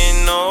my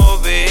inner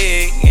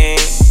being.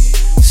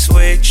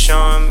 Switch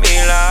on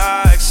me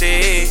like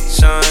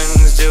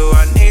seasons. Do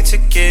I need to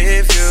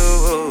give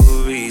you a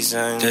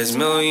reason? There's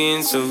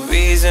millions of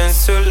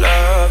reasons to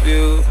love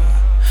you.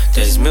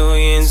 There's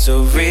millions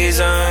of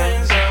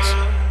reasons.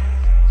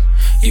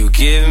 You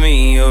give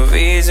me a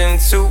reason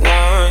to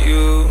want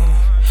you.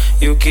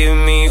 You give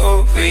me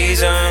a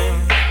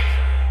reason.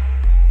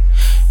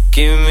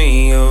 Give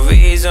me a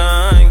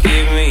reason.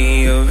 Give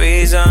me a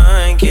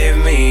reason. Give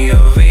me a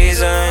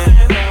reason.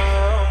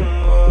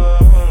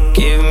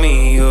 Give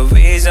me a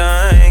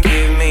reason.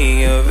 Give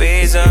me a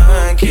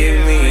reason.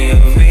 Give me a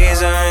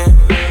reason.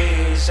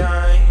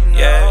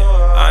 Yeah,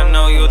 I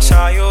know you're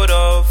tired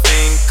of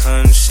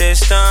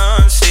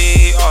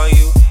inconsistency. Are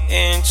you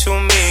into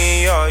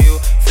me? Are you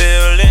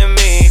feeling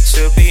me?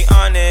 To be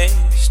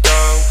honest,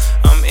 dog,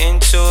 I'm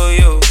into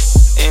you.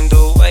 In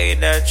the way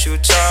that you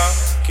talk,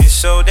 you're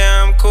so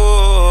damn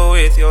cool.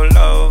 With your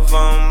love,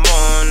 I'm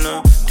on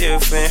a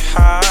different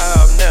high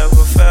I've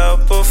never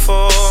felt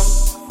before.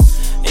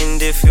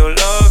 And if your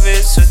love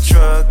is a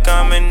drug,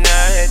 I'm an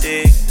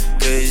addict.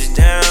 Cause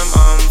damn,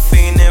 I'm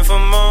feeling for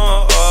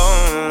more.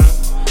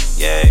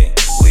 Yeah,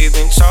 we've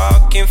been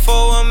talking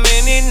for a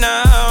minute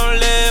now.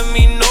 Let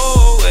me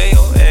know where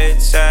your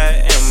head's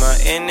at. Am I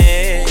in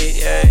it?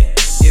 Yeah,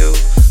 you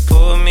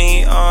put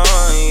me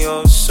on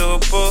your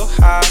super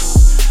high.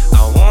 I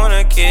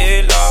wanna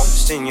get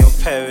lost in your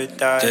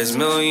paradise. There's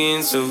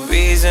millions of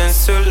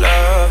reasons to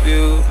love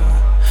you.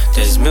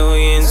 There's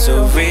millions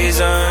of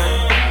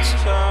reasons.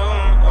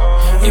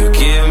 You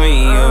give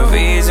me a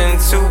reason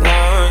to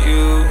want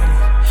you.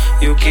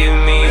 You give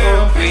me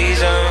a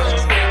reason.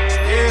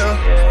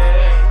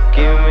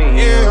 Give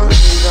me a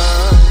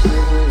reason.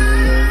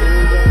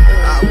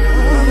 I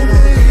wanna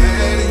be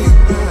had you,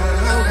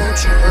 I want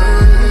you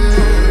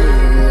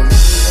early.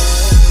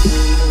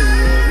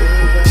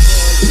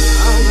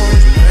 I want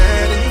you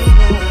had you, I want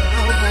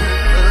you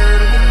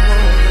early.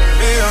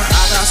 Yeah,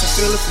 I got some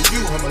feeling for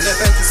you. I'ma let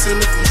back the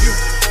ceiling for you.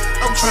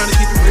 I'm trying to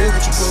keep it real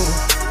with you, boo.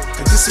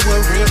 Cause this is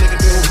what real nigga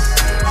do.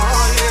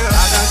 Oh yeah,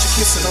 I got you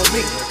kissing on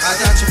me. I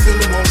got you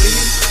feeling on me.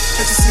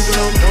 Can't you see what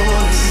I'm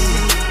doing to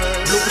you?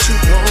 Look what you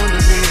doing to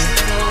me.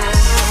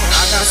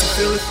 I got some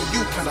feeling for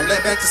you. Kinda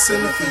let back the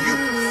ceiling for you.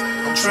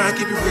 I'm trying to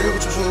keep it real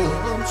with you, boo.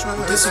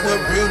 This is what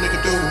real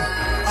nigga do.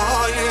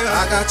 Oh yeah,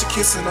 I got you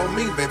kissing on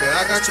me, baby.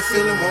 I got you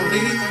feeling on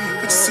me.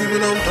 But you see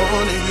what I'm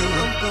doing to you.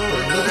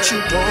 But look what you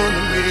doing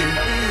to me.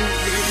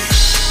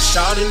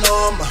 Shawty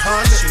know I'm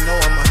 100. She know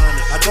I'm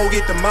 100. I go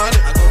get the money.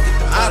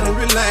 I don't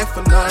relax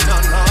for nothing.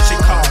 She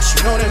call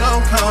know that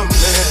I'm coming.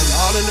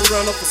 All in the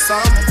run up for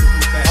something.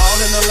 All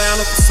in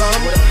Atlanta for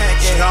something.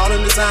 She all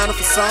in designer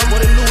for something.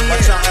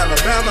 Watch out,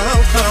 Alabama, I'm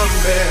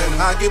coming.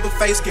 I give a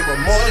face, give her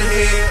more than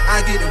head.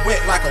 I get it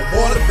wet like a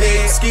water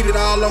bed. Skeet it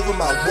all over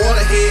my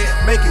water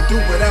head. Make it do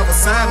whatever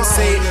Simon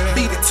said.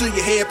 Beat it to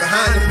your head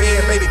behind the bed.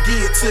 Baby,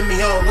 give it to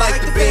me, I don't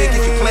like the bed.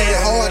 If you playing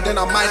hard, then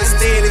I might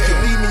instead. If you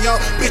leave me up,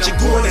 bitch, you're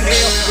going to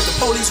hell. If the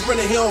police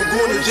running here, I'm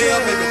going to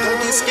jail. Baby, don't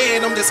get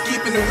scared, I'm just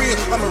keeping it real.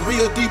 I'm a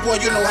real deep boy,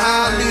 you know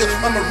how I live.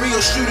 I'm a real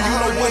shooter, you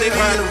know what it is.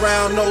 Riding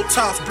around, no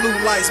tops, blue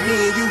lights, me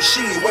and you,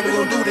 shit. What we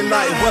gon' do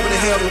tonight? Whatever the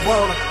hell we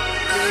wanna.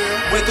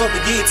 Wake up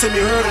and get it to me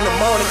early in the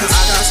morning. Cause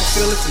I got some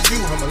feeling for you.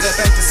 I'ma let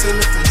back the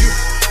ceiling for you.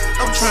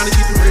 I'm trying to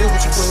keep it real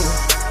with you, boo.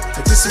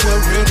 Cause this is what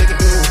real nigga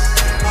do.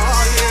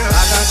 Oh yeah.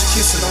 I got you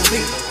kissing on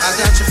me. I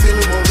got you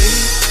feeling on me.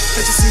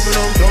 Can't you see what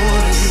I'm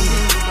doing to you?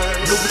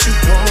 Look what you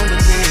doing to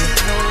me.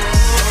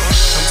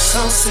 I'm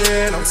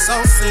saucing, I'm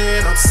saucing,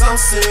 I'm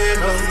saucing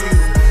on you.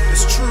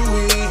 It's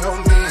Truey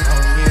on me.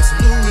 It's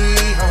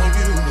Louis on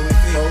you.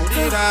 Load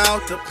it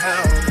out the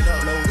pound.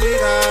 Load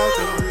it out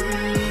the room.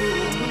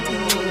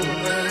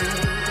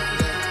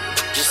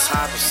 Just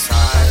hop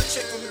aside,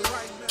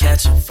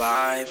 catch a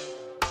vibe.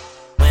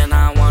 When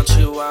I want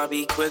you, I'll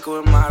be quick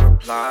with my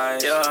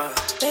replies. Yeah.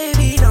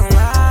 Baby, don't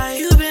lie,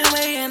 you've been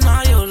waiting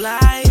all your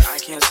life. I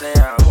can't say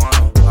I want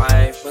a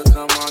wife, but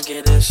come on,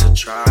 give this a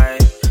try.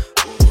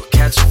 Ooh,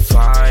 catch a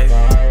vibe.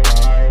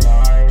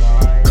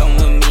 Come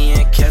with me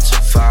and catch a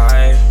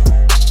vibe.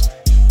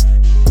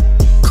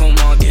 Come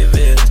on, give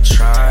it a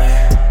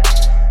try.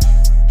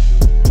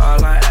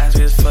 All I ask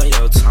is for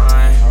your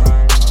time.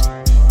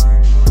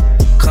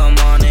 Come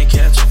on and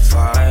catch a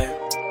vibe.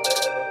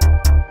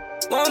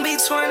 Won't be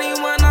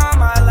 21 all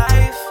my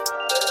life.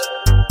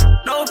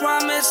 No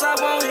promise I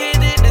won't hit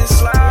it and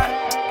slide.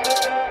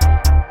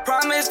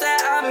 Promise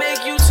that I'll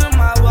make you to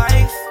my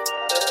wife.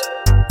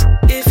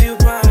 If you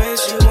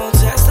promise you won't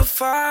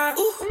testify.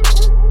 Ooh.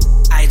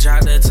 I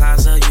drive the time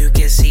so you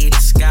can see the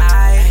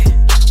sky.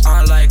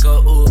 I'm like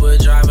a Uber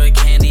driver,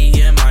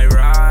 candy in my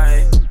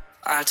ride.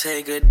 I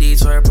take a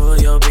detour, pull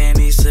your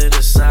bandies to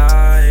the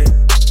side.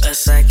 A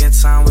second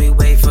time we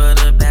wait for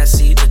the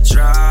backseat to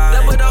drive.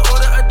 Double the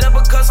order, a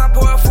double cuss, I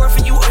pour a four for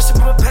you. Oyster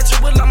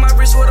perpetual on my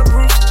wrist with a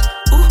proof.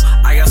 Ooh,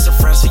 I got some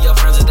friends for your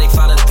friends that they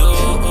follow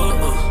through.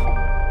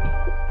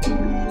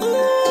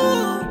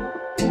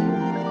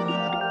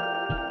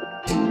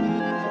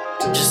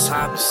 Ooh. Just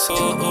hop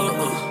aside.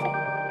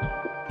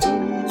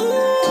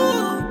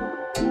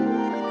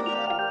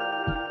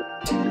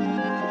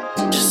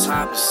 Just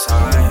hop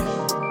aside,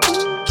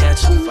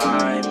 catch a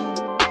vibe.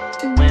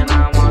 When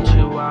I want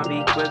you, I'll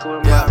be quick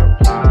with my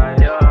reply.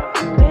 Yeah.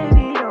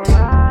 Baby, don't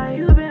lie,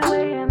 you've been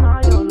waiting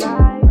all your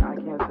life. I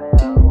can't say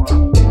I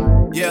want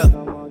to. Yeah.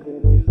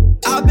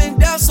 I've been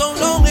down so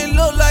long, it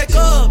look like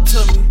up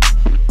to me.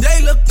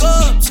 They look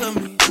up to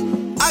me.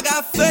 I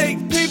got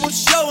fake people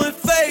showing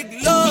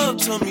fake love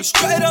to me.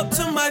 Straight up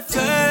to my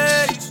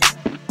face.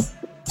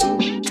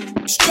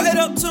 Straight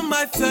up to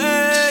my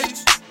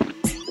face.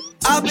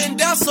 I've been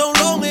down so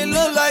long, it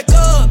look like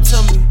up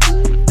to me.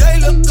 They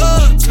look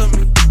up to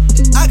me.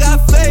 I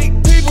got fake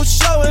people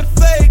showing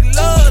fake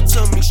love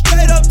to me.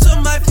 Straight up to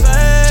my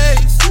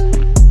face.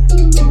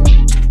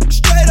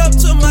 Straight up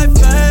to my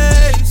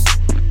face.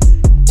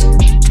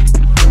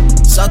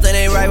 Something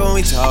ain't right when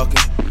we talking.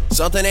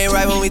 Something ain't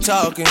right when we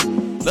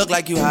talking. Look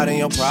like you hiding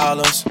your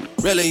problems.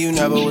 Really, you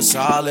never was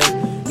solid.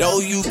 No,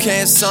 you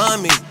can't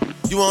son me.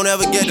 You won't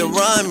ever get to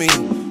run me.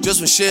 Just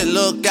when shit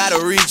look, gotta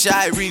reach,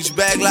 I reach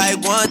back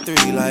like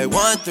 1-3, like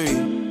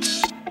 1-3.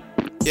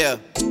 Yeah.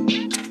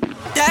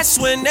 That's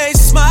when they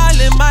smile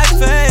in my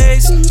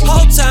face.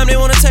 Whole time they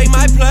wanna take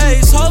my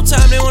place. Whole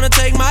time they wanna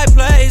take my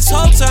place.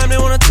 Whole time they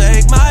wanna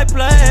take my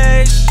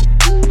place.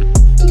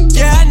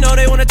 Yeah, I know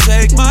they wanna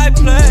take my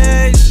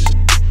place.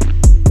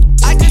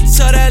 I can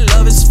tell that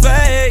love is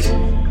fake.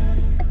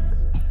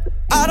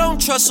 I don't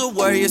trust a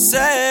word you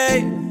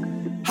say.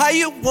 How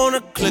you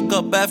wanna click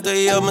up after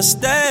your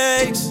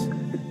mistakes?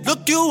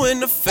 Look you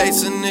in the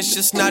face and it's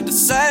just not the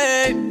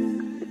same.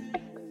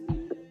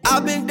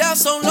 I've been down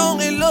so long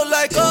it look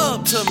like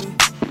up to me.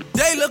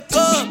 They look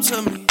up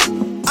to me.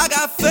 I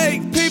got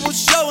fake people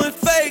showing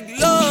fake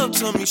love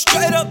to me.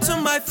 Straight up to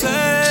my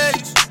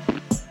face.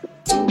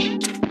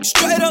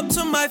 Straight up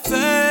to my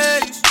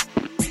face.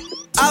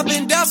 I've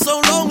been down so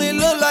long it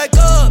look like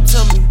up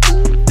to me.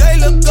 They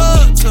look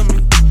up to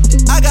me.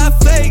 I got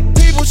fake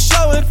people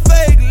showing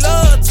fake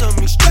love to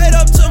me. Straight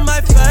up to my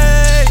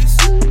face.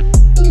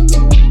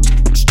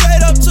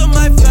 Straight up to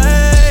my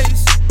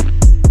face.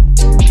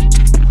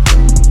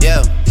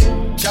 Yeah.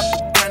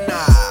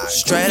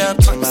 Straight up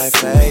to my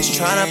face.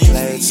 Tryna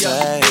play it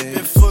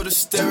safe.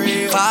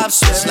 Vibe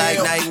switch like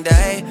night and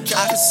day.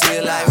 I can see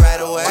it like right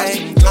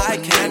away. I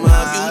came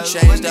up, you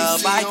changed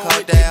up. I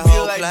caught that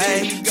whole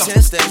play.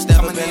 10 steps,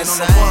 never been the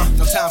same.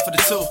 No time for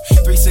the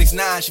 2, 3, 6,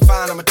 9, she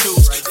fine on my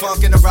 2s.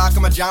 Funk in the rock,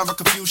 I'm a genre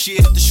confused. Shit,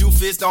 if the shoe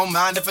fits, don't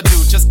mind if I do.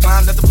 Just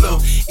climbed at the blue,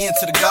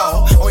 into the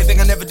goal. Only thing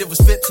I never did was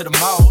fit to the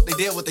mold. They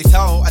did what they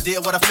told, I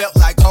did what I felt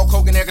like. Hulk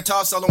Hogan, air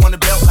guitar solo on the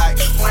belt like.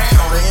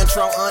 On the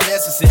intro,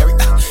 unnecessary.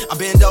 I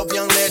been dope,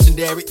 young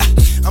legendary.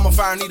 I'm on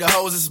fire, need a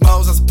hose, it's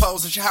Mo's. I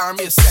suppose I should hire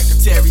me a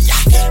secretary.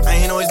 I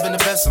ain't always been the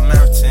best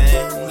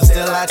Samaritan, but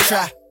still I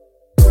try.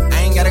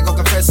 I ain't gotta go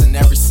confessing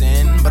every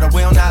sin, but I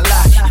will not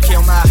lie. You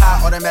kill my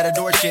high, all that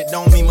matador shit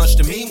don't mean much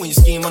to me. When you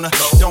scheme on her,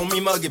 don't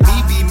mean mug it.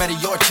 BB, met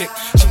your chick.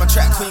 She my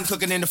trap queen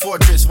cooking in the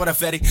fortress. What a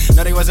fetty.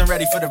 No, they wasn't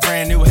ready for the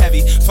brand new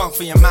heavy funk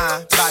for your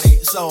mind, body,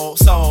 soul.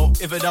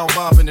 If it don't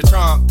bump in the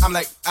trunk, I'm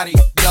like,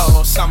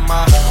 adios. I'm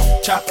a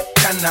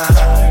Tropicana,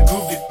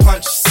 groovy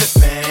punch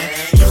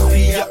sipping. You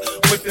be up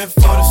whipping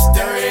for the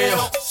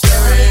stereo.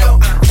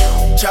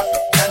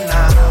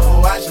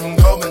 Tropicana, watch them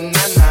go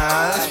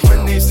bananas.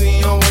 When they see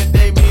you with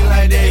they be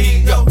like, there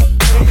he go.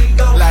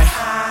 Like,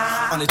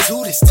 on the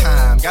 2 this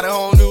time, got a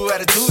whole new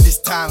attitude this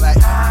time. Like,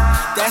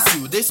 that's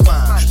you, this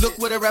mine. Look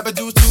what a rapper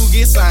do to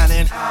get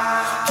signing.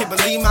 Can't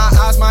believe my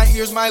eyes, my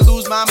ears might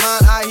lose my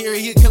mind. I hear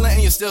he a killer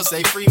and you still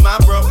say free my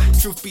bro.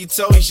 Truth be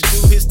told, he should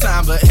do his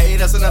time, but hey,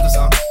 that's another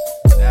song.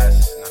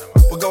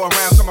 We'll go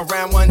around, come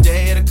around one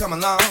day, it'll come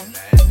along.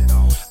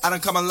 I done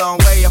come a long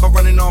way, I've been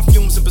running on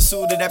fumes in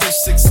pursuit of that bitch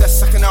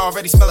success. I can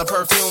already smell a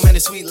perfume and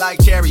it's sweet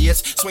like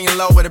chariots. Swinging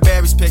low where the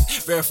berries pick,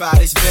 verified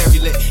it's very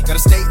lit. Got a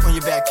stake on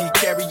your back, can you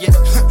carry it?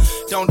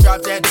 Don't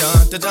drop that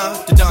the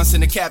dunce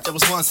in the cap that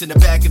was once in the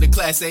back of the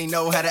class. Ain't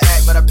know how to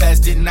act, but I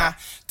passed, didn't I?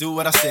 Do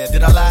what I said,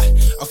 did I lie?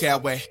 Okay, I'll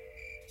wait.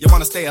 You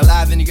wanna stay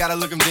alive, then you gotta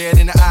look him dead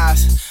in the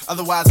eyes.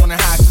 Otherwise, wanna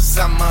hide, cause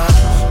I'm a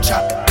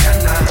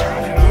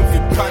Tropicana, move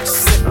your punch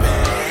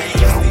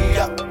sippin'. Usually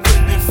up,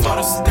 whipping for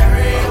the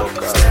stereo.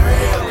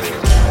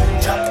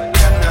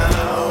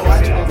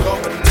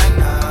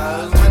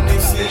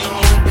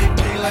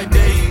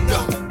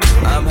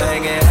 I'm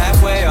hanging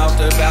halfway off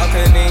the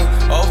balcony,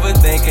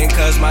 overthinking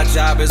cause my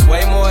job is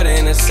way more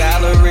than a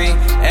salary.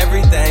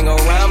 Everything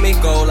around me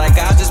go like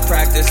I just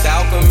practiced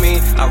alchemy.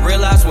 I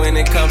realize when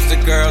it comes to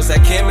girls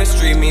that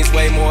chemistry means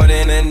way more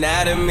than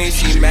anatomy.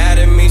 She mad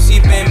at me, she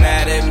been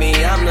mad at me.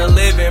 I'm the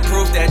living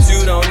proof that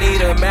you don't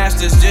need a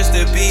master's just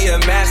to be a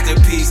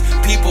masterpiece.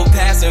 People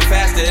passing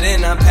faster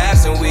than I'm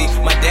passing weak.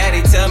 My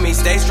daddy tell me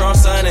stay strong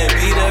son and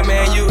be the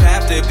man you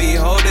have to be.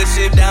 Hold this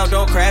shit down,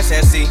 don't crash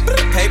at sea.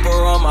 Paper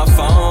on my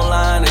phone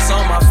line, it's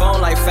on my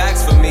phone like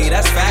facts for me.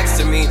 That's facts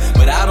to me,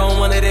 but I don't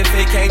want it if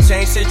it can't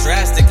change shit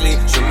drastically,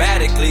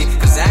 dramatically.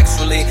 Cause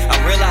actually,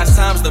 I realize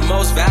time's the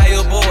most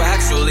valuable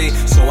actually.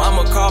 So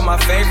I'ma call my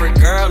favorite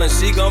girl and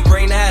she gon'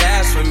 bring that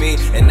ass for me.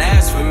 And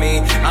as for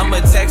me, I'ma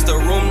text the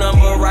room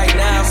number right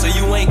now. So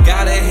you ain't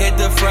gotta hit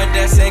the front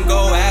desk and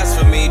go ask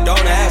for me.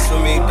 Don't ask for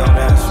me, don't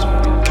ask for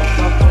me.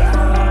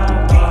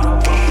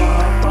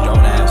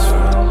 Don't ask for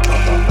me.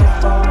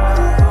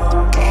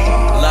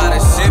 A lot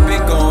of shit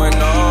been going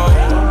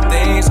on,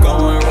 things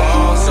going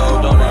wrong,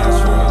 so don't ask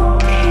for me.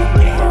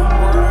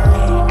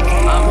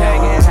 I'm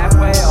hanging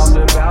halfway off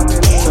the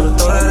balcony. So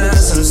throw that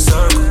ass in a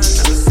circle.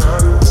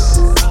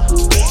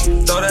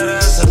 Throw that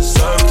ass in a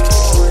circle.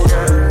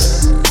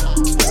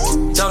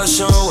 Tell her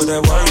show what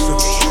that work for.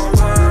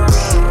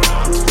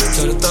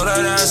 So throw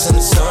that ass in a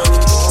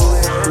circle.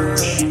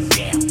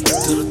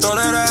 So throw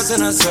that ass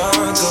in a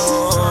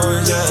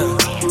circle, yeah.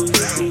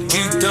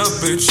 Keep the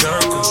bitch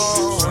circle.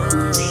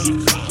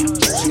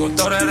 She gon'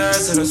 throw that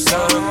ass in a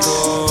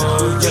circle,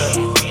 yeah.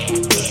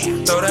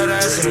 Throw that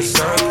ass in a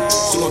circle.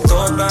 She gon'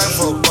 throw it back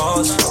for a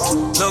boss.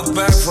 Look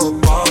back for a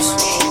boss.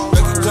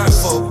 Make it clap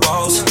for a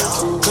boss.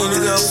 Clean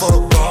it up for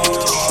a boss.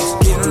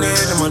 Getting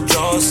it in my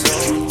drawers.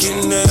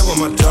 Getting it with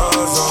my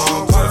drawers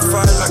on. Point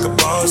fight like a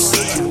boss.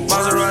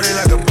 Maserati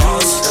like a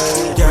boss,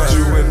 yeah. Put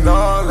you in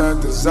all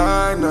that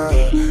designer.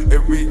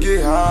 If we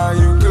get high,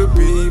 you could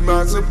be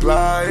my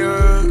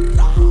supplier.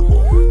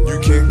 You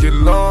can't get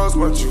lost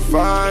once you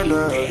find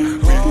her. We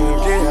gon'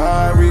 get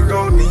high, we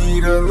gon'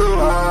 need a little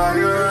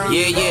higher.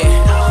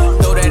 Yeah.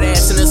 Throw that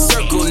ass in a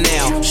circle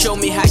now. Show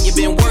me how you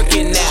been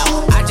working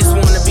now. I just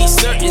wanna be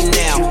certain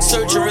now.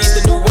 Surgery's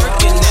the new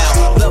working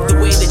now. Love the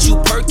way that you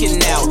perking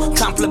now.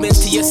 Compliments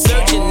to your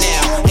surgeon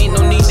now. Ain't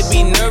no need to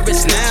be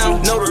nervous now.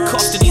 Know the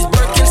cost of these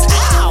Birkins.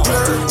 Ow!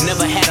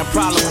 Never had a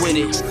problem with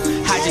it.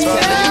 I just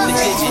counted the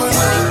digits.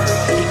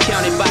 He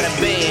counted by the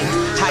band.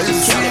 I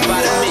just counted by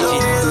the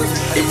midget.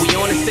 If we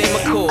on the same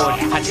accord,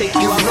 I take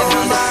you out that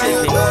Honda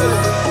Civic.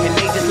 And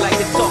they just like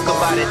to talk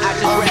about it. I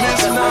just ran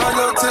into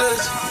her.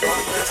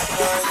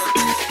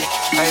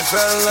 I ain't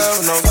fell in love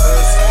with no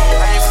pussy.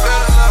 I ain't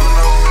fell in love with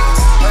no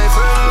pussy. I ain't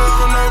fell in love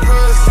with no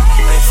pussy.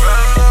 I ain't fell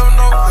in love with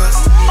no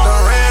pussy.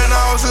 Done ran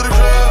off to the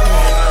club.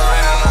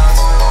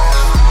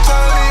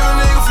 Tryna leave a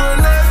nigga for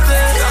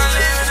nothing.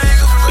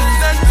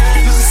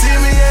 Used to see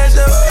me as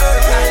your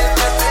ugly.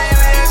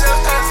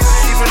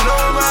 Even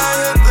though I'm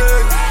out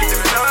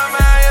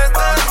here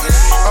thugging.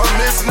 I'm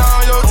missing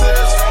all your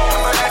touch.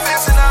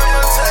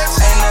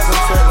 Ain't never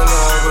fell in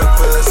love with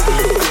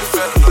pussy.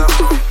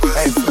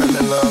 Ain't fell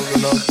in love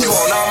with no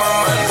pussy.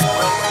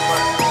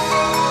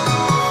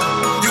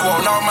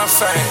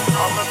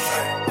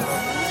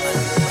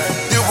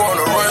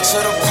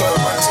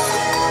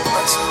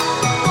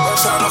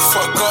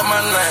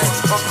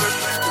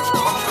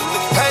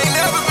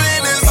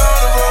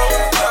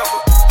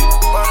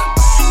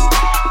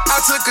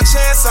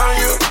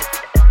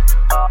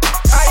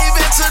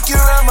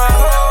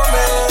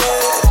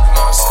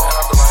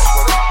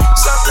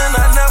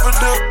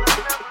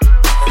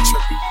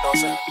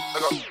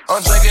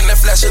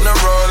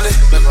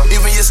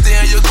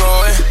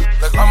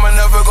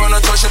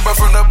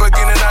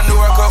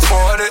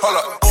 40. Hold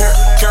up,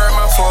 carry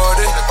my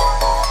 40.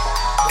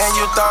 And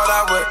you thought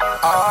I would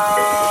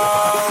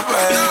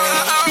always.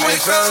 Ain't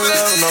fell in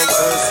love with no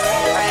pussy.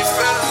 Ain't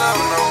fell in love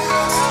with no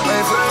pussy.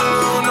 Ain't fell in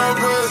love with no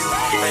pussy.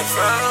 Ain't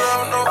fell in love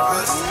with no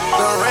pussy.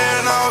 Done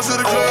ran off to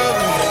the club.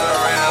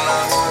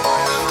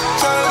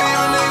 Tryna leave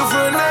a nigga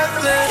for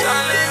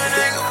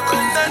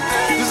nothing.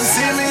 Used to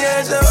see me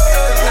at your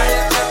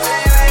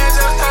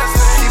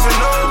even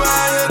though I'm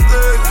out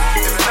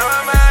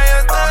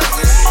here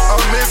thugging.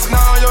 I'm missing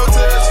all your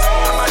touch.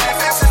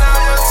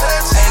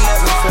 Ain't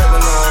never fell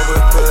in love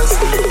with pussy.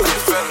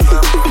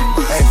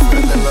 Ain't fell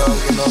in love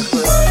with no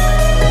pussy.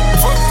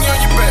 Fuck me on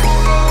your back.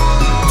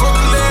 Fuck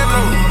the Land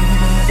Rover.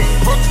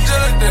 Fuck the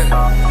jelly deck.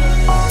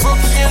 Fuck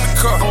you in the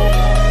car.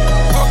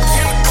 Fuck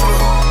you in the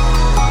club.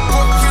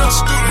 Fuck you in the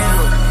studio.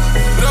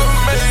 Never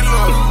made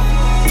love.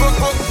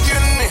 Fuck you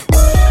in the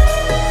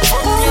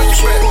fuck me on your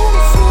back.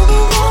 Fuck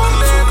the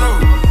Land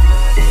Rover.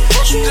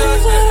 Fuck the jelly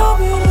deck. Fuck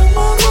you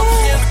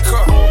in the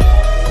car.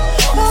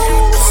 Fuck you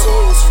in the club.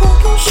 Fuck you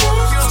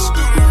in the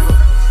studio.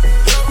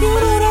 You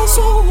know that's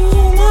always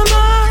on my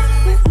mind.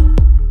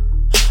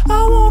 I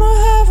wanna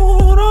have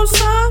one of those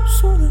times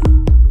soon.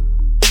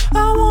 I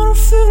wanna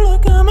feel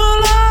like I'm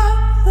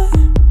alive.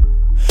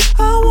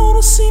 I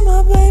wanna see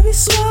my baby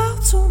smile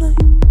tonight.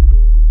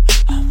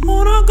 I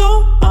wanna go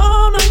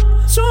all night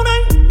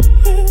tonight.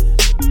 Yeah.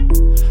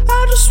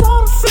 I just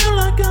wanna feel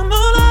like I'm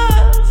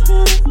alive.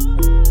 Yeah,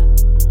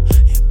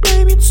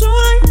 baby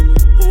tonight.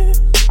 Yeah.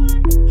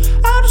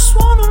 I just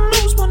wanna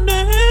lose my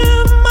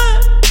damn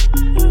mind.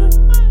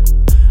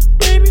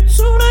 Baby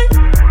tonight.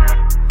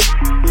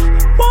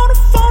 I wanna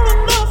fall in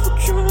love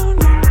with you.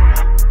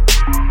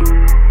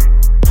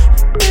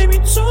 Baby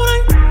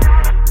tonight.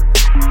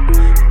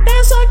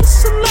 Dance like it's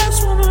the last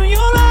one of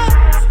your life,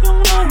 your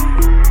life.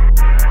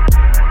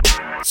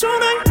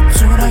 Tonight,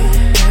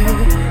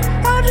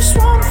 I just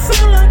wanna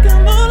feel like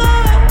I'm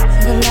alive,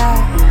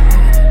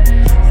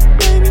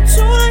 Baby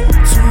tonight,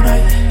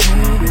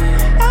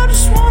 I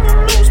just wanna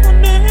lose my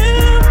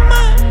damn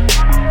mind.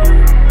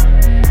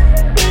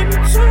 Baby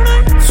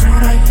tonight,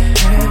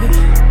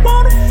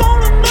 wanna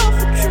fall in love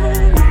with you.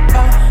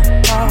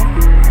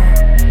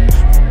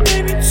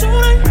 Baby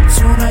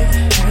tonight,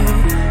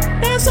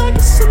 dance like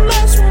it's the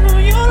last one of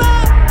your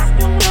life,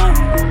 your life.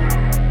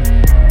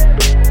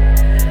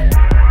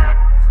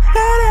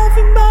 Let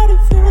everybody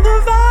feel the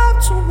vibe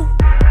tonight.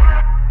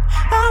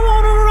 I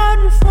wanna ride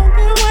your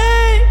fucking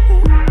wave.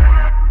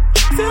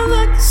 Feel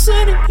like the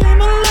city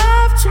came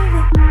alive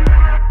tonight.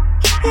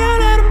 Yeah,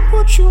 let them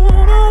put you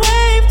on a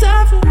wave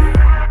diving.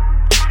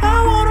 I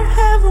wanna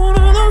have one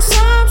of those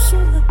times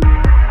tonight.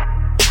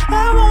 I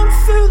wanna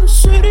feel the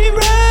city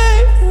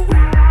rave.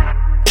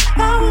 I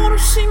wanna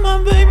see my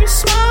baby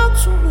smile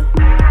tonight.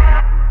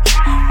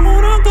 I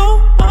wanna go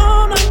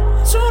all night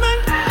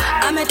tonight.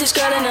 I met this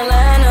girl in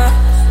Atlanta.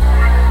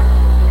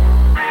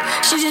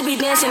 She just be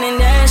dancing and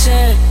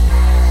dancing.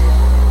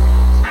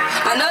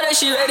 I know that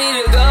she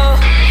ready to go.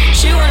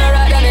 She wanna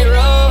ride down the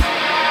road.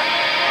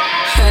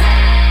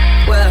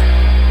 Well,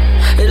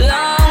 as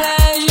long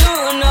as you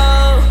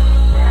know,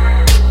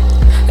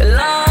 as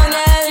long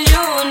as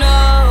you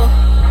know,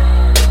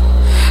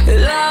 as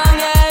long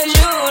as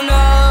you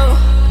know,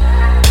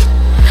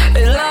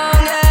 as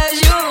long as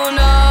you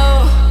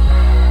know,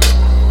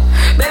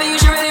 baby, you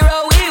should really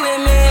roll weed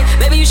with me.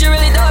 Baby, you should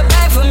really throw it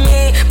back for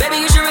me. Baby,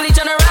 you should really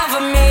turn around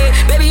for me.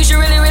 Baby, you should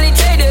really, really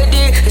take the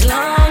dick. As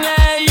long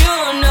as you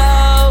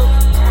know,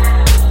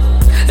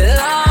 as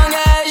long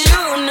as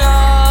you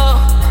know.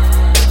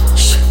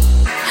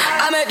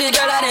 I met this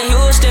girl out in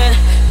Houston.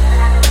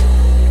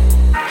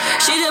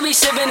 She just be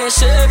sipping and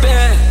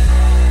sipping.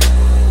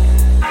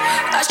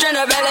 I strain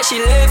her back like she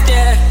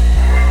lifting.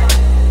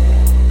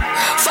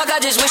 Fuck, I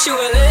just wish you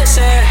would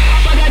listen.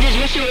 Fuck, I just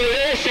wish you would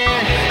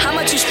listen. How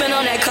much you spend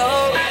on that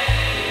coat?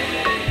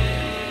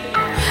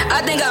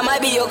 I think I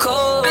might be your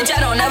code. Bitch, I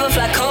don't ever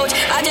fly coach.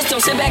 I just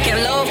don't sit back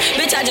and loaf.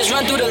 Bitch, I just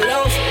run through the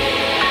loaf.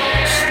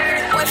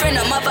 Boyfriend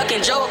a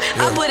motherfucking joke.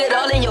 I put it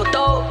all in your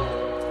throat.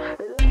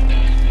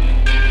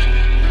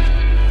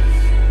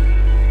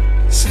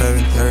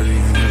 7:30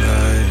 in the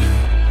light.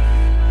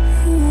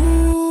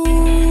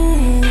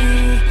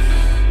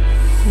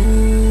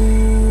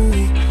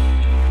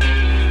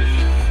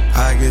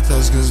 I get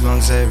those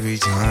goosebumps every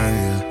time,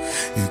 yeah.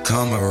 You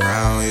come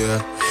around,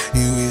 yeah.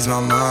 You ease my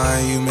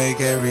mind, you make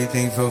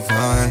everything feel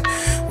fine.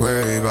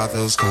 Worry about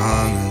those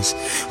comments,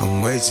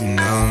 I'm way too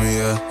numb,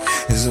 yeah.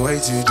 It's way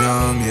too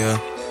dumb, yeah.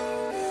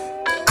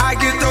 I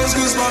get those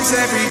goosebumps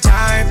every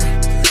time.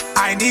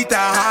 I need the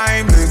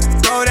Heimlich,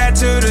 throw that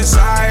to the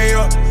side,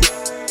 yeah.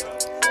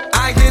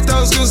 I get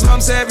those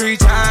goosebumps every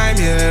time,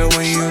 yeah.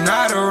 When you're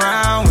not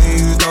around, when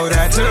you throw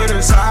that to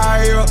the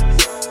side, yeah.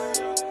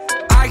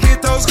 I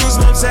get those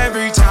goosebumps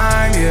every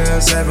time, yeah.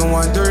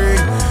 713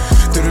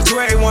 through the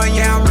 281,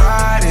 yeah, I'm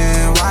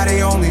riding. Why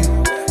they on me?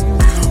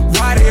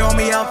 Why they on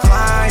me? I'm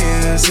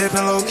flying,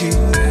 sipping low key.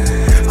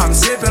 I'm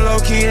sipping low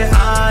key in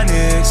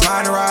Onyx,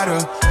 find a rider.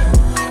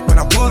 When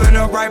I'm pulling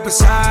up right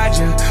beside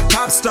you.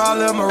 Pop star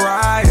Lil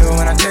Mariah.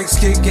 When I text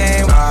kick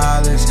game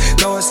wireless.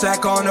 Throw a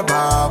stack on the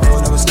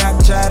Bible. Never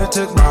Snapchat or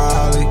took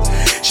Molly.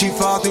 She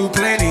fall through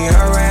plenty,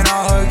 her and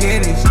all her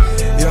guineas.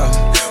 Yeah,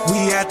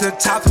 we at the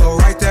top floor,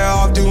 right there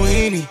off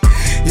Duini.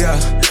 Yeah,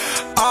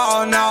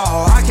 oh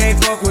no, I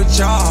can't fuck with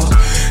y'all.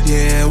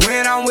 Yeah,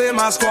 when I'm with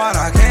my squad,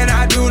 I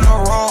cannot do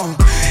no wrong.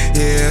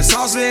 Yeah,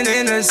 saucemen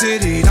in the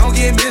city, don't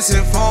get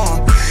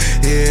misinformed.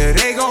 Yeah,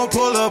 they gon'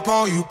 pull up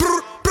on you.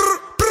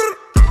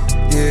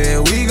 Yeah,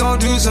 we gon'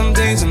 do some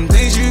things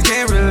you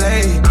can't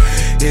relate.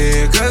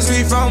 Yeah, cause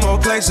we from a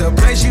place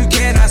you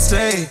cannot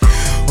stay.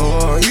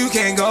 Or you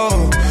can't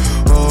go,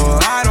 or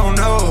I don't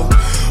know.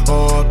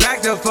 Or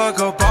back the fuck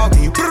up off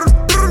me.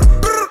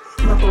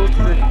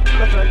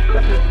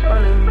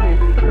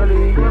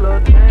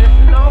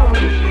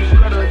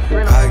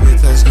 I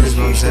get those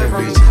goosebumps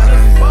every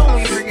time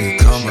you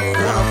come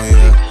around,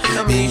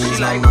 yeah. Means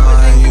my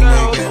mind, you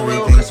make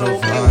everything so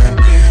fine.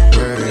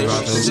 Worry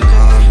about those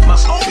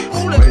comments.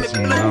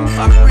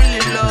 I'm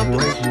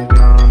wasting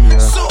time, yeah.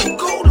 So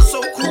cold and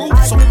so cruel,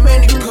 so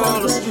many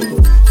colors.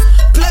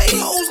 Play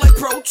hoes like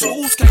Pro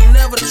Tools, can't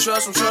never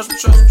trust them,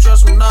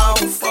 no.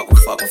 Fuck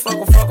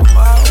them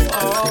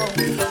all.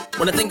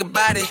 When I think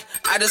about it,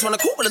 I just wanna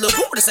Cooper, the little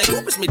Cooper, the same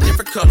Cooper, it's me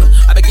different color.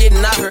 I been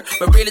getting out her,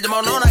 but really the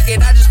more known I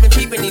get, I just been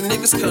peeping these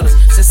niggas' colors.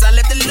 Since I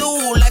left the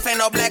loo, life ain't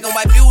all black and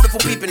white, beautiful,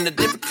 peeping the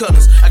different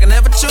colors. I can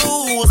never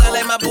choose, I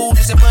like my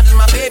booties and bunches,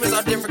 my babies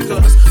are different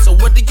colors. So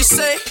what did you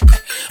say?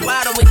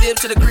 Why don't we dip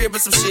to the crib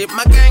with some shit?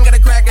 My gang got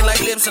it cracking like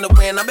lips in the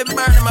wind. I've been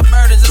burning my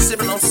burdens and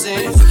sipping on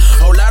sins.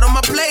 Whole lot on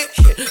my plate,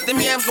 them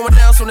yams going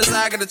down soon as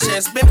I get a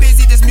chance. Been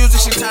busy, this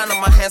music shit tying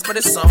on my hands, but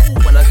it's on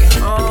when I get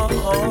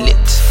home. Lit.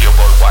 Your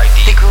boy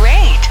YD. The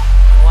Great.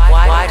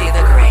 YD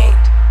the Great.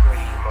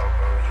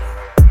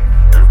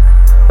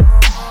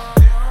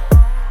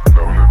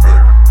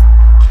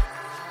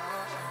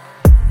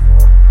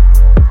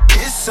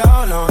 It's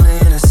all lonely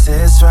in a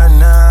sense right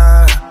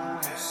now.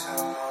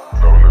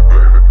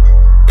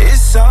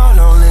 It's all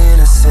lonely in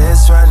a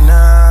sense right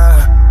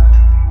now.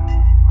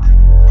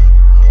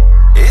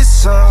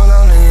 It's all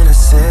lonely in a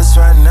sense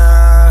right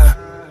now.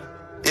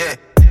 Yeah.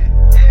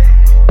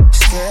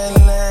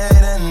 Scared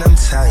late and I'm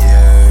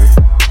tired.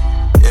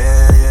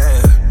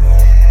 Yeah.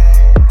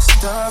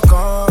 Stuck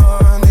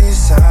on the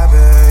side,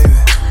 baby.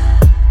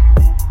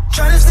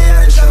 Trying to stay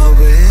out of trouble,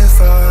 but it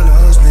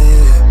follows me.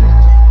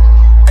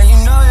 And you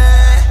know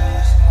that.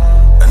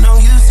 I know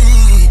you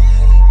see.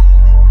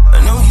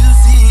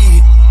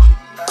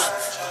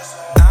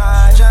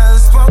 I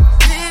just want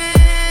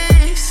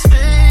peace,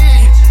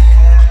 babe.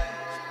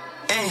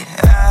 And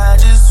I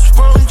just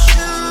want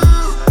you,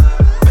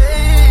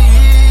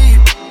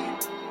 babe.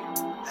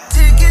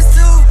 Tickets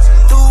to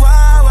the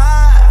Wawa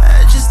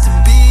just to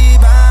be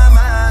by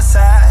my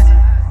side.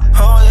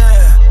 Oh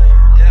yeah,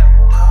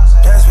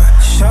 that's my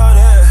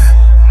shoulder.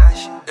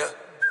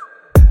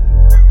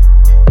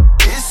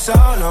 It's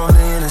all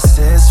lonely in a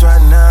sense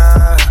right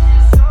now.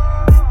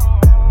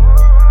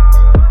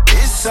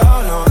 It's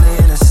all lonely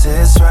in a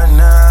sense right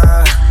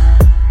now.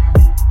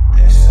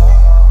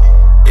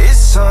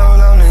 It's all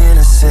lonely in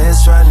a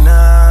sense right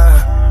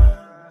now.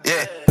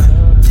 Yeah.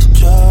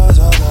 Drugs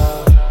all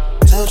loud,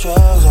 till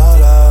drugs all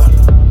loud,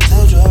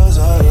 till drugs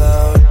all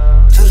loud,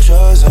 till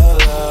drugs all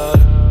loud,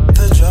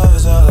 till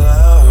drugs all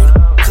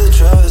loud, till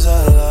drugs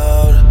all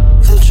loud,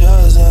 till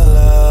drugs all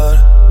loud.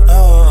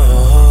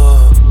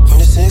 Oh,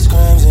 26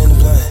 grams in the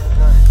blunt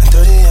and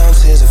 30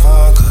 ounces of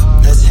vodka.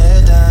 Let's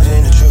head dive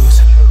in the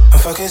truth. I'm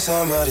fucking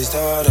somebody's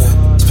daughter.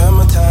 Spend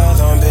my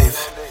tithe on babe.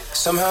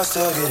 Somehow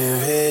still getting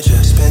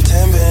richer. Spent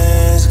 10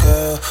 bands,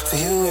 girl, for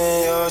you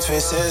and your twin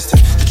sister.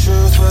 The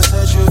truth will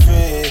set you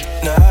free.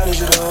 Now I need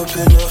you to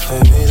open up for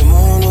me. The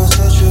moon will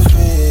set you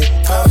free.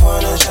 Pop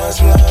one and shine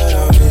some light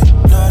on me.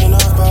 Not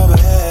enough bob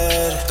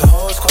ahead. The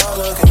whole squad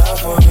looking out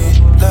for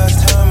me.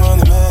 Last time on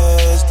the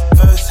meds,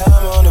 first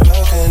time on the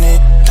balcony.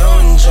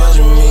 Don't judge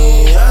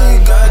me.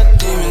 I got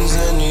demons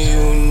and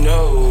you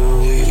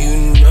know. You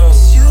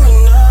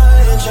and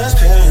I in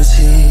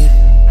transparency.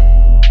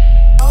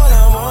 All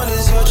I want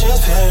is your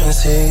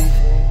transparency.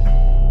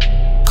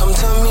 Come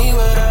tell me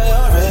what I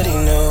already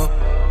know.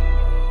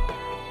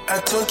 I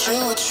told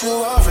you what you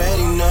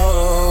already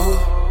know.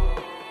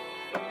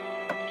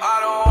 I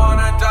don't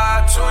wanna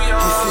die too young.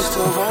 If you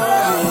still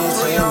want me,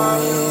 tell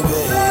me,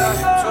 babe.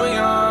 Too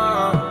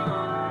young.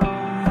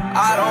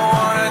 I don't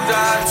wanna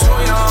die too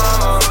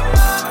young.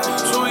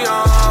 Too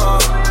young.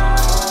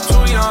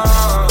 Too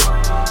young.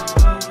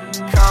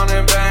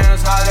 Counting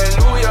bands,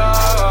 hallelujah.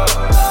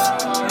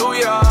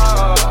 Hallelujah.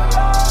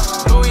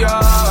 Hallelujah.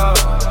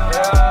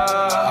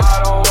 Yeah, I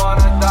don't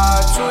wanna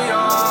die too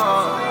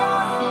young.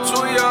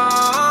 Too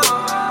young.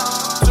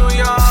 Too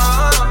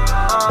young.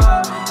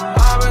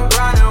 I've been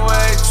grinding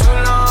way too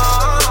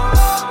long.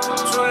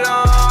 Too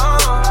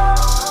long.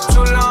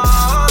 Too long.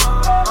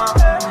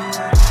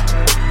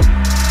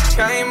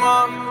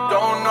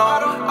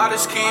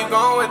 just keep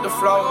going with the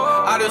flow.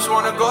 I just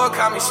wanna go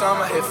call me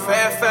some. I hit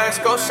Fairfax,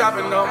 go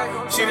shopping though.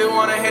 She just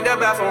wanna hit that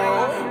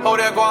bathroom. Hold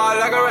that guard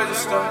like a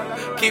register.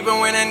 Keep it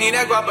winning, need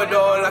that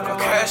guapador. Like a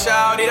cash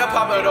out, need a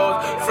papa those.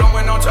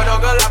 Flowing on Turtle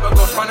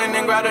Galapagos, running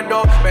and grab the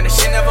door. Man, this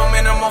shit never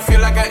minimal, feel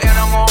like an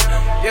animal.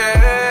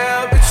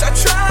 Yeah, bitch, I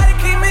try to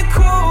keep me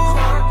cool.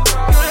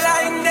 You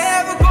like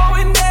never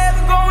going back.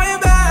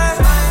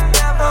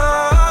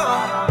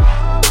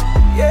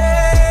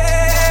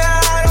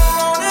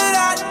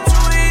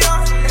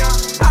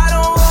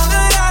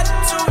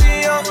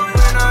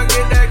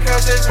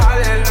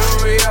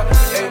 Hallelujah,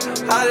 hey,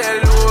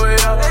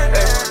 hallelujah,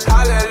 hey,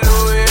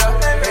 hallelujah,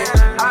 hey,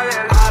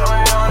 I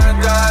don't wanna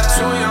die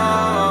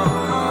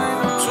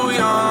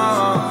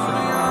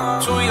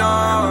too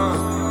young.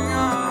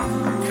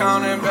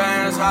 Counting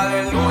bands,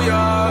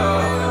 hallelujah,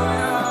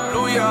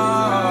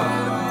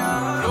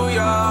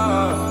 yeah,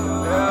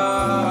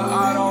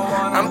 I don't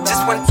wanna I'm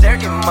just one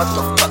dirty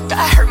motherfucker.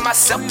 I hurt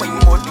myself way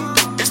more than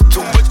you. It's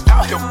too much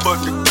out here for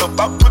the cup.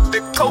 I put the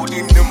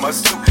codeine in my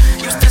suit.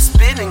 Used to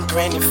spit and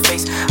grain your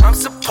face. I'm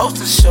supposed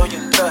to show you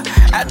love.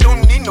 I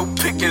don't need no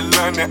picket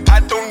liner. I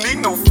don't need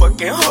no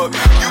fucking hug.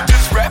 You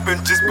just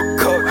rapping just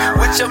because.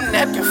 With your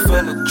napkin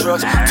full of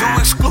drugs. Too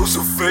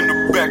exclusive in the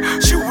back.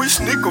 Should we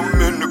sneak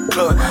 'em in the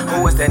club?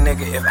 Who is that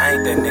nigga if I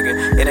ain't that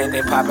nigga? It ain't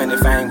that poppin'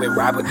 if I ain't with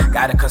Robert.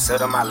 Gotta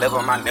consider my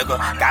liver, my nigga.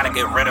 Gotta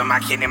get rid of my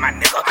kidney, my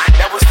nigga.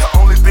 That was the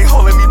only thing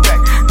holding me back.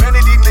 None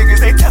of these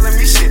niggas ain't telling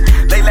me shit.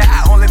 Lately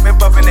I only been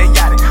bumping that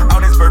yachty. All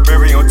this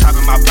Burberry on top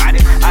of my body.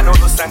 I know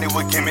Lil Sunday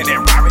would give me that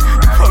Rari.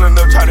 You pulling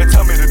up trying to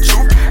tell me the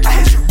truth. I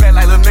hit you back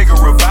like little nigga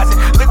Ravazzi.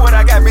 Look what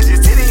I got,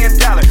 bitches, titty and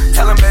dollar.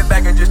 Tell them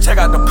back and just check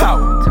out the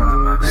power.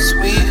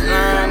 Sweet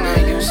line, I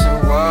used to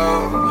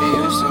walk, we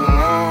used to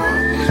know.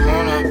 Just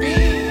wanna be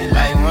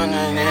like one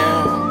of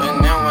them, but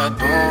now I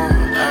don't.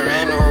 I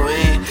ran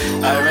away.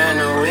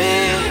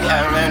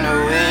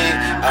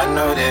 I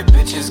know that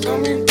bitches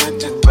gon' be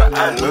bitches, but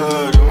I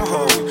love them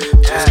hoes.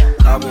 Just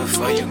call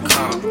before you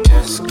come,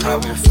 just call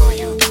before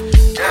you.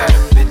 Yeah,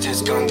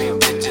 bitches gon' be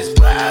bitches,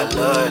 but I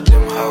love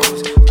them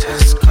hoes.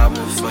 Just call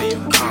before you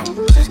come,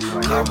 just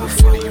call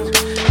before you.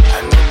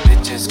 I know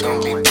bitches gon'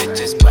 be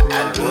bitches, but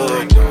I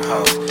love them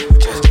hoes.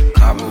 Just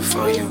call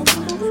before you,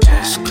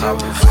 just call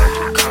before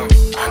you come.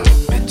 I know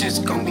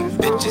bitches gon' be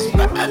bitches,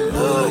 but I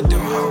love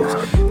them hoes.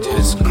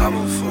 Just call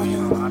before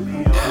you,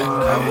 yeah,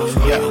 call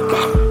before you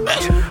come.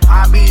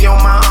 I be on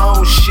my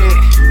own shit.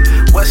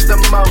 What's the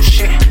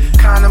motion?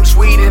 Condoms,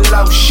 weed, and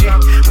lotion.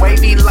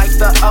 Wavy like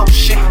the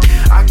ocean.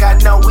 I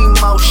got no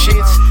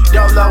emotions.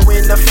 Dolo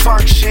in the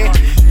function.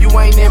 You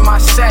ain't in my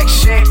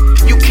section.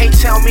 You can't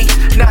tell me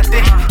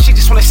nothing. She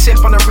just wanna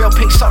sip on a real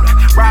pink soda.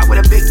 Ride with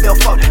a big bill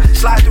folder.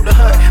 Slide through the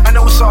hood. I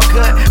know it's all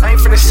good. I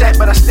ain't finna set,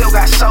 but I still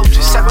got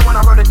soldiers. 7 when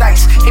I roll the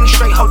dice. Any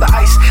straight hold the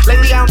ice.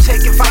 Lately I don't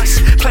take advice.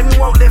 Play me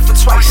won't live for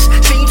twice.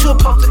 Send you to a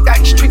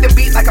poltergeist. Treat the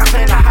beat like I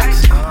plan a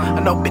heist. I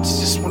know bitches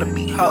just wanna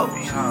be hoes.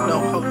 No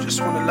hoe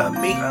just wanna love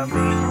me.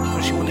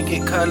 When she wanna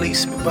get curly,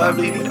 spit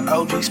bubbly with an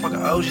OG, smoke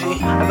an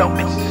OG. I know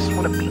bitches just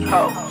wanna be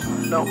hoes.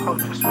 No hoe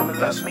just wanna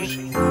love me.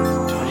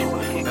 When she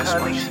wanna get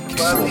curly, spit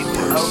bubbly with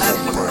an OG.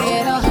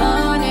 Get a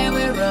honey,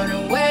 we run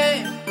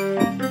away.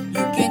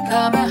 You can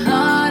call me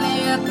honey,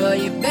 I call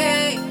you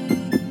babe.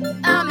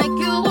 I'll make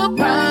you a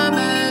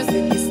promise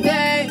if you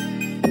stay.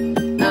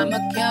 I'ma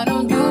count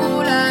on you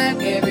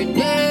like every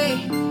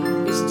day.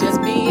 It's just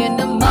me in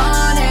the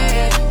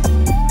morning.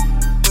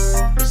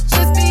 It's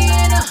just me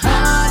in the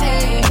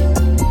honey.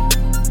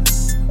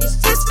 It's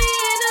just me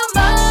in the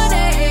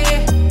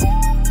morning.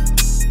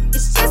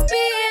 It's just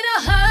me in the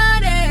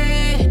honey.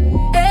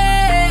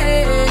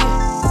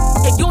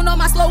 Hey, you know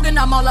my slogan,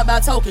 I'm all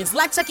about tokens.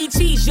 Like Chuck E.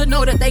 Cheese, you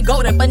know that they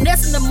golden.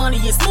 Finessing the money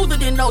is smoother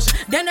than ocean.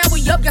 Then now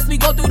we up, guess we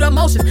go through the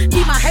motions.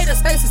 Keep my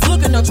haters' faces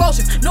looking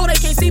atrocious. No, they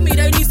can't see me,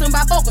 they need some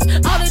bifocals.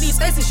 All of these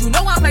faces, you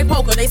know I play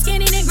poker. They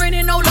skinning and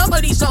grinning, no love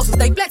for these shows.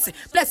 They flexing,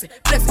 flexing,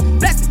 flexing,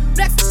 flexing,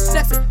 flexing,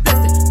 flexing,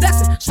 flexing,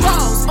 flexing.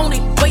 Straws, only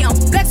way I'm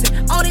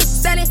flexing. All this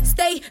selling,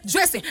 stay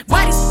dressing.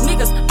 Why these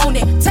niggas on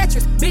that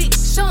Tetris? Big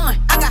Sean,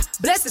 I got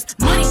blessings.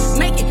 Money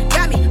making,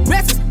 got me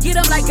restless. Get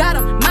up like got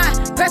 'em, my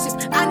precious.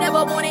 I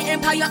never wanted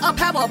empire or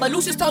power, but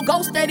Lucius told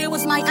Ghost that it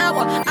was my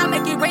hour. I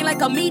make it rain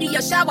like a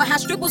meteor shower.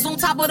 Have strippers on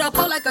top of the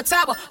pole like a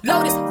tower.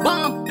 Lotus,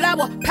 bomb,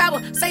 flower,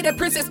 power. Say the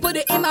princess put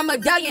it in my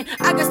medallion.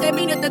 I guess that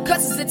mean that the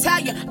cuss is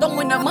Italian.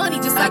 Throwing the money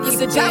just like it's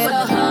a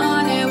Java.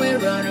 Honey, we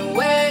run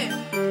away.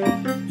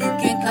 You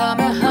can call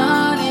me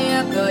honey,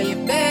 I call you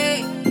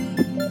babe.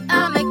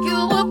 I'll make you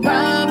a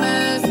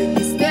promise if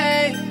you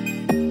stay.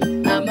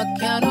 I'ma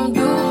count on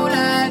you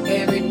like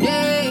every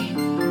day.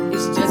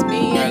 It's just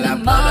me and the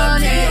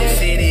money.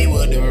 City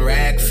with them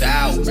racks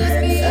out.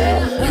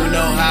 You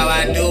know how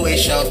I do it,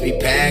 shows be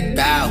packed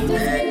out.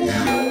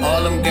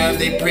 All them girls,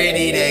 they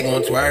pretty, they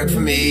gon' twerk for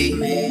me.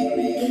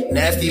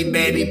 Nasty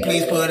baby,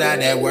 please put out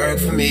that work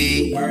for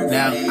me.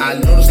 Now, I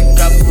noticed a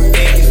couple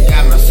niggas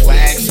got my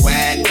swag.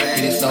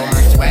 Get it so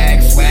my swag.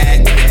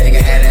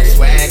 Nigga had that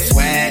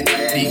swag.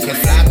 Because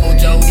Flacco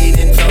Jody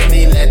done told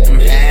me let them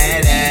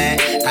have that.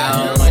 I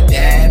don't want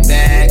that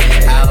back.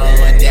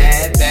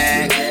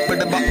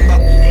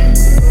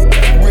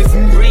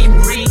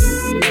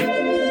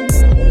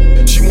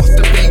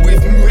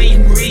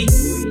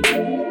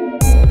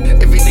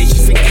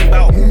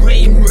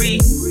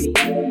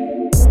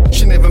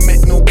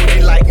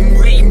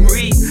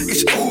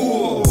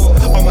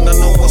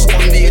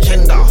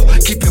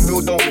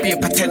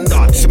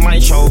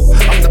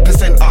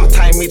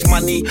 stage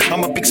money,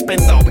 I'm a big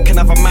spender. We can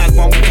have a mad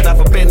one, we can have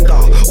a bender.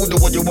 Order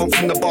what you want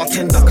from the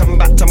bartender. Come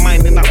back to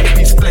mine and that will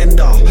be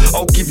splendor.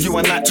 I'll give you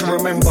a night to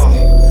remember.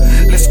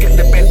 Let's get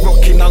the bed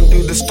rocking,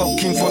 undo the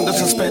stocking from the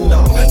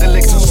suspender. The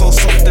legs are so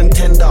soft and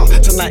tender.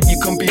 Tonight you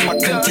can be my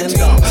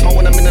contender. I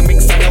want them in a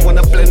mix and I want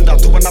a blender.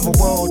 To another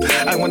world,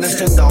 I want to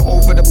send her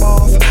over the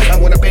bath, I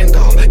want to bend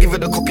her. Give her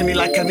the cockney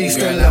like an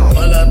Eastender. Girl, I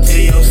pull up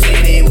to your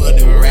city with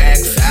the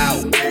racks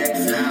out.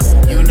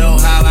 You know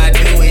how I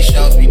do it,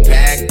 shows be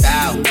packed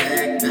out.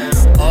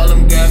 All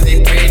them girls,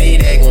 they pretty,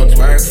 they gon'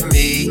 twerk for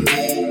me.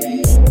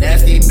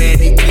 Nasty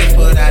baby, please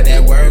put out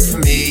that work for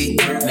me.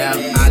 Now,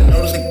 I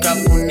noticed a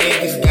couple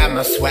niggas got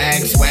my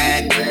swag.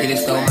 They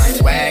just stole my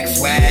swag.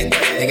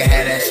 Nigga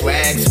had that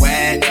swag.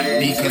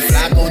 Because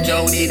Flacco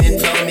Jody done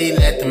told me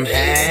let them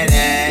have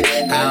that.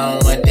 I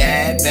don't want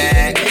that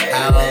back.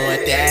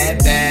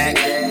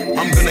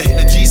 I'm gonna hit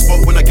the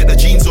G-spot when I get the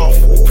jeans off.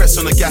 Press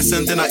on the gas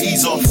and then I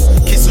ease off.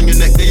 Kiss on your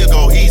neck, there you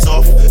go, ease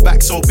off.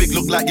 Back so big,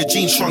 look like your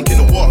jeans shrunk in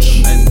the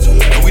wash.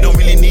 And we don't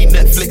really need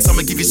Netflix,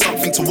 I'ma give you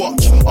something to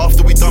watch.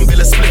 After we done, Bill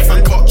a spliff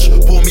and Koch.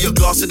 Pour me a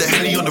glass of the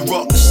Henny on the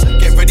rocks.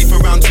 Get ready for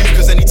round 2,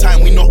 cause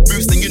anytime we knock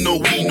boots, then you know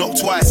we knock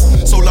twice.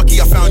 So lucky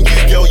I found you,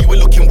 girl, you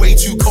were looking way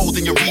too cold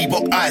in your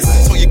Reebok eyes.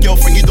 So your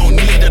girlfriend, you don't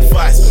need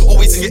advice.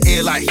 Always in your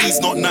ear like he's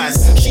not nice.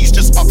 She's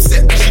just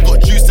upset, she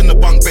got juiced in the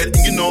bunk bed,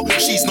 and you know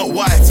she's not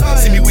white.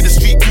 See me with the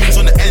street goons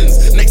on the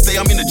ends. Next day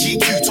I'm in the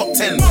GQ top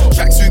 10.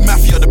 Tracksuit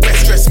Mafia, the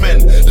best dressed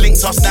men.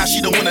 Linked us now,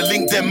 she don't wanna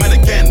link them man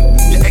again.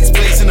 Your ex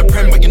plays in the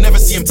Prem, but you never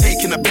see him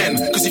taking a pen.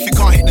 Cause if you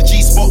can't hit the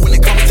G-spot when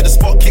it comes to the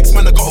spot kicks,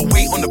 man, I gotta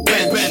wait on the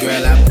bench.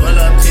 Girl, I pull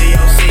up to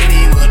your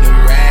city with the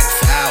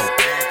racks out.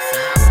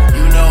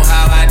 You know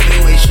how I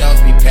do it,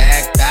 shows be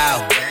packed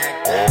out.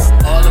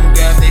 All them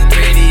girls, they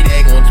pretty,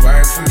 they gon'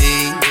 twerk for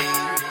me.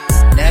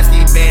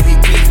 Nasty baby,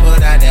 please put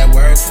out that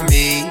work for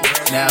me.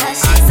 Now I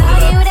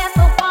pull up.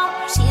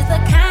 She's the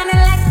kind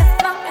that likes to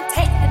fuck and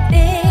take to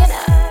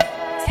dinner.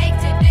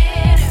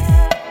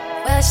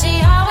 Well,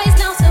 she always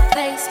knows her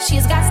place.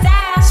 She's got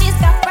style, she's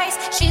got grace.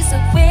 She's a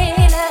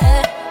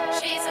winner.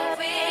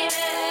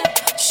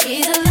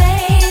 She's a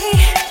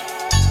lady.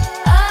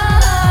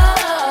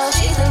 Oh,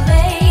 she's a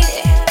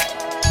lady.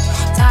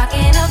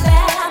 Talking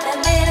about that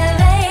little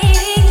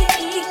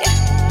lady.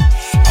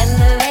 And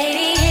the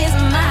lady is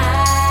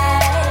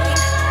mine.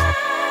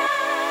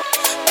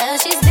 Well,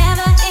 she's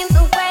never in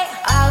the way.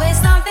 Always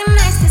something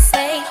nice to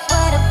say.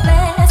 What a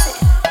blessing.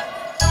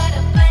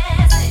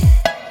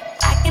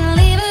 I can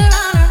leave her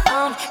on her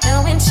own,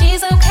 knowing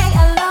she's okay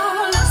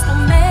alone. That's no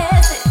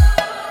message.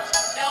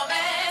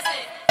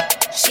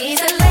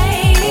 She's a lady.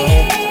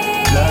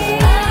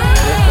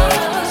 Oh,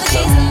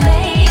 she's a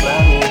lady.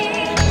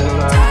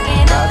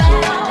 Talking about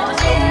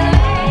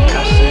I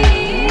see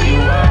you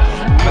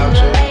out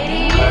your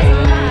lane.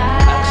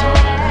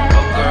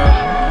 Oh girl,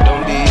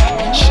 don't be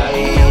shy.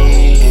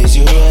 Is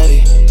you ready?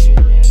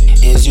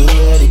 Is you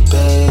ready,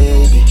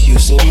 baby? You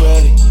seem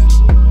ready.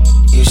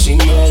 You seem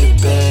ready,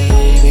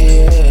 baby.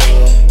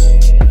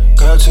 Yeah.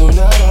 Girl,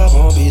 tonight I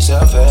won't be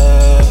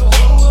selfish.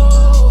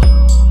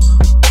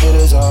 It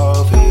is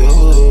all for you.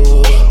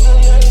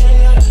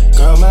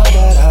 Girl, my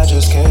bad, I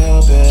just can't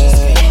help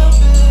it.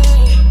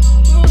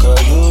 Girl,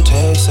 you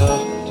taste so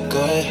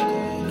good.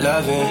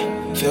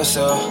 Loving, feel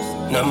so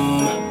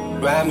numb.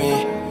 Ride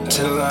me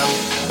till I'm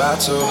about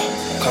to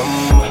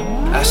come.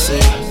 I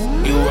see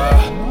you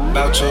are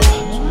about to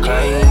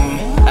climb.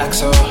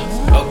 Axel,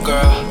 oh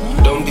girl,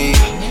 don't be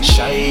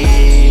shy.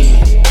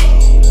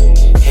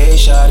 Hey,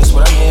 shot, it's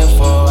what I'm here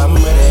for. I'm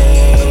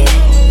ready.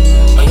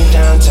 When you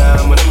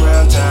downtown, when I'm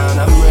around town,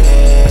 I'm ready.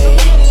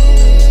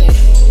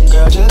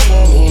 Girl, just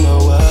let me know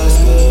what's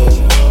good.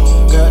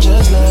 Girl,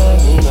 just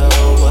let me know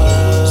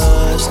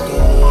what's good.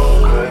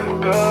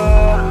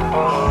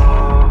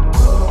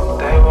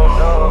 They won't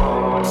know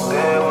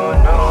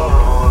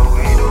what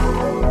we do.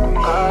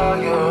 Girl,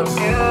 you're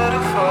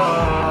beautiful.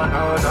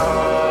 No,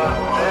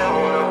 they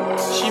won't know.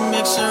 She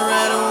mixing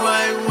red and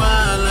white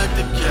wine like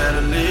the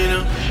Catalina.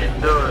 She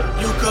do it.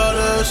 You call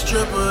her a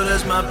stripper,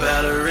 that's my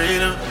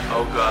ballerina.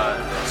 Oh God.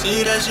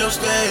 See, that's your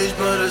stage,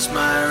 but it's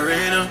my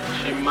arena.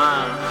 She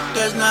mine.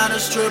 That's not a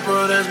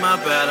stripper, that's my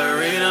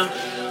ballerina.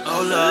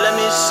 Oh Lord. Let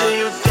me see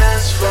you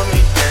dance for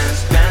me,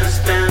 dance, dance,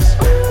 dance.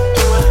 Do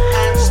a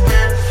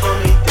handstand for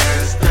me,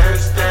 dance,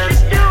 dance, dance.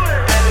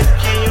 Baby,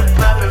 can you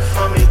pop it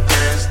for me,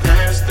 dance,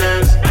 dance,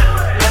 dance.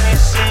 Let me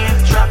see you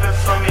drop it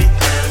for me,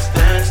 dance,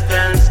 dance,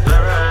 dance.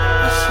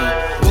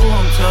 Ooh,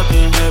 I'm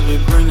talking heavy,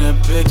 bring that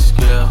big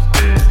scale.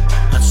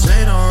 I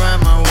say don't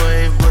ride my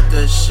wave, but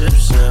that ship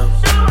sail.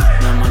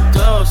 Now my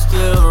dog's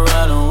still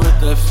riding with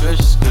that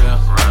fish scale.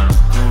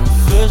 Doing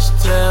fish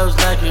tails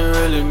like you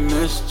really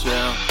missed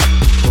jail.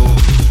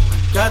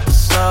 Got the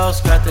sauce,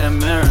 got that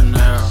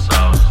marinara.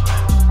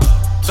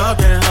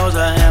 Talking hoes,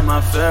 I had my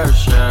fair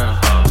share.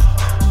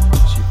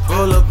 She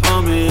pull up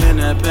on me in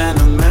that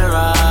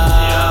Panamera.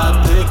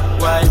 Thick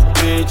white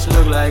bitch,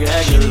 look like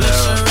Aguilera. She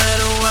mixing red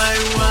and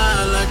white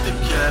wine like the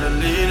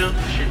Catalina.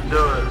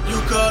 You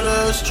call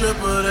her a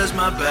stripper, that's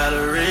my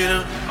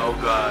ballerina. Oh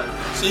God.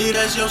 See,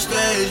 that's your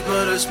stage,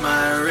 but it's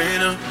my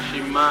arena.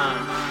 She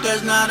mine.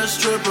 That's not a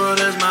stripper,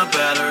 that's my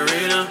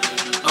ballerina.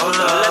 Hold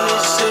up. Let me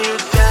see you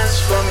dance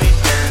for me,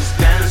 dance,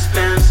 dance,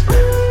 dance. Do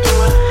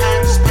a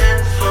handstand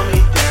for me,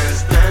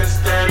 dance,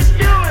 dance, dance.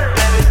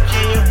 Baby,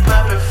 can you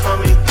pop it for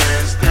me,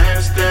 dance,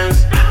 dance,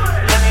 dance.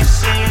 Let me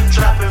see you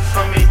drop it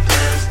for me,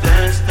 dance,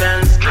 dance,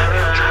 dance.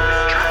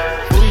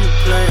 Who you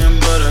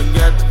playing, but I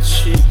got the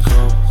cheat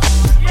code.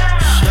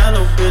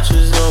 Shallow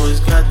bitches always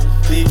got the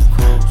deep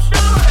quotes.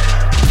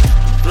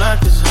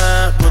 Black is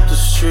hot, but the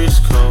streets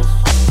cold.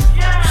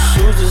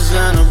 Shoes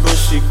designer, but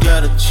she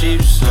got a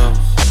cheap soul.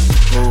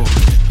 Ooh.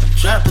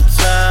 Drop the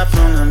top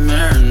from the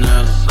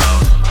Marinella.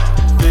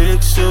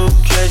 Big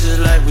suitcases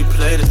like we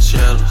play the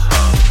cello.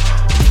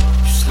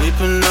 You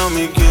sleeping on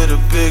me, get a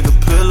bigger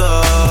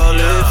pillow.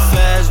 Live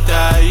fast,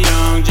 die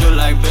young, just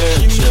like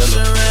Barry She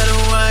mixin' red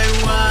and white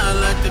wine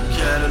like the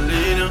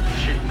Catalina.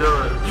 She do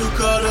it. You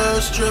call her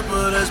a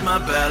stripper, that's my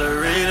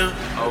ballerina.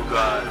 Oh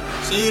God.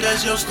 See,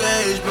 that's your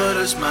stage, but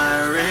it's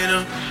my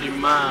arena. She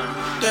mine.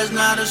 That's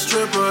not a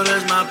stripper,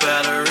 that's my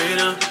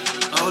ballerina.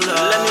 Hold up.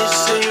 Let me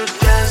see you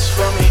dance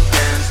for me,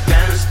 dance,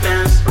 dance,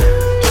 dance. Do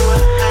a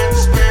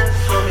handstand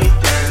for me,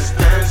 dance,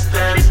 dance,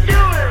 dance.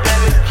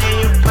 Baby, can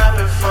you pop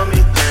it for me,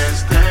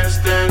 dance, dance,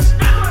 dance.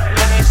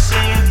 Let me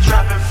see you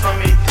drop it for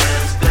me,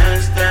 dance,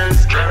 dance, dance.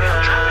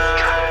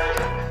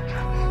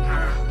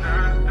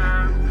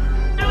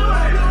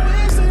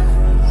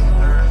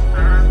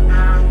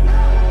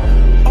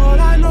 All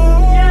I know,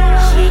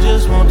 she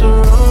just want the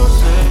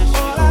roses.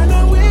 All I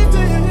know is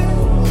this.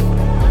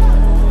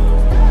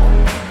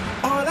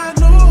 All I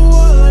know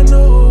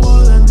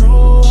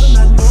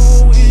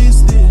is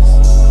this.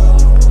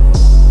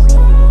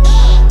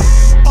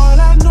 All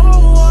I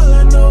know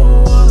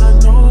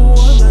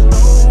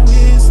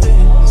is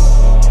this.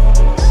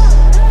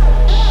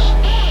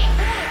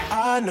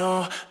 I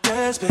know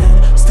there's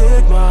been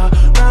stigma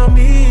around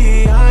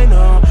me. I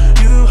know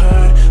you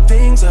heard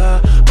things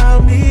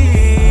about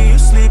me. You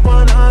sleep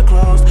on our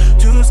clothes,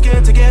 too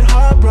scared to get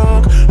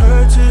heartbroken.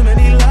 Heard too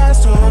many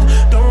lies told.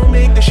 Don't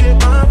make the shit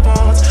my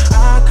fault.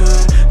 I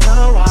could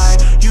tell why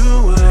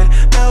you would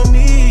tell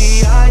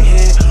me. I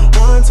hit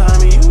one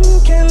time and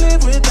you can't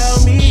live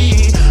without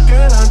me.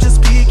 Girl, I'm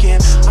just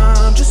peeking.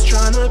 I'm just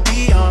trying to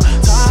be on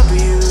top of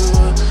you.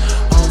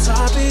 On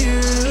top of you.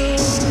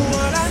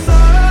 What I know.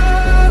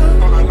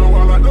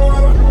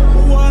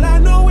 All I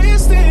know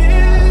is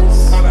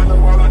this. All I know.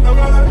 All I know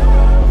is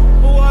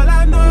this. All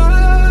I know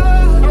is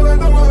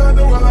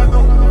this.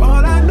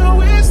 All I know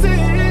is this.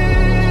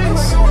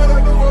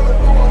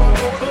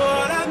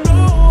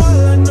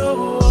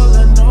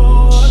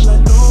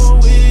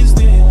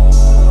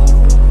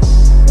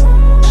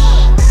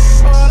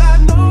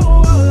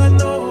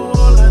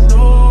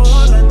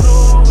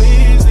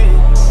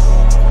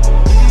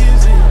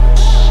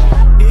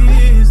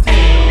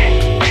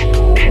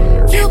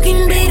 You can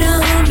be the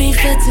homie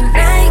for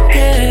tonight,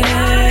 girl.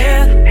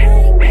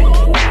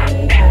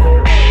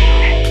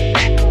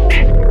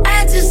 I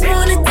just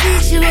wanna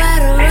teach you how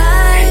to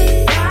ride.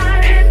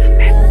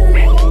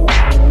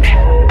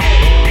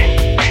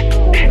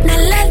 Now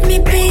let me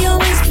be your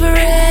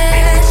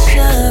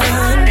inspiration.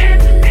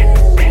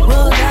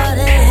 Oh,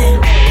 darling,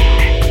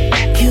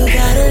 you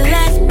gotta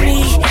let me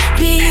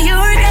be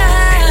your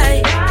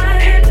guide.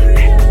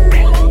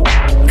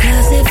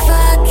 'Cause if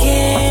I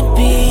can't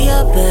be a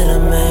better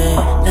man,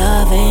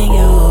 loving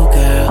you,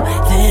 girl,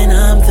 then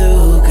I'm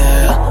through,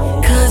 girl.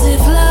 'Cause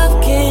if love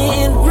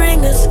can't bring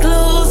us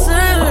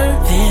closer,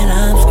 then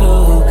I'm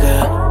screwed,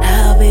 girl.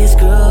 I'll be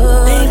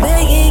screwed. Ain't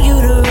begging you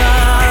to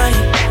ride,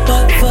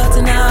 but for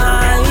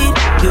tonight,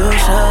 you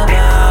should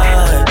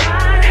ride.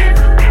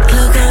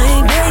 Look, I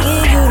ain't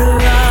begging you to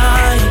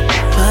ride,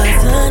 but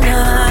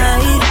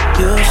tonight,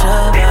 you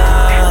should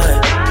ride.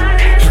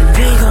 And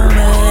we gon'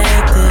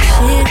 make this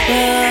shit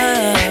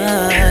right.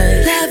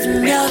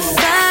 Loving your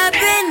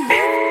vibing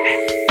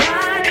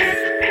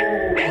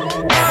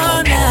all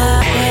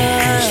night.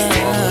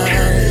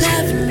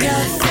 Loving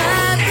your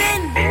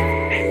vibing.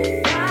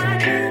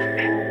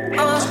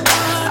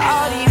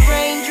 All these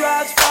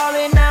raindrops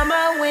falling out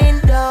my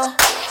window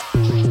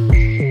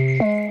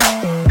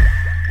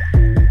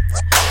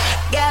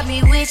got me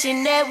wishing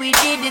that we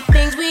did the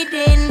things we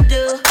didn't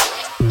do.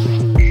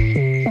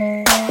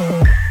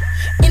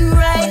 And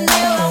right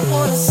now I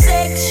wanna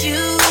sex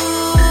you,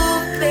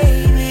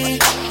 baby.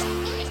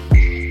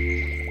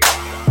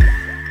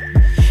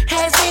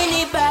 Has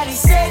anybody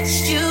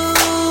sexed you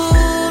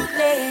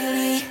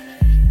lately?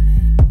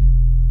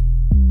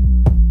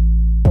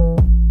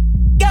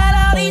 Got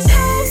all these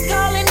hoes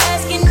calling,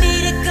 asking me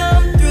to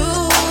come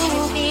through.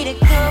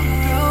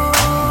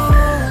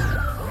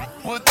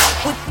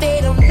 What they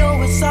don't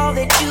know is all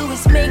they do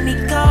is make me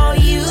call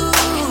you,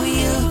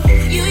 you.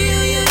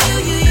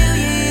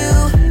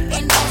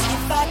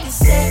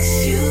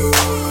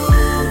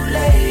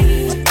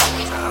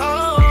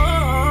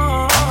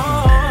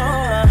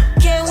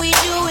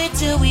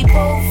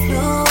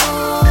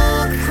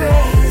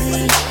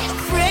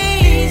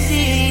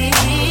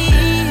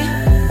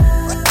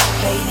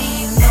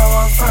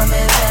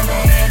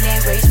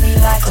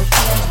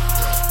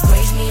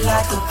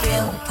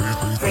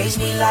 treats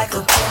me like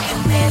a pimp.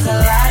 And there's a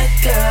lot of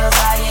girls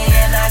out here,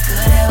 and I could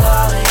have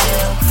all of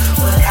them,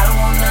 but I don't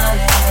want none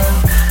of them.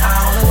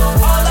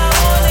 All I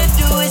wanna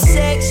do is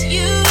sex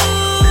you,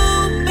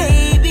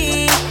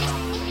 baby.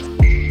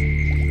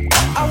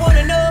 I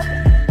wanna know,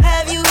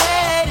 have you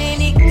had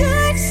any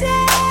good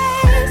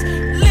sex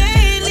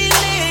lately?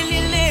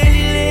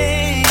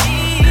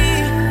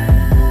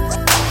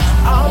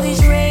 All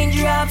these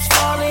raindrops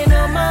falling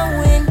on my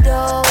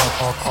window.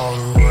 All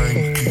the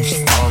rain keeps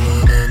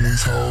falling and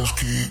these hoes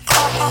keep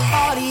calling.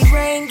 All these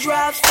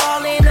raindrops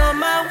falling on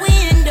my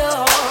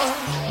window.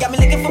 Got me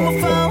looking for my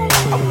phone.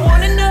 I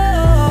wanna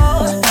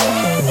know,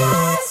 can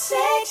I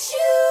sex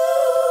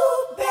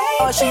you, baby?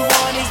 All she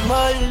want is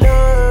my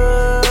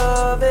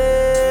love,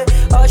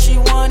 all she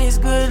want is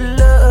good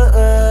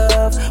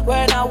love.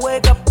 When I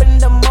wake up in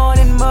the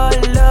morning, my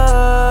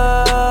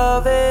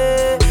love,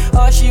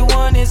 all she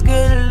want is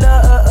good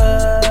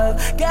love.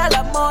 Girl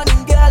at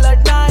morning, girl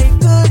at night,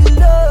 good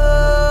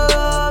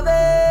love,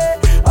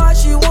 all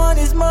she want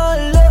is my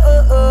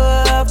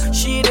love.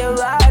 She the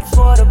ride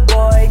for the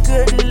boy,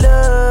 good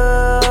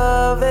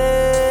love,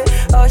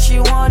 all she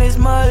want is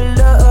my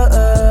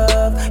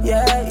love,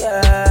 yeah.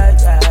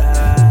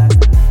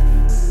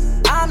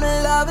 I'm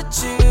in love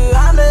with you,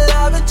 I'm in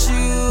love with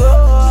you.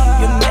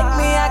 You make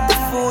me act a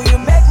fool, you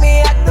make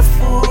me act a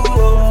fool.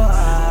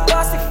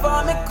 Boss it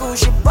for me cool,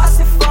 she boss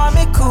it for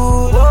me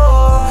cool.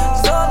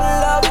 So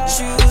in love with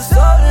you, so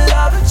in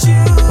love with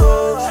you.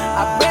 I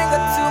bring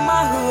her to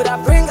my hood, I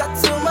bring her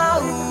to my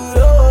hood.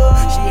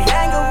 She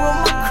hanging with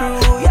my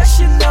crew, yeah,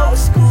 she know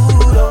it's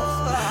cool.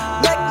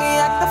 Make me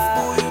act a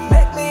fool, you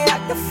make me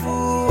act a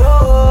fool.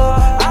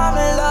 I'm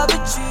in love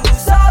with you,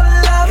 so in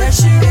love with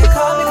you. She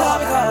call me. Call.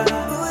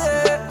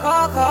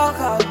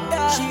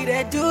 She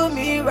that do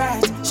me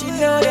right, she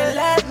know that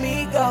let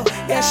me go.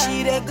 Yeah,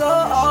 she that go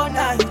all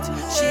night,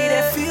 she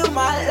that feel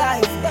my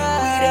life. We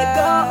that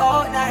go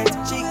all night,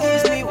 she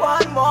gives me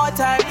one more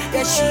time.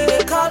 Yeah, she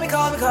that call me.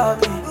 Call.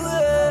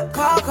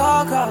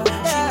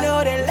 She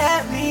know that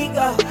let me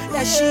go.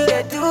 Yeah, she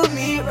that do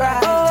me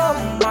right. Oh,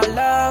 my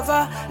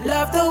lover,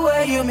 love the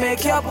way you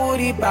make your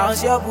booty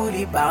bounce, your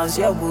booty bounce,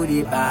 your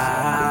booty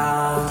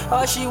bounce.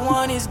 All she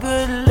want is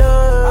good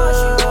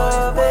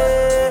love.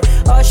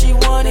 All she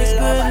want is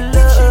good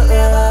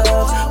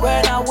love.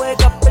 When I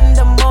wake up in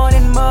the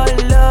morning, my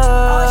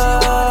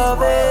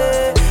love.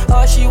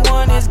 All she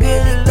want is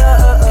good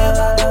love.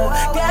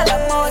 Girl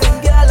at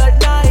morning, girl at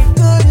night,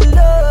 good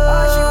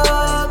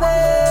love.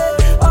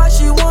 All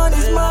she want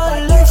is my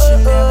love.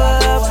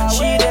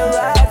 She the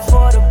ride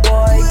for the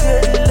boy,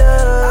 good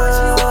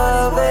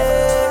love.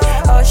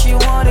 All she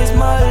want is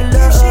my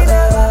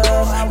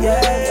love.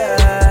 Yeah.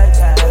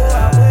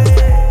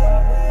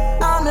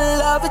 I'm in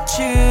love with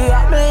you,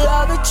 I'm in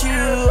love with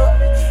you.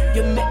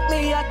 You make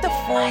me act a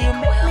fool, you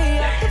make me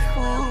act a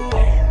fool.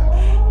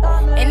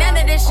 Ain't none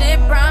of this shit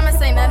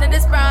promise, ain't none of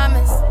this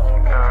promise.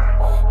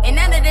 Ain't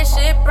none of this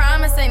shit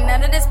promise, ain't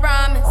none of this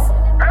promise.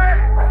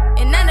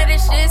 Ain't none of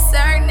this shit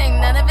certain,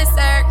 ain't none of it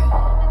certain.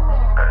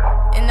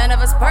 And none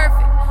of us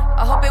perfect,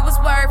 I hope it was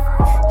worth it.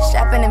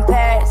 Shopping in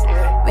Paris,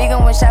 we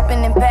going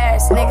shopping in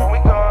Paris, nigga.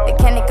 They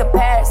can't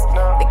compare,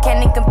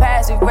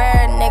 we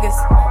rare niggas.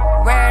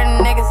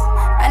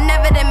 I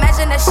never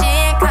imagined that she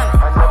ain't coming,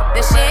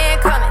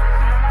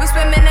 We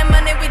swimming in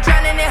money, we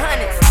drowning in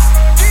hundreds.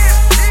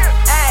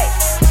 Ayy,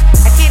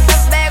 I keep the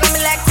bag on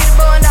me like $2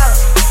 billion.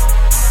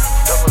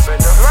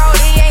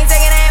 Rollie ain't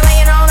taking that when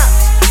you don't know.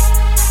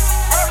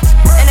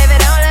 And if it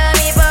don't love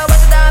me, but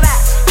what you talking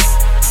about?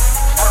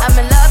 I'm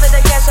in love with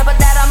the cash, I put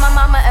that on my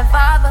mama and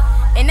father.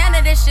 Ain't none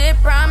of this shit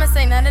promise,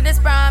 ain't none of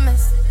this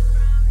promise.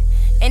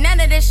 Ain't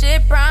none of this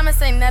shit promise,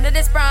 ain't none of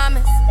this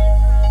promise.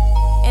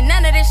 And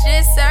none of this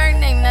shit certain,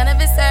 ain't none of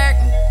it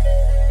certain.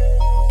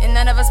 And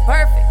none of us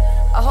perfect,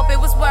 I hope it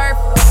was worth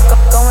it.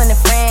 Going to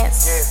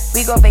France,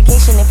 we go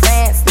vacation in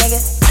France,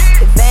 niggas.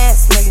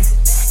 Advanced niggas,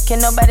 can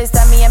nobody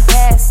stop me, I'm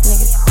past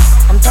niggas.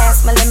 I'm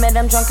past my limit,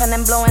 I'm drunk and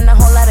I'm blowing a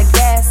whole lot of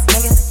gas,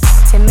 niggas.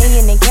 10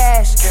 million in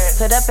cash,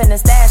 put up in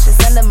the stash, it's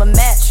under my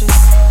mattress.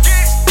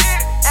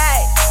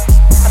 Ayy,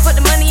 I put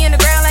the money in the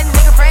ground like the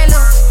nigga Fran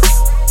Loose.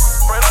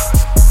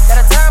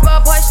 Got a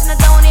turbo Porsche and I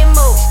don't even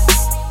move.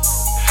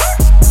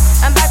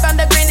 I'm back on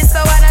the green, it's so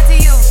hard not to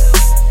use it.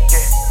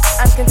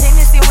 I'm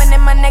continuously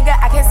winning, my nigga,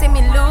 I can't see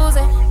me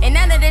losing. Ain't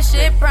none of this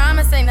shit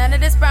promise, ain't none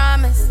of this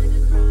promise.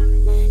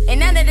 Ain't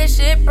none of this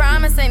shit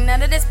promise, ain't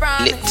none of this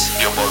promise.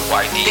 Your boy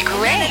YD. The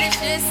Great.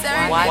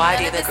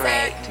 YD the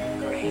Great.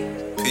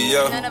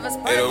 P.O.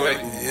 808.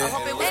 Yeah.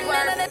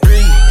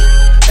 3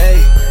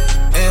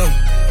 a.m.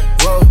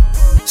 Whoa,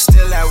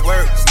 still at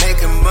work,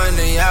 making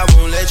money, I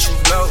won't let you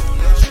go.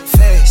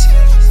 Face,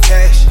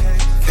 cash,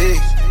 big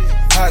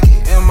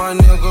pocket, and my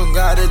nigga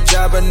got a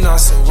job at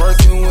NASA,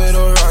 working with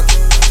a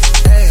rocket.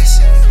 Ass,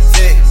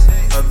 thick,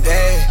 a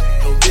bad,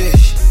 no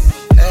bitch.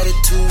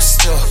 Attitude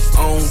stuff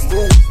on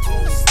boot,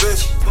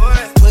 bitch.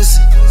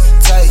 Pussy,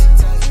 tight,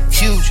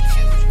 huge,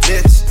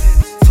 lips.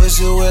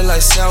 Pussy wet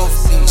like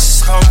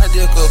Southeast, call my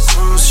dick a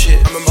cruise shit.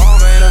 I'm a ball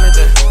man,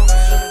 everything.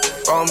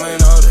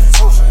 foaming all day.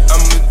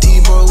 I'm a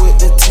D-boy with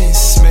the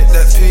tits, smack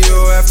that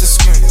PO after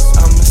screen.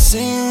 I'ma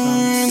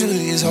sing to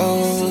these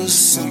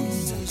hoes.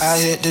 I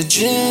hit the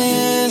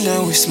gym,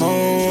 then we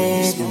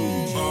smoke.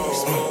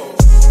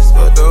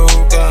 But the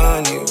hookah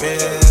on the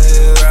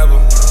red rapper.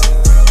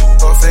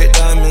 Put fake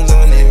diamonds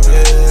on the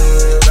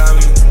red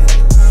diamond.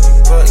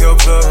 Fuck your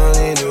plug, I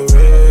need the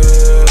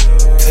red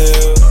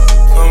pill.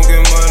 Come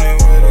get money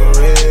with the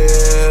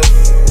red.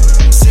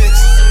 6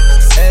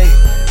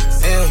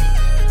 a.m.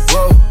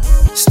 Whoa,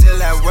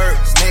 still at work,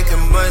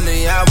 making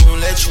money, I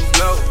won't let you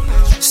blow.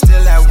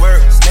 Still at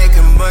work,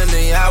 making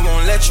money, I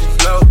won't let you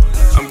blow.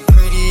 I'm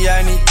greedy,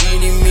 I need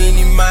eeny,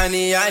 meeny,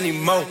 miny, I need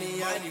more.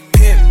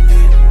 Pimp,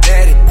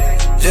 daddy,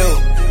 lil'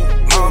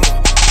 mama.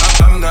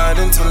 I'm not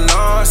into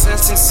long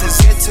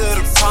sentences, get to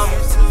the palm.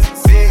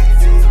 Big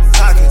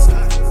pockets,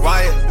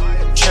 wire,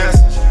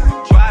 chances.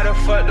 Why the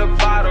fuck the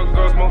bottle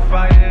girls more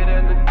fire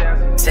than the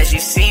dance? Said she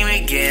see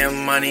me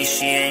getting money,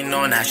 she ain't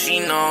know, now she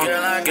know.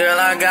 Girl,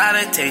 I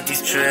gotta take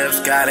these trips,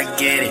 gotta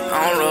get it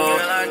on road.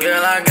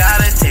 Girl, I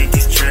gotta take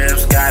these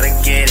trips, gotta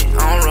get it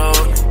on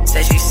road.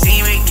 Said she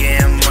see me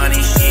getting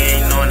money, she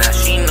ain't know, now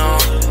she know.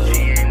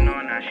 She ain't know,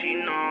 now she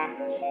know.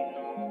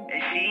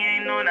 And she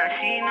ain't know, now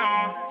she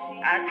know.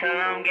 I tell her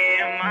I'm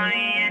getting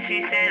money and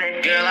she said that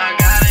she girl, I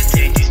gotta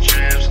take these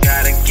trips,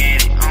 gotta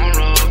get it on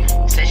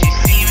road. Said she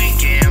see me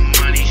getting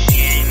money,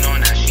 she ain't know,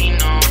 now she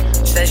know.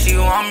 Said she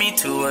want me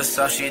to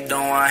herself, she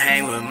don't wanna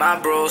hang with my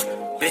bros.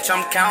 Bitch,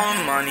 I'm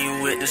counting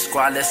money with the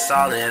squad, that's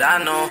all that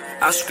I know.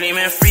 I'm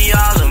screaming free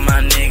all of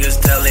my niggas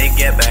till they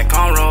get back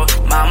on road.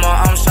 Mama,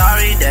 I'm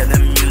sorry that the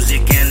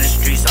music and the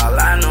streets all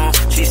I know.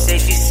 She say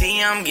she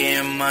see I'm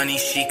getting money,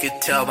 she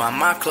could tell by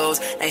my clothes.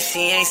 And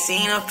she ain't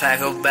seen a pack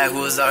of back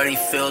was already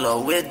filled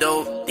up with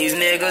dope. These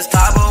niggas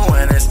talk, but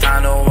when it's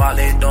time to walk,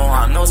 they don't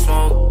want no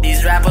smoke.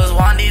 These rappers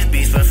want these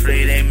beats for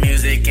free, they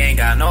music ain't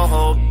got no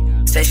hope.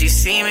 Say she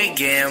see me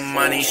getting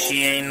money,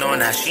 she ain't know,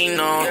 now she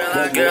know.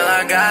 Girl,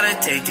 I gotta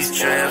take these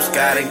trips,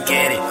 gotta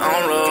get it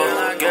on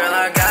road. Girl,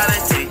 I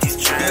gotta take these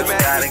trips,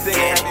 gotta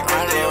get it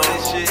on road.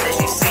 Say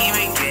she see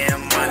me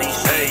getting money,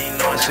 she ain't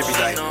know, now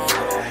she know.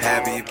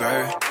 Happy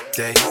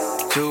birthday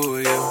to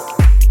you.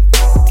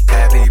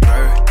 Happy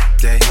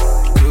birthday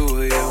to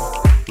you.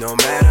 No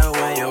matter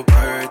when your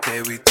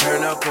birthday, we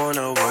turn up on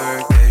a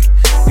work day.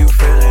 You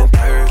feeling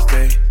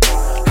Thursday?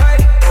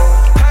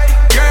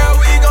 Girl,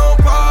 we gon'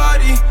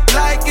 party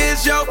like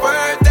it's your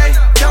birthday.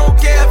 Don't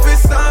care if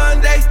it's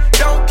Sunday,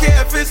 don't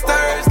care if it's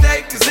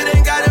Thursday, cause it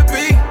ain't gotta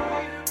be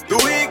the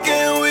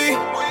weekend. We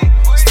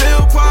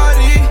still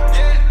party,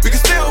 we can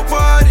still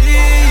party.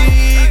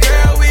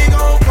 Girl, we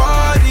gon'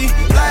 party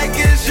like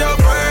it's your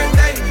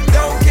birthday.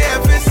 Don't care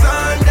if it's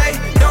Sunday,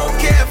 don't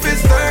care if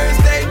it's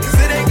Thursday, cause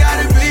it ain't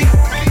gotta be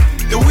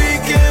the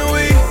weekend.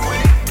 We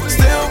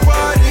still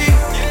party,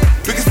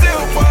 we can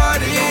still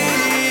party.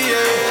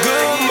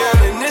 Good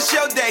morning, it's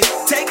your day,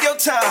 take your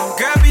time,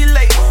 girl, be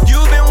late.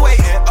 You've been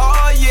waiting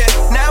all year,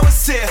 now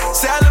it's here.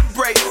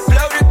 Celebrate,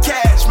 blow the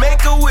cash,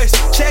 make a wish.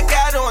 Check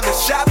out on the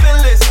shopping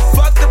list.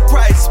 Fuck the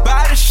price,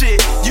 buy the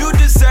shit. You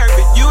deserve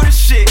it, you the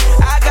shit.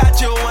 I got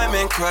your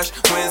women crush.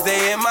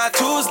 Wednesday in my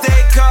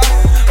Tuesday car.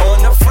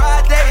 On a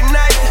Friday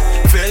night,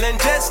 feeling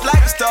just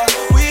like a star.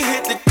 We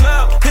hit the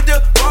club, hit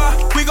the bar.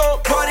 We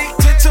gon' party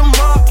till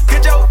tomorrow.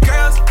 Get your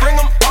girls, bring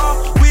them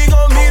all. We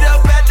gon' meet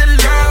up at the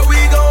girl. We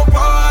gon'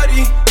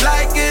 party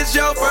like it's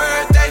your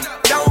birthday.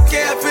 Don't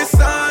care if it's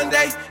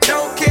Sunday,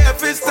 don't care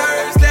if it's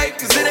Thursday,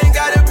 cause it ain't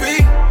gotta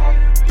be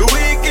the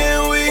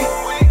weekend. We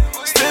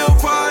still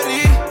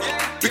party,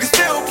 we can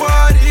still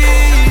party.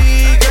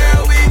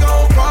 Girl, we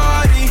gon'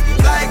 party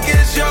like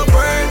it's your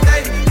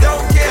birthday.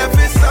 Don't care if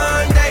it's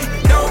Sunday,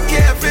 don't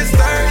care if it's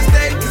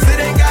Thursday, cause it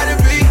ain't gotta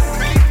be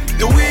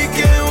the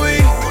weekend. We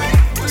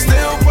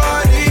still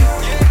party,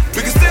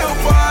 we can still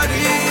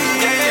party.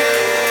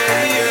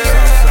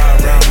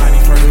 Southside round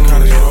 91st and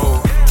College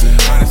Road.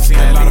 I done seen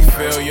a lot of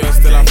failure,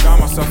 still I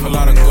found myself a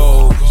lot of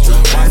goals.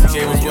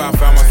 YCK was where I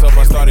found myself,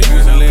 I started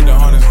using lead to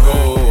harness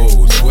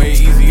goals. Way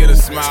easier to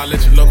smile,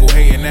 let your local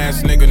hating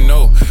ass nigga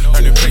know.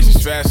 Earning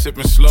patience fast,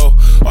 sipping slow.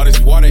 All this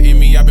water in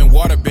me, I've been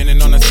water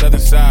bending on the southern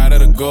side of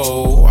the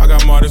goal. I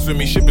got martyrs with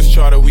me, shippers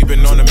charter, we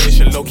been on a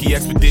mission. Low-key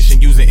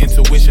expedition, using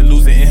intuition,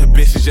 losing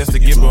inhibitions just to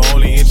get but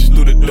only inches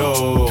through the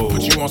door. To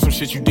put you on some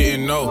shit you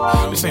didn't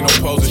know. This ain't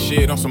no poser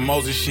shit, on some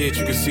Moses shit.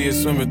 You can see it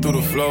swimming through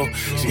the flow.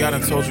 See, I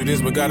done told you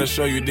this, but gotta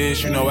show you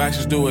this. You know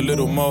actions do a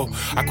little more.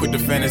 I quit the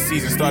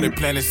fantasies and started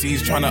planting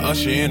seeds, trying to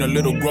usher in a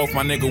little growth.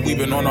 My nigga, we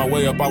been on our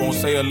way up. I won't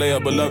say a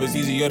layup, but love is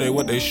easier than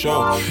what they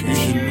show. You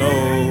should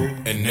know.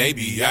 And they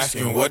be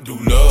asking, what do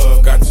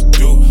love got to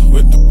do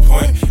with the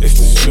point? It's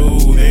the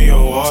soothe in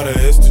your water,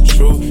 it's the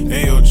truth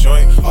in your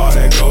joint. All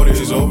that gold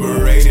is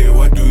overrated.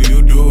 What do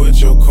you do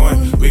with your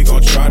coin? We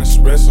gon' try to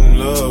spread some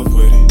love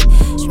with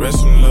it. Spread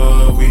some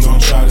love, we gon'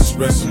 try to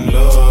spread some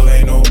love.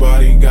 Ain't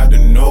nobody got to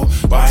know.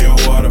 Buy your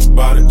water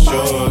by the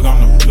jug.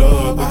 I'm the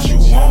plug, what you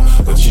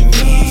want, what you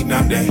need,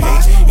 not the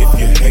hate. If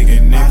you're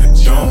hating,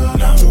 nigga, don't.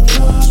 Now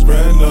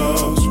spread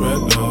love, spread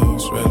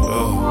love, spread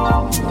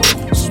love.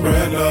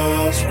 Spread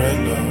love, spread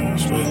love,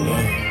 spread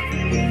love.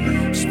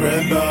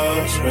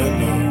 real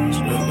love, it's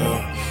real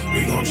love.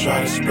 We gon'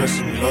 try to spread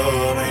some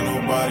love. Ain't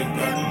nobody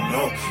got to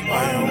know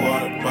why your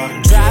water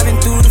bottle. Driving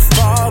through the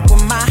fog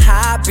with my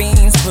high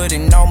beams,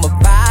 putting on my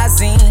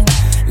Visine.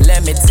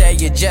 Let me tell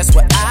you just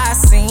what I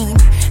seen.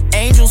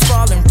 Angels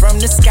falling from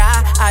the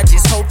sky. I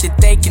just hope that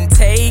they can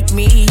take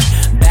me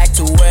back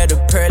to where the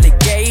pearly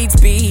gates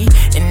be.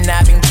 And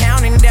I've been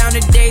counting down the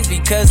days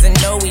because I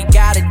know we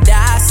gotta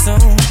die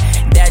soon.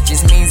 That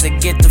just means I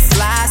get to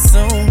fly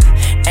soon.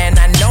 And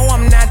I know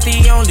I'm not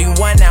the only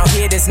one out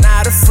here that's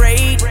not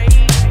afraid.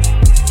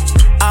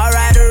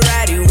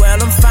 Alrighty, well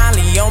I'm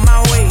finally on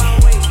my way.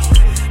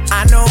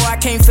 I know I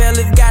can't fail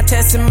if God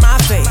testing my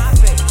faith.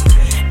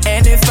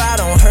 And if I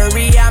don't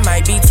hurry, I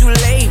might be too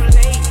late.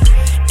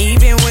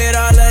 Even with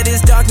all of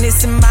this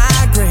darkness in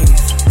my grave,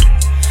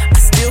 I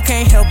still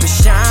can't help but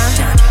shine.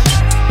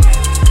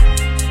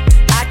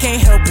 I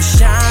can't help but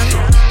shine.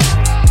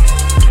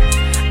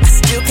 I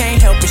still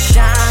can't help but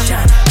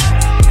shine.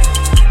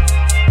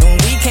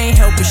 And we can't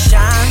help but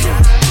shine.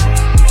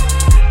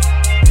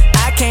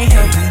 I can't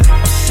help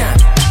but shine.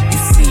 You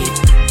see it,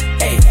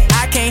 hey.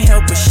 I can't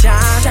help but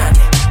shine.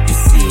 You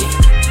see it,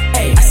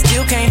 hey. I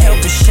still can't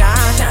help but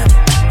shine.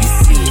 You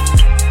see it,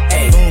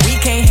 hey. And we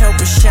can't help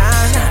but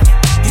shine.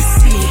 You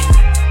see it,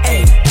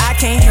 hey. I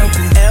can't help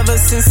it. Ever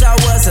since I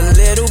was a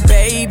little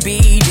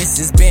baby, this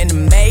has been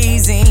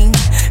amazing.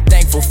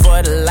 Thankful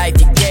for the life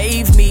you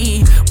gave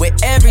me. With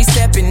every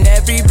step and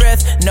every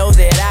breath, know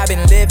that I've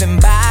been living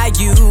by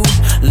you.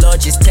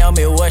 Lord, just tell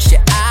me what should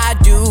I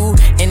do.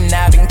 And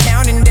I've been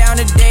counting down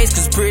the days,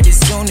 cause pretty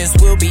soon this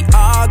will be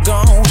all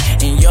gone.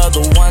 And you're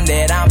the one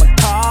that I'ma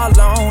call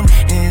on.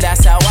 And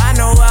that's how I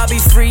know I'll be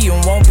free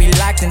and won't be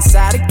locked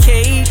inside a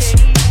cage.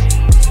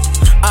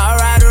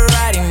 Alright,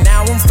 and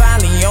now I'm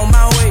finally on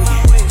my way.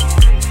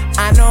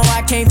 I know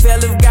I can't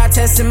fail if God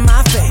testing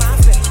my faith.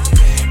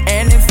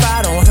 And if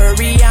I don't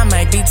hurry, I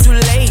might be too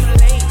late.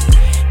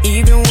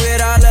 Even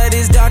with all of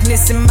this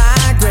darkness in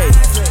my grave,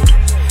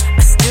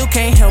 I still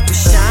can't help but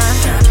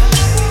shine.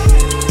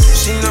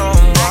 She know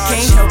I'm I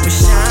can't help but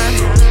shine.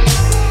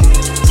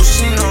 But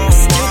she know I'm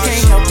still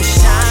can't help but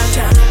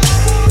shine.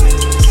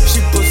 She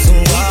pussy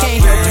we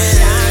can't help but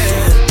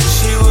shine.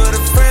 She with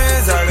her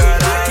friends, I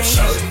got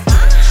options.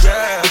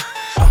 Yeah,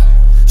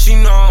 she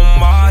know I'm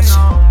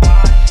watching.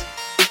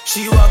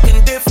 She walking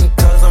different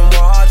cause I'm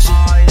watching.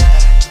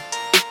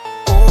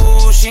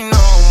 Ooh, she know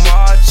I'm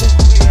watching.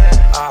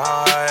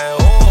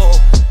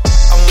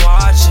 I'm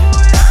watching.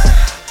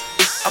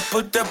 I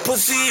put that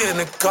pussy in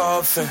the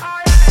coffin.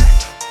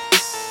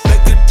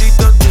 Make it deep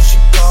up till she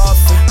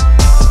coughing.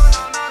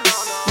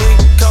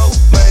 Mink coat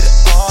made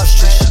of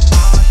ostrich.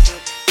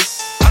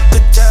 I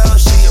could tell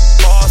she a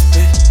boss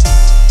bitch.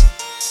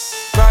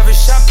 Private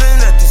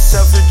shopping at the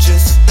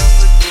Selfridges.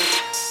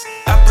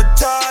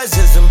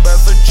 Appetizers and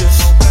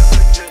beverages.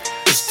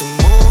 It's the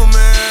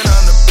movement,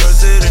 I'm the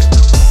president.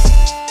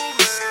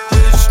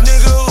 Rich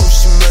nigga who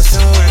she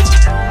messing with.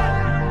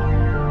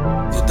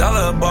 The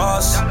dollar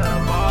boss.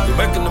 We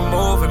making the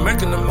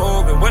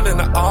move and winning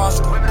the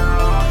Oscar. We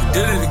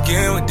did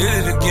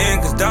it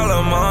again, cause dollar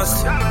a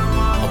monster.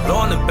 I'm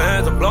blowing the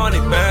bands,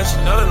 she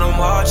know that I'm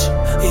watching.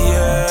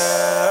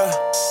 Yeah,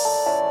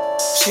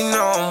 she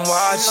know I'm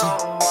watching.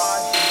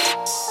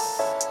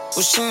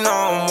 Well, she know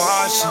I'm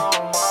watching.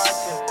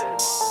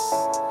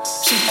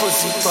 She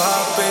pussy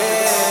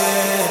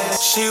poppin'.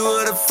 She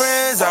with her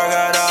friends, I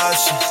got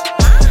options.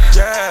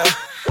 Yeah,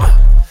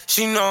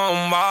 she know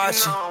I'm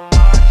watching.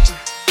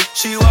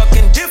 She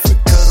walking different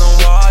cause I'm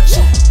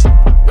watching.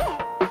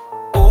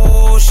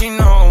 Ooh, she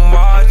know I'm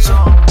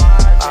watching.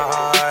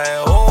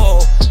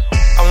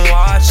 I'm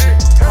watching.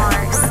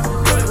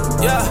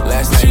 Yeah,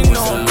 last night was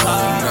a long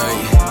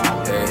night.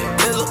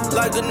 It look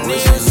like a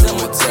wishing you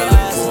would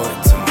teleport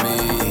to me.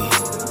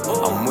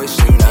 I'm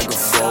wishing I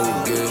could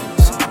focus.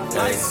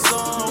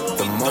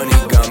 The money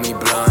got me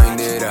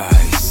blinded, I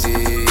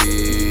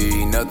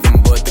see nothing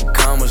but the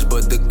commas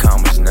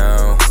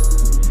now.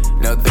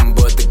 Nothing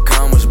but the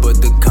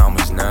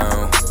commas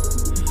now.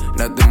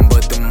 Nothing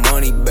but the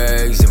money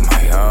bags in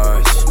my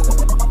eyes.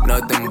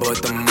 Nothing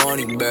but the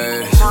money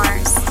bags.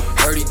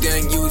 Heard he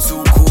think you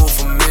too cool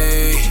for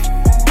me.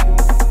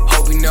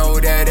 Hope you know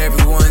that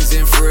everyone's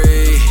in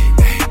free.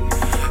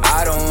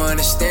 I don't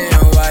understand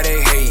why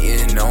they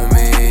hating on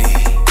me,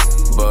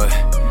 but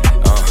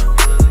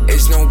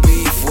it's no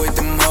beef with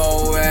them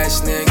whole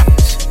ass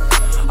niggas.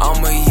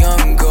 I'm a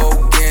young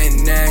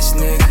go-getting ass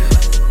nigga.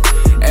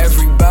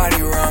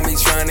 Everybody around me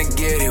tryna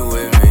get it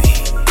with me.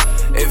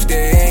 If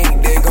they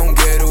ain't, they gon'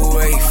 get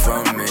away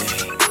from me.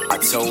 I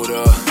told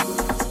her,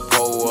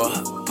 pull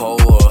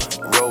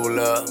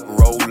up,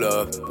 roll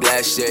up,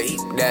 glass shake,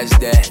 that's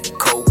that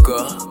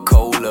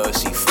Coca-Cola.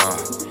 She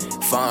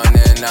fine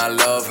and I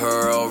love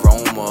her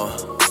aroma.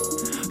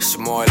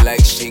 Smart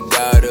like she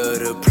got a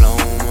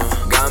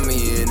diploma. Got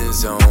me in the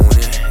zone,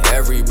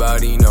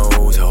 everybody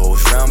knows.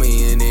 Hoes round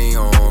me and they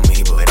on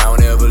me, but I'll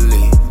never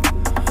leave.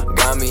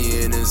 Got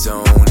me in the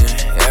zone,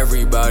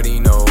 everybody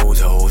knows.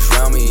 Hoes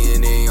round me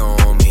and they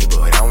on me,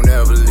 but I'll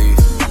never leave.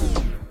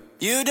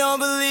 You don't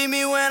believe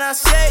me when I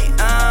say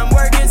I'm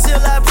working till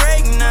I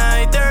break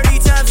 9. 30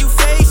 times you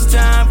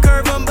FaceTime,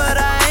 curve 'em, but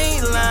I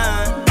ain't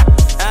lying.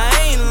 I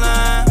ain't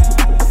lying.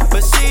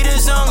 But see,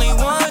 there's only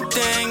one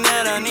thing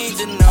that I need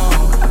to know.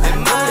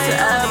 Am I the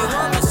only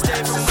one that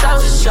stay from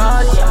South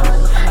Shorty?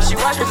 She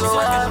watch me go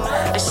up,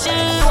 and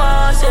she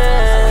wants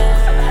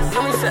it.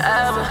 Knew me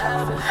forever.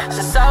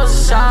 Since I was a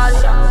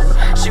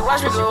shorty, she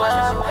watch me go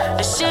up,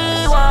 and she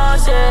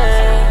wants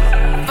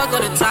it. Fuck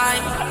all the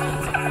time,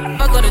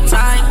 fuck all the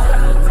time,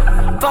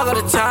 fuck all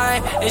the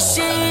time, and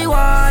she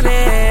want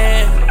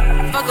it.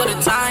 Fuck all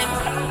the time,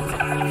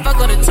 fuck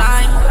all the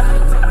time,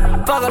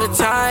 fuck all the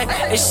time,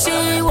 and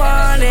she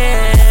want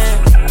it.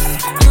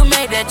 You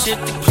made that trip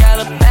to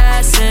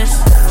Calabasas.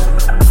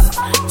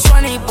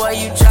 20, boy,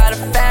 you try the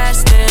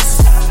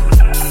fastest.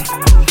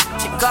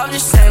 Take off your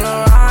Saint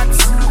Laurent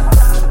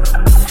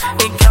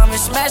and come and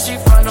smash me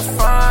from the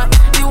front.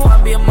 You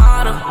wanna be a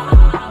model?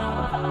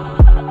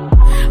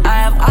 I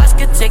have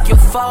Oscar take your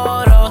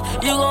photo.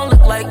 You gon'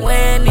 look like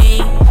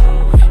Winnie.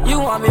 You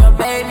want me a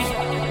baby?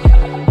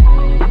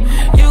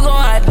 You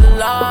gon' have to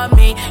love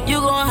me. You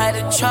gon' have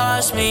to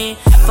trust me.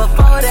 For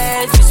 4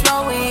 days you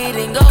smoke weed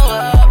and go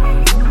up.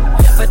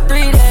 For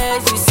 3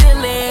 days you sit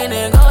lean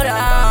and go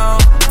down.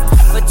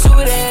 For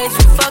 2 days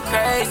you fuck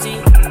crazy.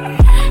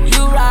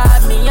 You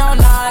ride me all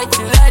night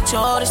to that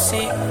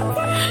Jodeci.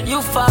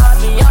 You fuck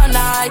me all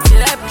night to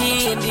that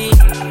P&D.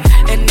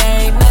 And there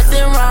ain't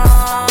nothing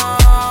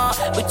wrong,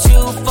 but you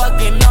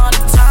fucking all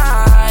the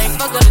time.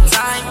 Fuck all the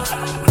time,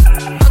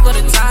 fuck all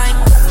the time,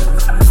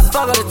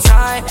 fuck all the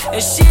time,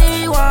 and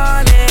she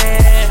want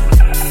it.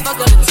 Fuck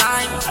all the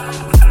time,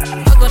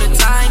 fuck all the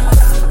time,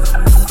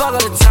 fuck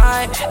all the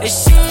time, and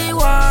she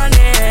want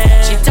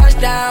it. She touch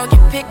down,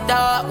 get picked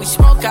up, we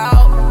smoke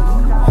out.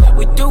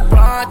 We do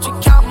brunch, we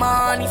count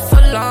money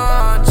for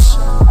lunch.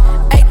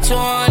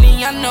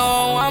 820, I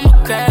know I'm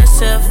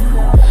aggressive.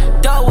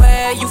 The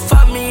way you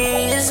fuck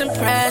me is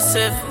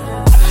impressive.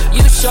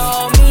 You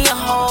show me a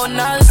whole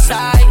nother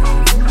side.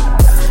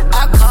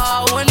 I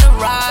call when the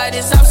ride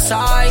is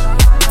outside.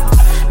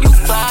 You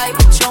fight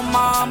with your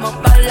mama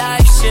about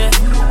life shit.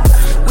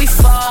 We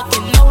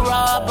fucking no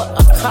rubber,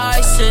 a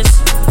crisis.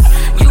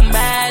 You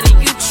mad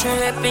and you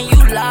trippin', you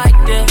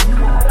liked it.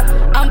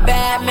 I'm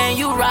Batman,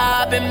 you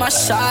robbing my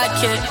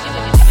sidekick.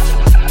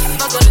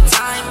 Fuck all the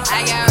time,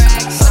 I got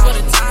racks. Fuck all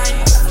the time,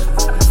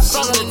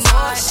 fuck all the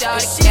time. Shout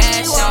the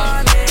cash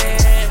on it.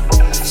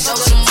 Show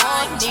some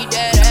more, need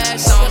that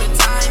ass on the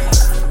time.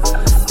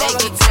 Make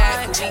it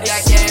tap, we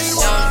got cash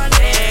on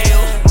it.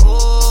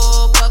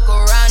 Oh, fuck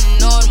around and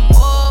know the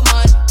more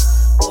money.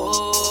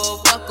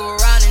 Oh, fuck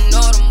around and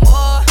know the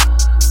more.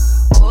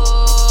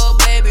 Oh,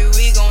 baby,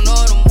 we gon'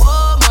 know the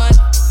more money.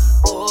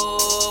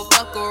 Oh,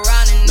 fuck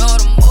around and know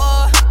the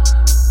more.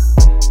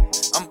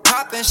 I'm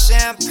popping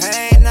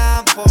champagne, now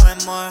I'm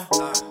pouring more.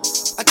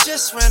 I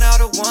just ran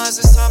out of ones,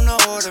 it's time to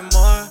order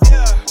more.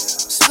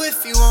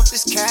 Swift, you want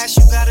this cash,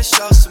 you gotta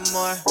show some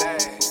more.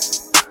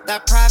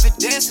 That private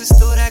dances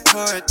through that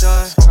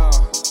corridor.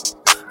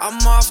 I'm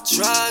off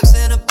drugs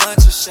and a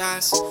bunch of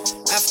shots.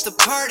 After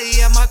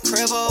party at my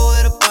crib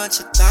with a bunch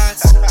of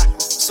thoughts.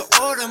 So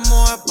order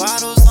more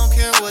bottles, don't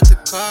care what the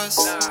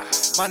cost.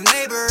 My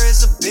neighbor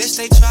is a bitch,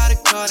 they try to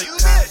call the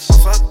cops.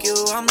 Fuck you,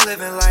 I'm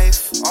living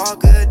life. All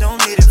good,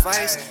 don't need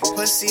advice.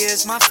 Pussy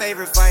is my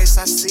favorite vice.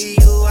 I see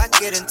you, I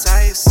get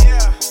enticed.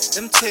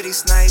 Them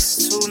titties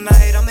nice.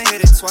 Tonight, I'ma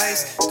hit it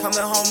twice.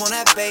 Coming home on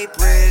that Bay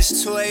Bridge.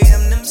 2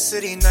 a.m., them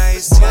city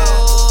nights.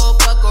 Oh,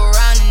 fuck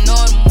around and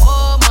know the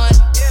more money.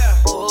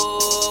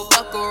 Oh,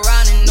 fuck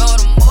around and know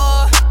the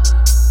more.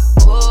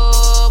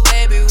 Oh,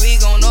 baby, we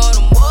gon' know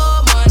the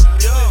more money.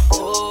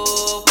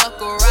 Oh,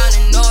 fuck around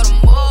and know the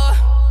more.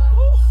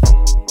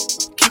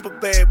 Keep a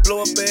bag,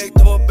 blow a bag,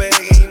 throw a bag,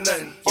 ain't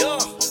nothing.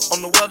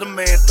 On the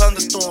weatherman,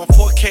 thunderstorm,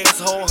 forecast,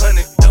 whole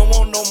honey. Don't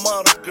want no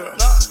model girl,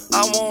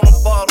 I want a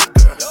bottle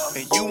girl.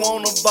 And you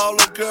want a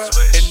baller girl,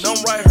 and I'm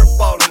right here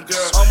ballin'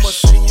 girl. I'ma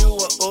send you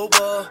a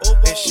Uber,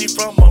 and she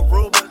from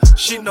Aruba.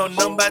 She know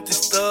nothing about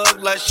this thug,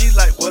 like she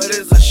like, what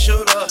is a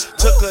shooter?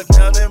 Took her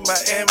down in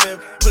Miami,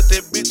 put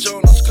that bitch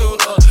on the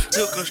scooter.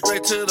 Took her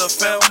straight to the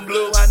Fountain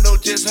Blue, I know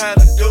just how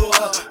to do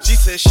her. She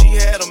said she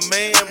had a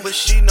man, but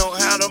she know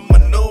how to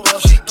maneuver.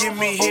 She give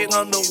me hit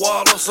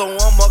underwater, so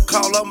I'ma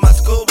call up my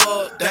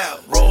scuba. Down,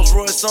 Rolls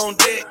Royce on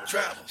deck,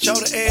 show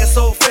the ass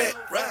so fat.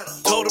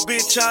 Told the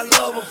bitch I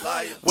love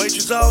her,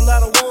 waitress all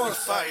out of water.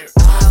 Fire. I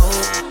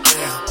hope,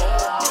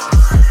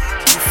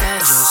 you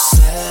found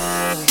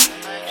yourself.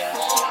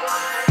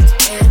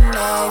 And I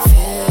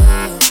feel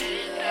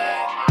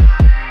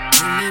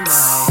you need my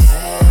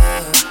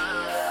help.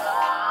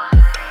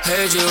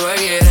 Heard you work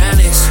at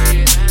Onyx.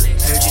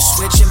 Heard you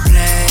switching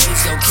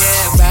plays. Don't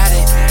care about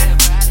it.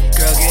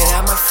 Girl, get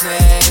out my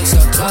face.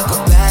 Don't talk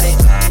about it.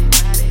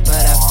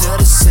 But I feel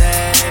the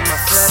same. I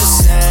feel the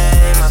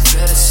same. I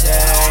feel the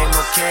same.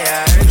 Okay,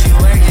 I heard you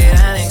work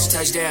at Onyx.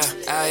 Touchdown.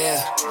 Oh yeah.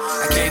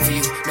 I came for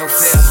you. No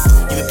fear.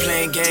 You been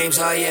playing games.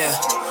 Oh yeah.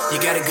 You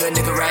got a good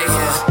nigga right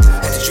here.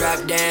 just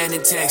dropped down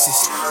in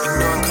Texas.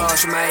 Ignoring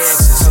calls from my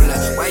exes. So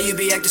like, why you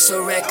be acting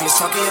so reckless?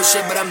 Talking your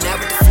shit, but I'm not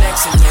with the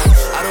flexing, man.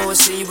 I don't wanna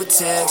see you with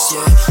text,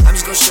 yeah. I'm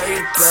just gonna show you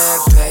the bad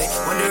pay.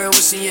 Wondering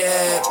what's in your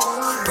head.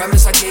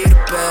 Promise I'll give you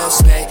the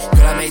best pay.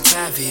 Girl, I made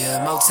time for you,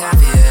 more time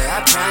for you.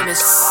 I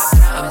promise.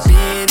 I'm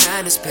being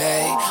honest,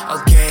 babe.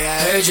 Okay, I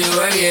heard you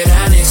work at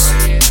Onyx.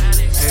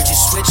 Heard you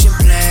switching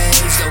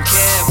plays. Don't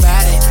care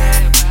about it.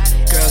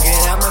 Girl,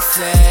 get out my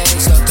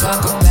face. Don't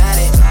talk about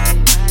it.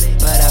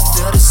 But I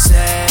feel the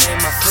same.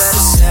 I feel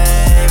the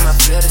same. I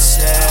feel the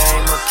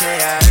same. Okay,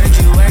 I heard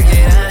you work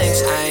at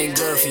Onyx. I ain't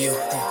good for you.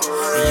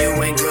 And you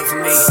ain't good for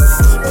me.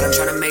 But I'm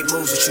tryna make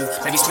moves with you.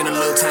 Maybe spend a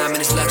little time in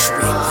this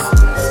luxury.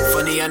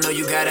 Funny, I know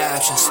you got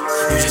options.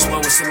 You just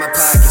want what's in my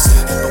pockets.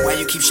 But why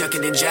you keep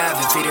shucking and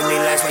jiving? Feeding me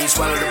lies while you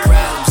swallow the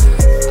problems.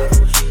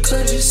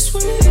 Cause you're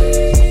sweet.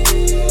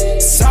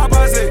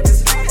 Sabaze,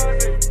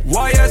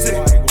 Wayaze,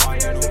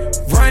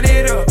 run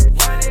it up.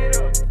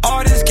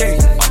 All this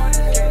cake,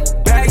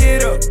 bag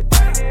it up.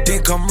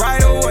 Then come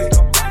right away.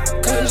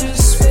 Cause you're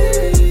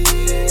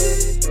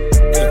sweet.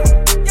 Yeah.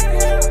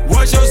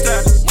 What's your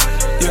status?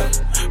 Yeah.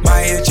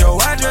 Might hit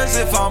your address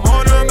if I'm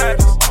on the map.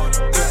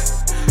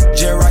 Yeah.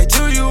 Just right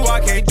to you, I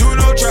can't do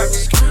no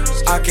traps.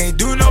 I can't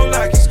do no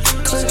likes.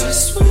 Cause you're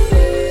sweet.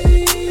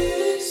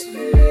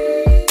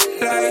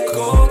 Like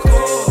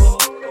Coco.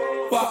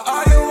 Why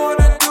all you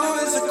wanna do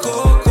is a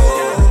Coco.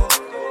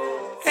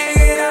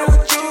 Hanging out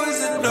with you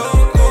is a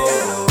no-go.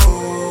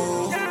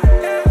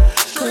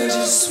 Cause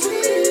you're sweet.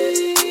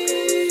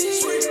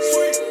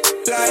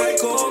 Like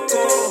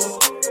Coco.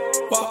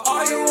 Why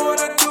all you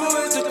wanna do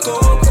is a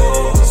Coco.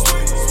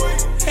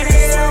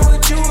 Hanging out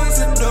with you is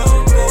a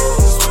no-go.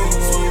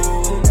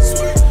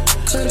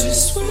 Cause you're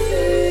sweet.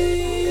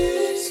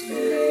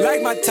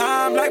 Like my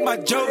time, like my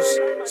jokes.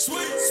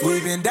 We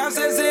been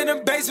downstairs in the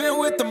basement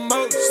with the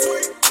most.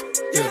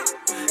 Yeah.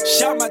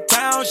 Shot my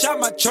town, shot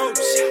my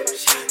tropes.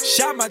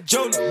 Shot my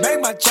jeweler, make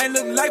my chain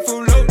look like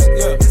Fruit Loops.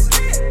 Yeah.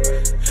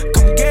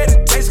 Come get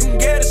a taste, come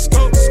get a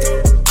scope.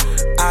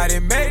 I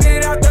done made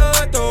it out the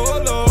hood, the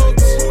whole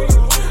oaks.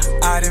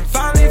 I done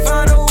finally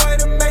found a way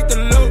to make the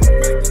loop.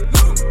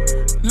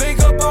 Link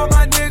up all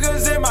my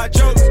niggas in my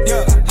jokes.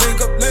 Yeah.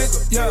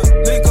 Yeah.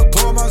 Link up,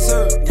 pour my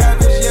syrup.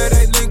 Yeah,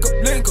 they link up.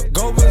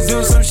 Go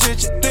do some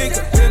shit you think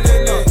of.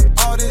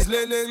 All this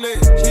lit.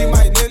 She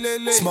might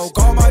lit. Smoke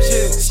all my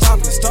shit. Stop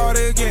and start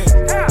again.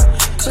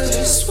 Cause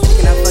you're sweet.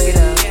 Can I fuck it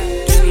up?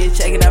 Give me a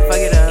check and I fuck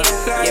it up.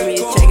 Give me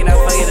a check and I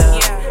fuck it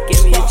up.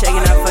 Give me a check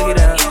and I fuck it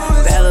up.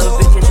 Bad little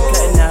bitch and she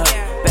cutting up.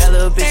 Bad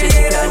little bitch and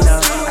she cutting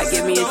up. I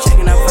give me a check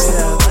and I fuck it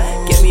up.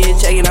 Give me a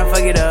check and I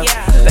fuck it up.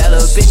 Bad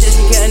little bitch and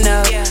she cutting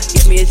up.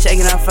 Give me a check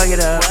and I fuck it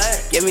up.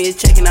 Give me a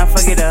check and I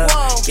fuck it up.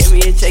 Give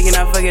me a check and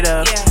I fuck it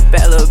up.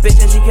 Bad little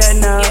bitch and she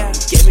cutting up.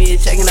 Give me a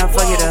check and I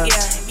fuck it up.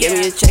 Give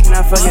me a check and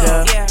I fuck it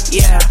up.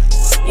 Yeah.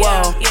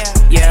 Whoa.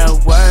 Yeah,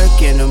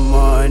 work in the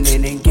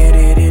morning and get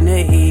it in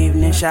the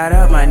evening. Shout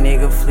out my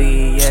nigga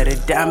Flea. Yeah, the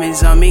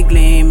diamonds on me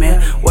gleaming.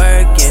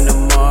 Work in the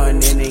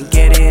morning and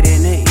get it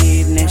in the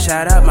evening.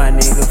 Shout out my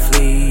nigga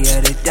Flea.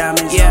 Yeah, the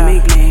diamonds on me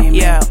gleaming.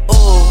 Yeah,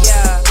 ooh.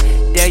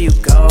 There you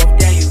go.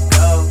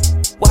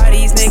 Why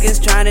these niggas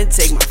tryna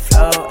take my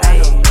flow?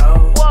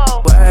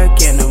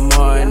 Work in the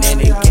morning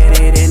and get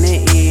it in the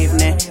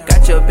evening.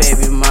 Got your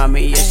baby mama,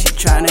 yeah, she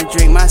tryna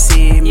drink my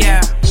semen.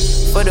 Yeah.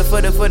 For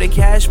the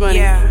cash money.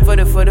 Yeah. For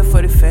the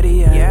fetty,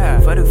 yeah.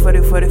 For the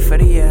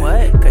fetty, yeah.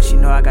 What? Cause she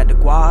know I got the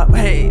guap.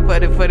 Hey, for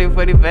the fetty, yeah.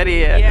 For the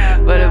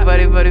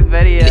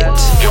fetty, yeah.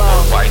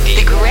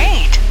 The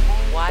Great.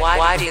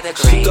 Why do the Great?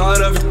 She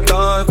got everything,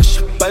 cause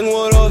she bang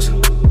with us.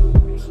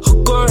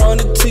 Hook her on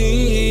the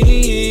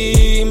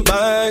team,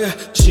 bang.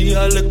 She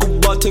a little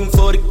button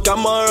for the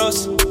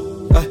cameras.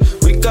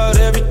 We got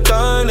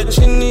everything that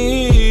you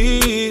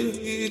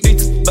need. Need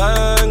to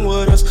bang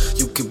with us.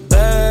 You can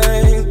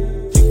bang.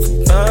 You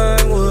can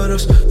bang with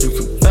us. You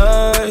can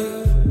bang.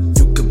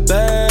 You can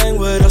bang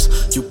with us.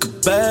 You can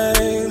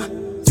bang.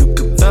 You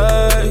can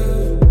bang.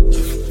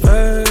 You can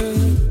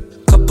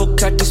bang. Couple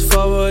cactus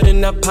forward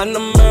in that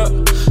Panama.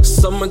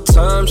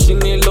 Summertime, she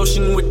need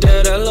lotion with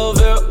that aloe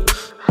vera.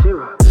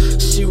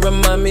 She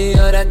remind me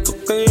of that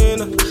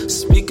cocaine.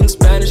 Speaking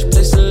Spanish,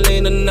 play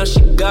Selena. Now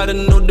she got a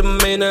new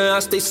demeanor. I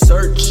stay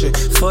searching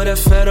for that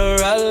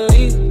federale.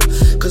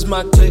 Cause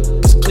my clique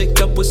is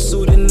clicked up with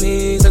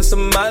Sudanese and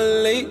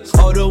Somalis.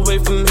 All the way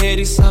from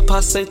Haiti, I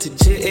pass to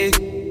JA.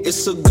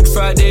 It's a good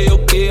Friday,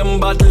 okay, I'm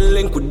about to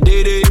link with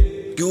Diddy.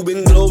 You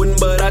been glowing,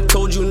 but I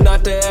told you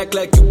not to act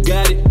like you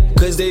got it.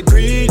 Cause they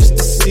breathe just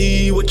to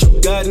see what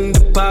you got in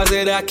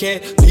deposit. I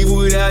can't leave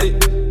without it.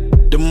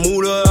 The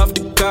moolah off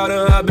the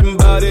counter, I've been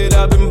bout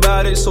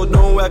it, so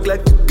don't act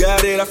like you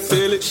got it, I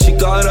feel it. She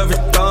got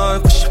everything,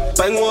 cause she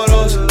bang with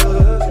us.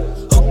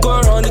 Hook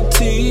her on the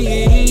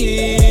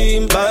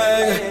team,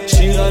 bang.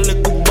 She a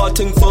little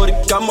button for the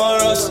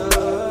cameras.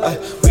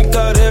 We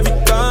got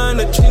everything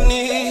that you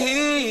need.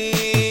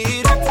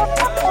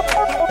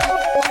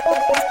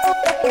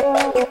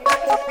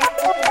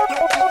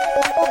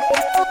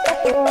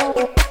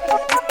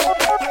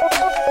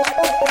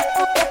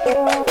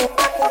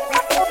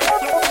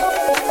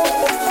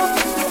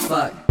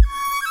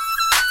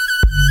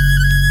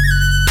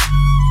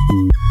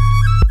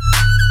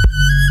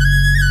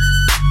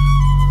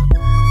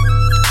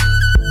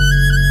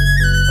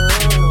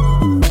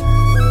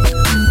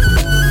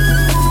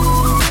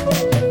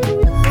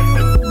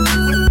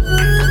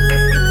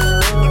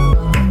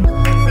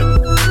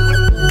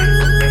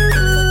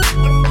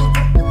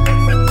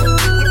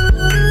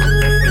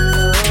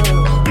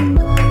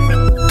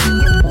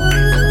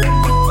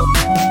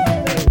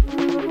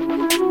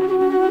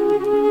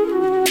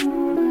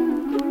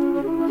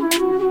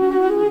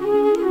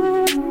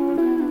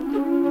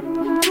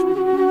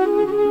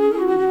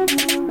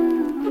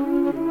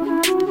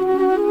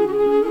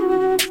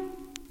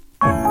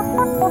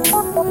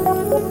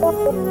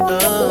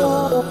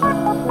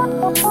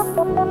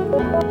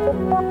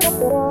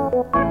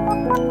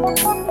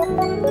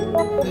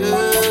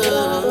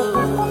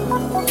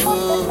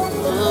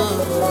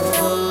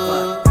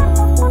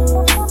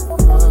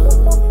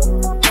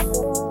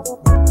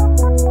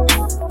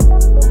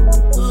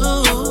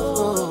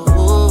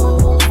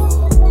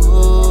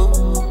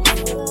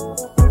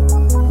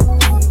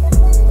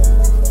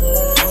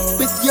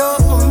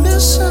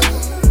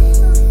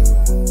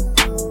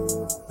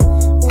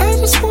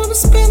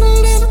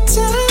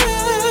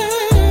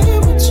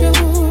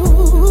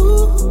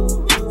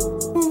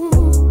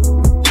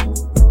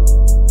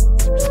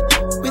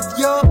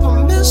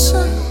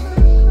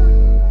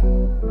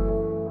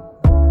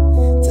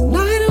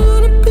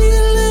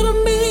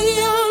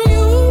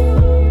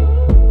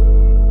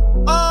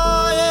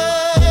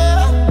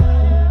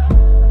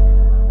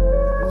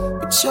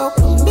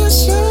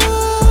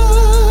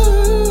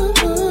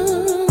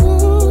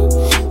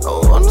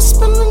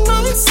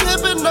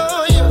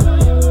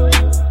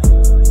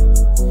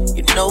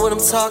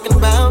 Talking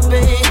about,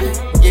 baby,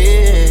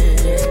 yeah.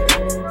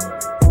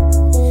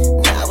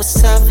 Now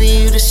it's time for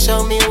you to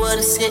show me what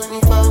it's hitting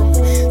for.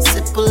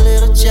 Sip a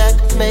little jack,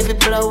 maybe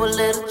blow a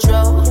little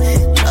draw.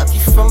 Love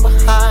you from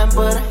behind,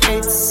 but I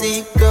hate to see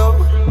you go.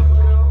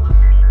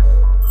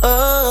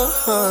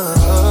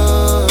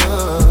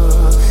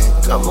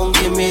 Come on,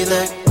 give me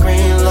that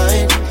green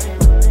light.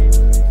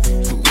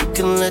 You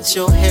can let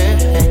your hair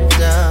hang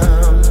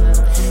down,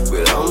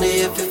 but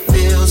only if it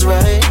feels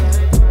right.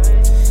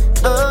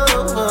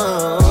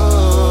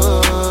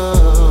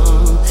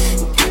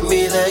 Give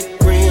me that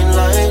green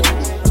light.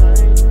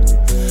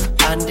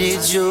 I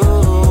need you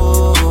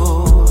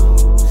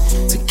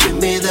to give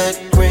me that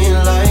green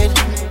light.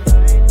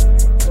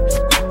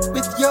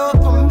 With your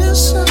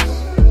permission,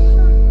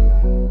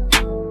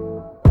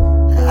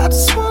 I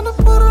just wanna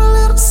put a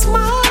little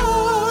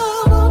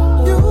smile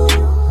on you.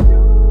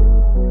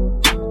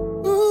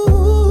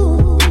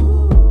 Ooh.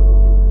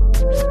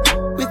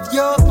 With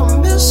your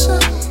permission,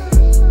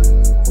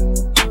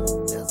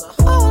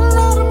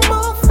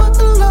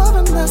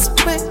 let's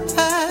play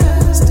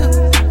past it.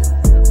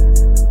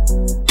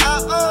 I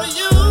owe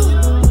you.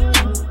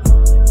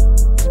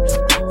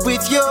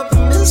 With your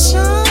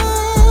permission,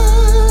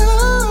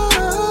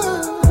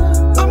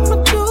 I'ma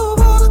do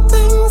all the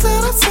things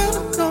that I said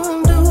I'm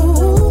gonna do.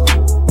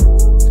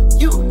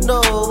 You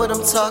know what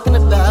I'm talking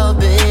about,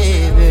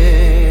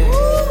 baby.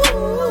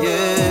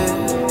 Yeah.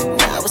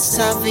 Now it's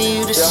time for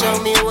you to show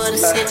me what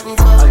it's hitting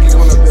for.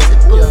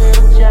 Sip a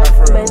little jack,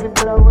 baby,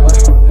 blow it.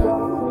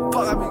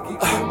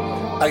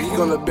 I geek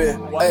on the bed,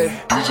 ayy.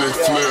 DJ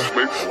Flair,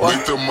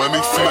 make the money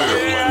flare.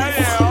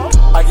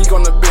 I geek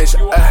on the bitch,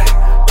 ayy.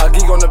 I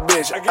geek on the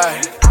bitch, ayy.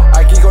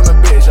 I geek on the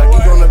bitch, I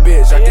geek on the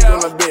bitch, I geek on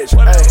the bitch,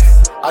 ayy.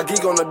 I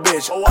geek on the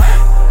bitch,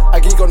 I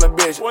geek on the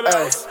bitch,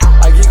 ayy.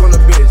 I geek on the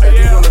bitch, I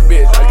geek on the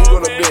bitch, I geek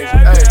on the bitch,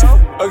 ayy.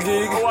 I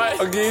geek on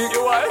the bitch, ayy.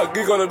 I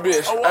geek on the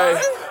bitch,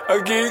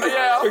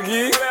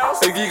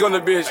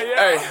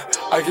 ayy.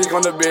 I geek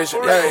on the bitch,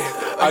 ayy.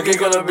 I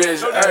geek on the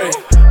bitch, ayy.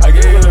 I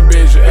geek on the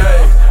bitch,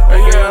 ayy.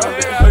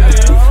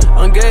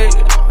 I'm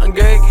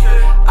gay.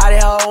 I the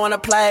hoe wanna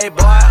play,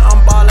 boy.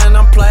 I'm ballin',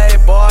 I'm play,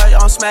 boy.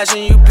 I'm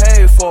smashing, you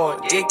pay for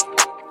it.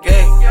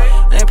 Gay.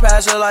 Ain't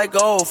pass it like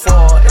gold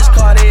for. It's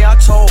Cardi, I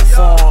told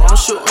for. I'm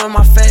shooting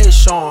my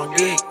face on.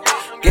 Gig.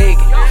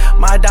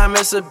 My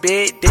diamonds a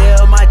big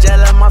deal. My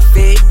jelly, my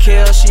feet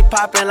kill. She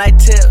poppin' like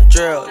tip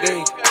drill.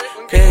 Gig.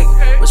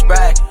 What's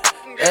back?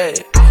 Hey.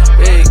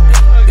 Big.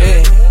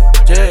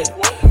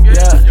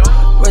 Yeah.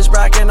 What's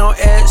rockin' on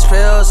X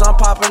pills? I'm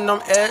poppin'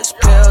 them X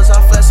pills. I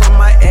flex on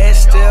my ex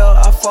still.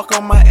 I fuck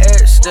on my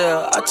ex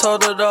still. I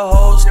told her the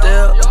whole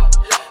still.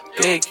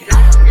 Gig.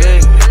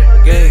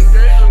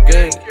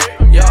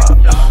 Yeah.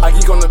 I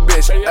geek on the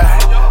bitch, ayy.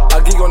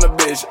 I geek on the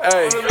bitch,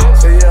 ayy.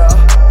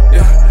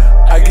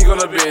 Yeah. I geek on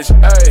the bitch,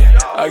 ayy.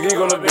 I geek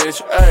on the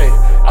bitch, ayy.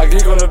 I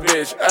geek on the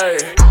bitch, ayy.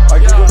 I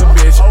geek on the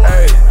bitch,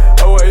 ayy.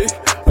 Oh wait.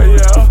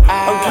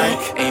 I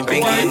ain't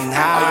been getting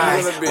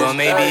high. Well,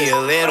 maybe a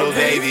little,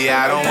 baby,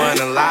 I don't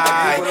wanna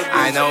lie.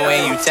 I know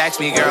when you text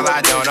me, girl,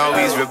 I don't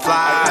always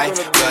reply.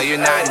 Well, you're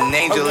not an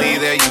angel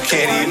either, you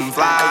can't even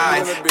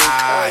fly.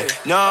 I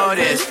know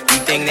this, you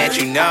think that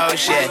you know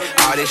shit.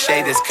 All this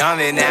shade that's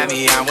coming at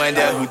me, I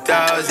wonder who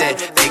throws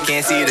it. They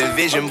can't see the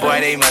vision, boy,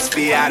 they must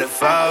be out of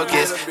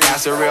focus.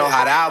 That's a real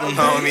hot album,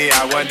 homie,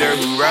 I wonder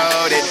who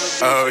wrote it.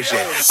 Oh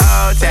shit,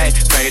 okay,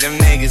 pray them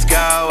niggas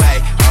go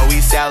away. Oh, we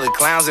sell the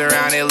clowns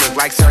around, it look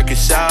like Circus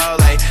Soleil.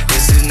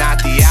 This is not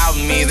the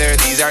album either,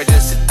 these are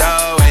just the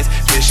throwaways.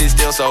 This shit's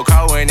still so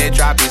cold when it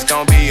drop, it's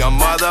gon' be a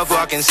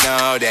motherfucking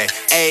snow day.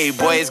 Ayy,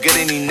 boy, it's good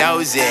and he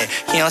knows it.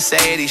 He don't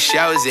say it, he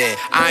shows it.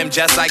 I'm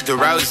just like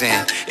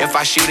DeRozan. If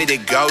I shoot it,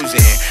 it goes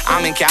in.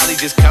 I'm in Cali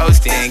just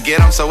coasting.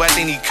 Get him so wet,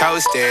 they need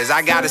coasters.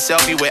 I got a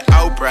selfie with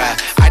Oprah.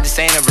 I just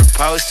ain't ever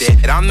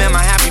posted. And I'm in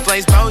my happy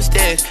place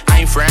posted. I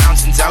ain't frowned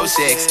since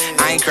 06.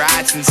 I ain't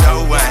cried since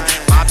 01.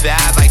 My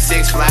bad like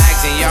Six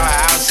Flags and your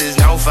house is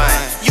no fun.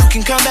 You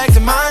can come back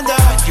to mine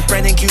though. Your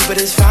friend and Cupid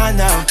is fine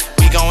though.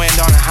 We gon' end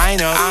on a high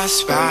note. I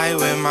spy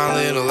with my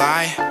little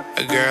eye,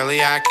 a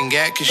girly I can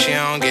get cause she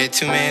don't get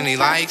too many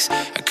likes.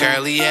 A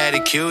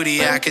curly-headed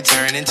cutie I could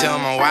turn into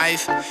my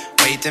wife.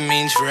 Wait, that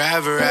means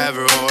forever,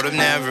 ever, hold up,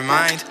 never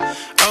mind.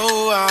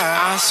 Oh,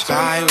 I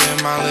spy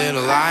with my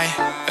little eye,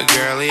 a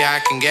girly I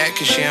can get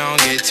cause she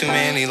don't get too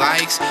many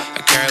likes.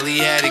 A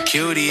curly-headed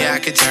cutie I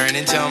could turn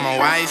into my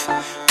wife.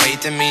 Wait,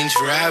 that means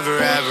forever,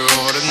 ever,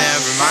 hold up,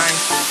 never mind.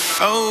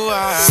 Oh,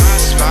 I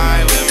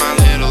spy with my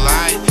little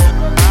eye.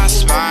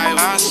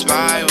 I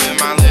spy with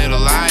my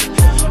little eye.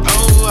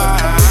 Oh,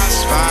 I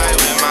spy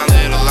with my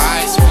little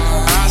eyes.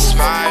 I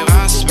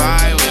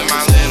spy with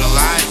my little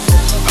eye.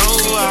 Oh,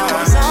 it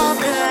was all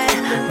good,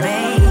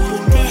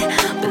 baby,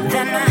 but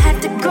then I had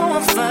to go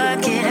and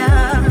fuck it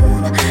up.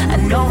 I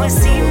know it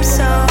seems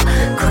so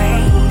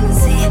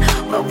crazy,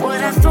 but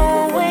would I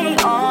throw away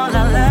all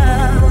our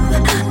love?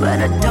 But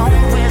I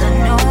don't really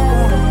know,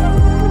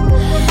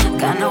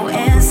 got no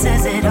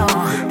answers at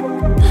all.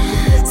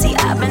 See,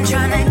 I've been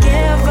trying to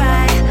get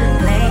right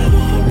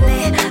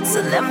lately,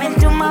 so let me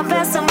do my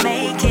best to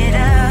make it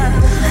up.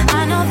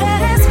 I know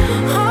that it's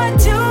hard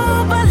to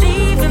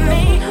believe in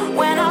me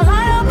when I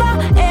lie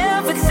about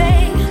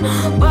everything,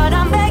 but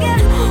I'm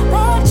begging,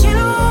 won't you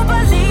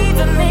believe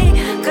in me?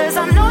 Cause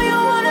I know you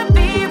wanna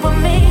be with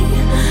me.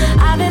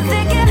 I've been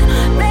thinking,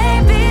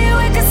 maybe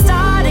we could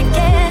start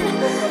again,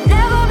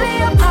 never be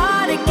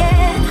apart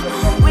again.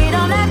 We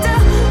don't have to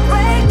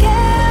break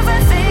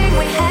everything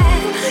we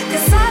had,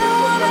 cause I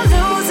don't wanna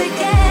lose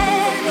again.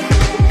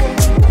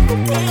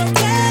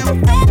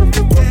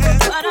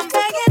 But I'm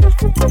begging,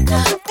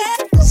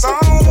 cause I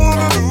don't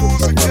wanna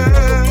lose again.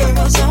 It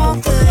was all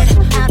good,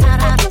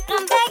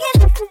 I'm begging,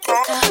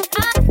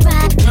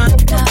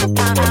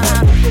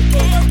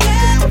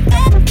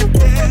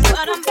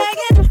 but I'm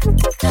begging,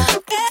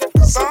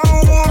 cause I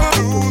don't wanna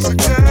lose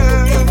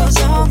again. It was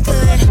all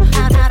good,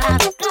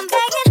 I'm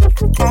begging,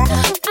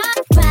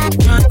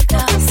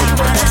 see,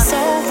 but it's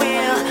so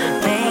real,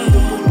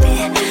 baby.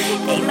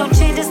 Ain't no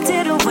changes to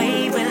the way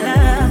we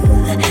love,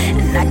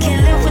 and I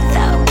can't live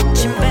without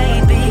you,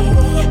 baby.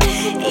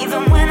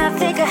 Even when I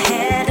think I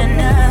had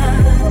enough,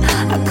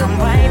 I come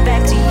right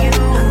back to you,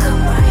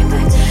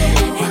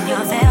 and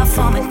you're there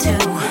for me too.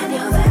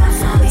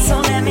 So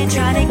let me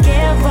try to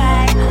get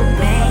right,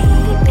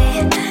 baby.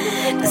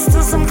 There's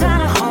still some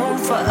kind of hope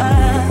for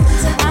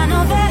us. I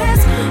know that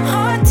it's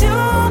hard to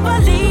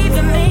believe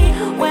in me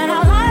when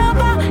I lie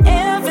about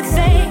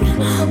everything,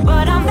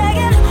 but I'm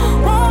begging,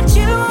 won't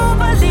you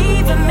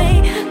believe in me?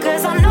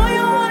 Cause I know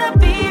you wanna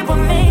be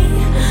with me.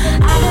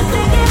 I've been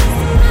thinking,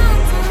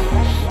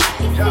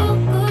 you feel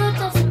good,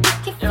 doesn't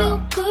make you feel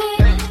good.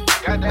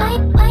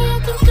 Why you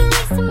think you're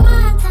wasting my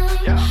time?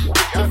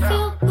 Make you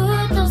feel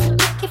good, doesn't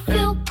make you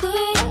feel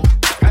good.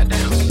 Why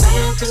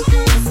you think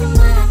you're wasting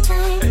my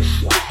time?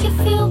 Make you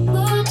feel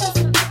good,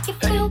 doesn't make you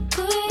feel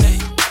good.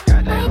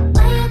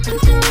 Why you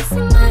think you're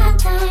wasting my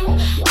time?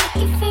 Make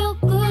you feel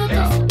good,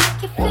 doesn't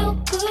make you feel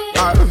good.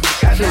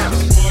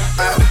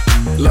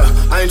 Look,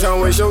 I ain't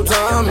tryna waste your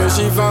time. If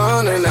she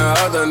fine and the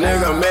other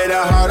nigga made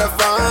it hard to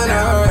find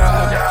her.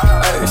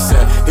 Hey,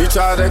 shit, he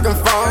tried to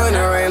confine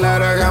her, ain't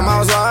let her come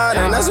outside,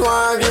 and that's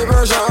why I keep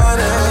her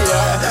shining.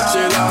 Yeah,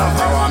 she love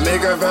how I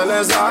make her feel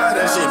inside,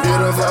 and she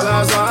beautiful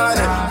outside.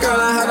 And girl,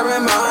 I had to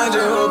remind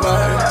you,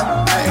 baby.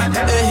 Hey,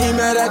 and he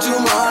mad at you,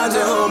 mind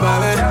you,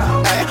 baby.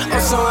 Hey,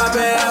 I'm so happy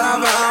that I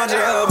found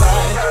you,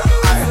 baby.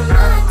 Hey,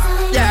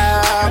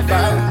 yeah,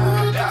 baby.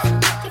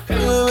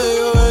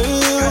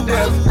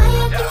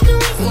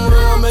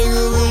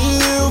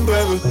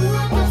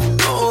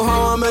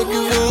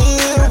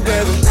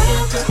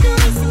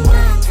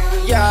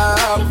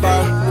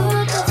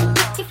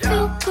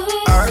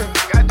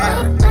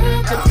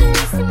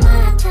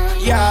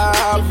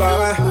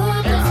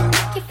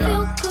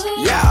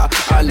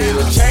 I need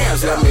a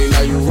chance, let me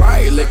know you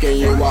right. Licking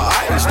you with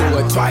ice, do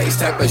it twice.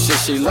 Type of shit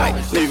she like,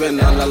 leaving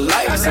on the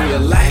light. See a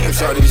lame,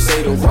 shorty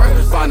say the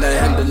word. Find her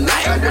in the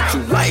night, what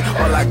you like.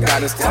 All I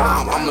got is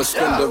time, I'ma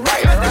spend the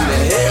right. In the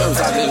hills,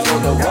 I just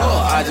want the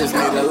world, I just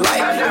need a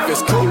light. If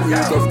it's cool, you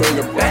can bring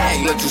a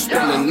bag, let you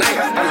spend the night.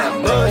 I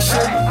like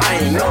bullshit, I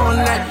ain't on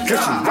that,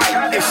 cause you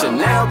right. It's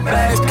Chanel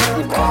bags,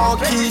 people call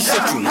keys,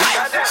 shit you like.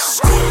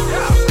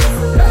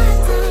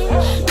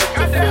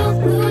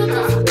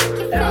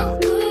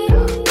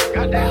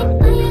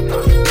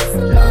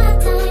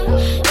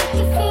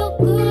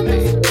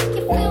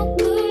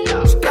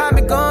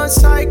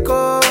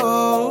 Psycho,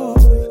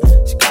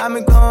 she got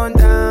me going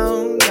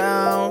down,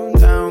 down,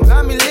 down.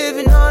 Got me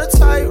living on a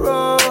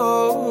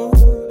tightrope.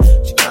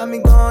 She got me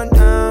going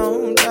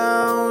down,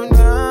 down,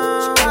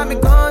 down. She got me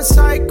going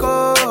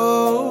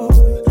psycho.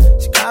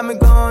 She got me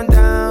going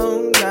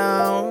down,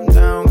 down,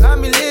 down. Got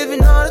me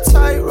living on a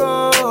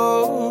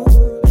tightrope.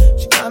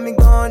 She got me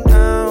going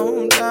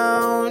down,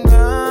 down,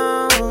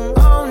 down.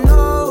 Oh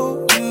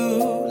no,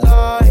 you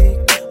like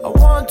I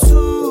want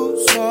to,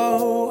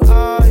 so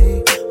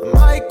I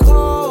might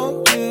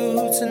call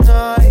you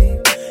tonight.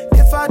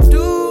 If I do,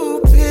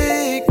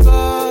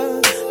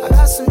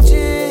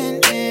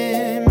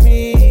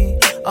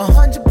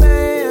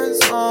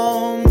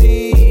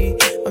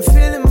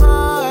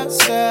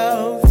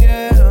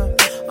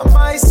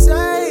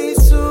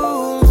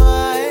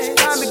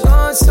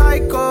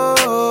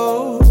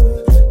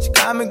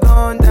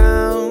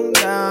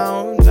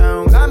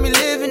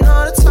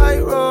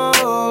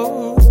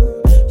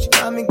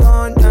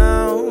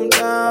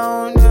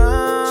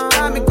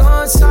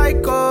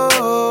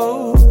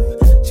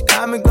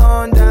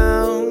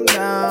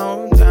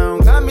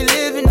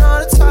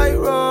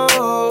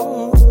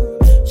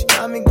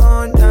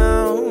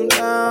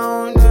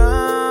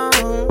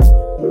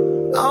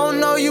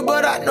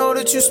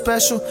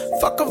 special.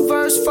 Fuck a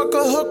verse, fuck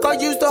a hook, I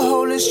use the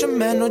whole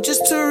instrumental.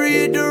 Just to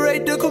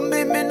reiterate the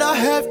commitment I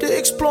have to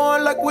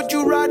exploring. Like would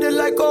you ride it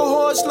like a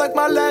horse, like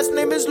my last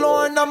name is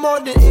Lauren. I'm more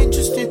than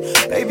interested,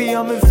 baby,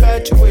 I'm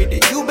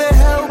infatuated. You been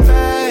held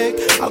back,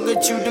 I'll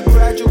get you to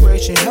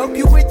graduation. Help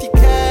you with your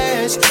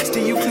cash,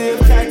 steer you clear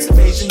of tax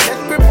evasion.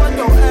 Death grip on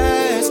your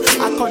ass,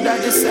 I call that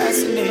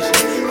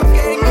assassination. I'm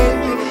getting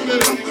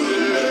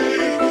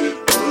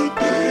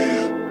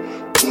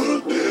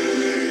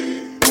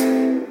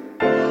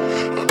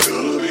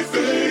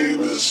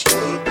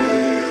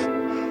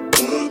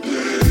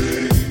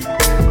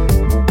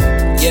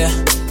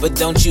But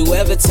don't you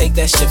ever take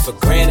that shit for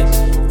granted.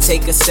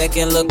 Take a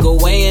second, look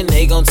away, and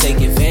they gon'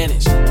 take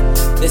advantage.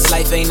 This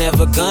life ain't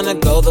never gonna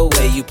go the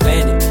way you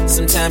planned it.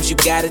 Sometimes you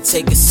gotta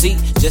take a seat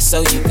just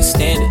so you can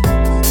stand it.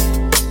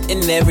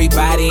 And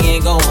everybody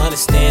ain't gon'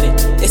 understand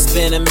it. It's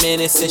been a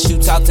minute since you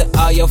talked to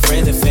all your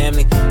friends and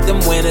family.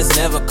 Them winners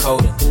never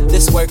colder.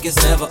 This work is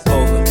never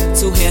over.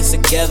 Two hands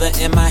together,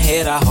 in my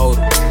head I hold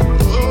it.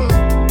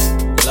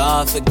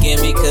 Lord,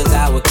 forgive me, cause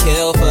I would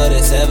kill for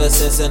this. Ever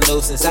since a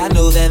nuisance, I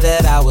knew then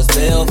that I was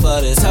built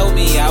for this. Told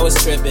me I was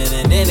tripping,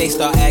 and then they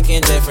start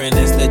acting different.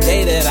 It's the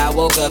day that I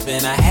woke up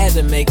and I had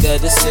to make a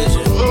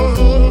decision.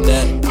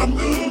 That I'm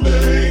gonna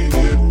make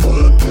it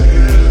one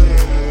day,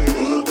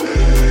 one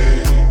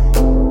day.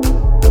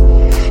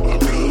 I'm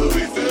gonna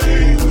be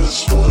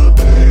famous one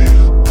day,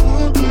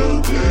 one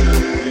day.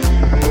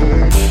 I'm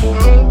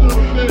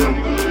gonna make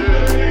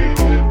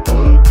it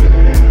one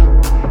day,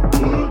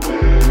 one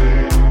day.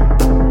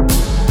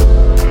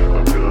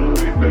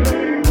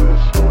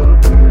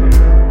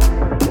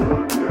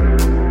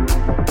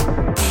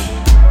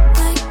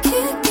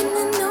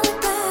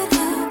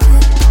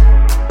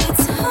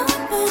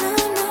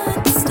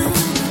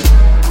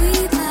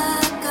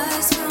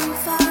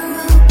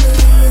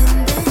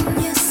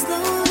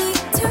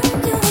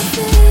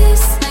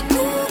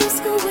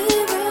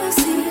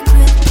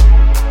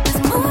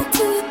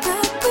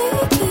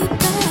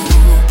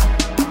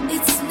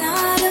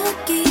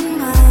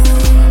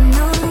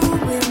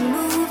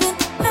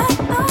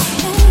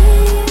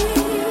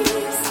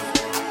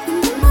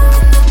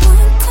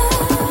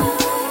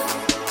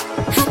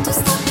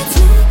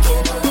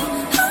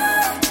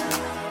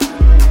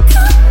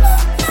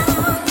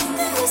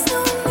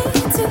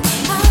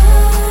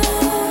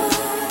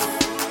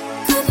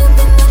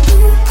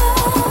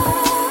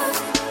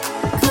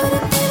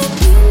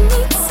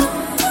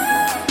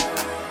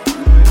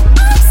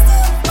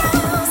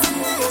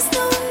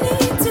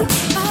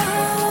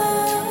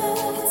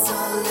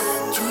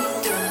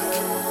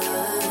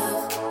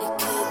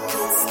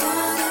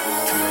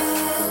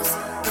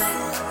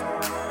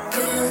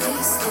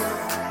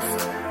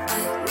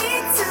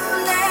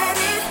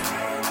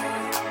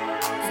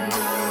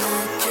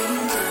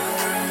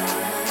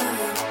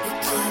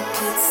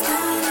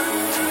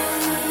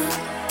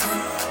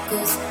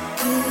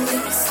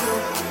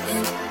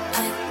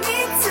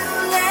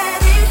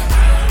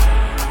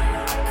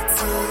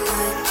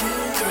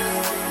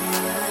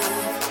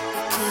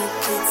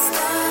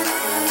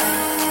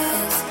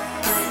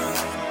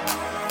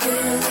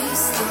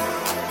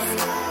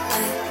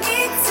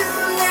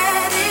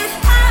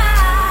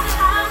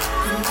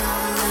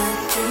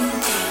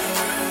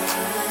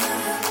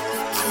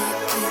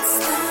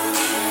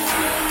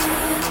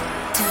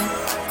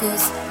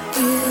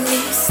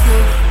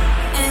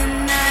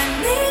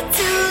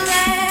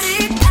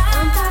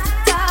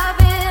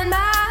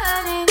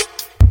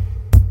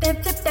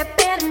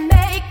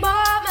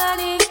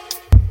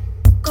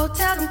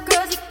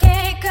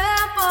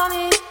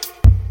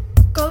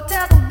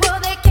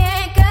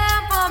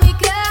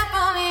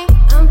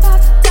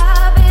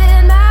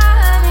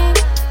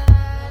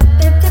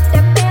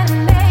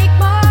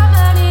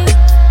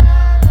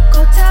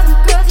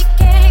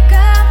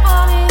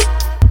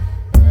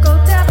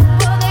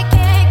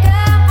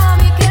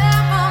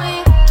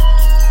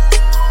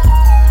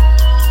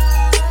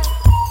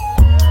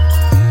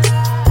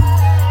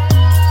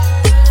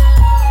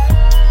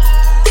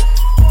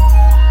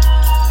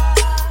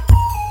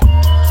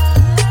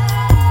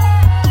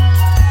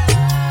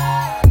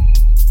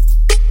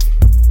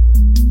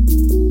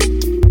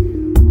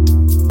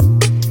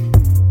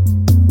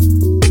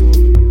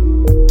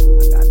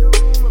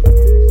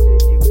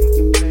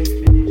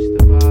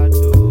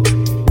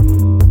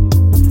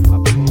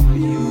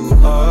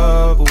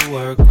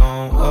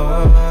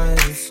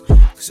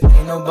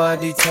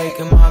 nobody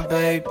taking my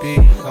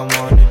baby. I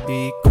wanna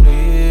be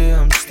clear,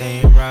 I'm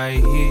staying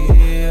right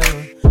here.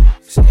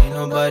 'Cause ain't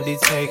nobody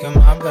taking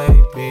my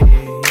baby.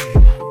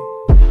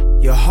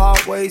 Your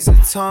heart weighs a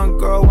ton,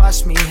 girl,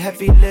 watch me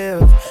heavy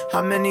live.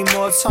 How many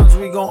more times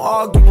we gon'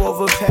 argue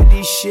over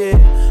petty shit?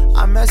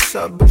 I mess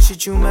up, but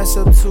shit, you mess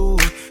up too.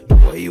 The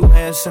way you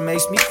answer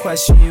makes me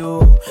question you.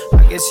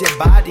 I guess your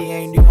body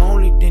ain't the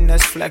only thing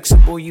that's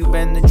flexible, you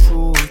been the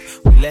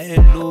truth. We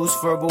letting loose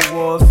verbal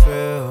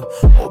warfare.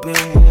 Open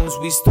wounds,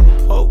 we still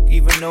poke,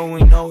 even though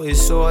we know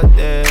it's all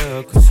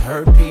there. 'Cause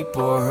hurt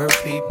people,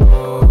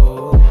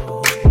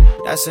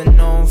 that's a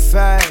known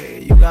fact.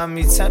 You got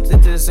me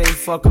tempted to say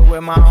fuck it where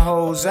my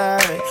hoes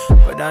at,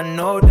 but I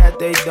know that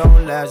they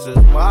don't last. That's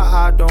why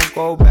I don't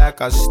go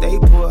back. I stay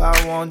put,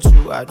 I want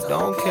you. I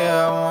don't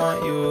care, I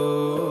want you.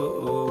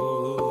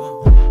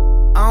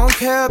 I don't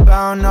care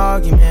about an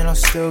argument, I'll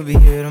still be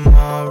here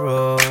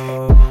tomorrow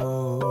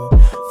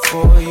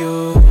for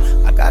you.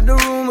 I got the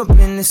room up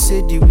in the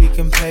city, we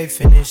can play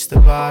finish the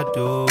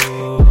bottle.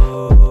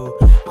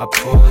 I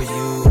pull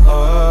you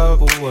up,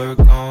 we'll work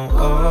on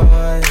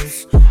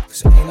us,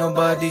 cause ain't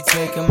nobody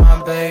taking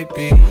my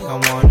baby. I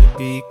wanna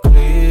be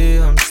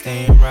clear, I'm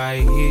staying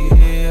right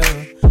here,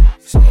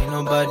 cause ain't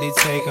nobody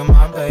taking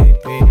my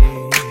baby.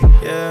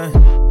 Yeah,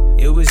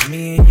 it was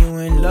me and you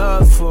in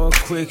love for a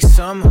quick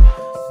summer.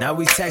 Now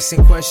we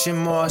texting question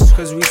marks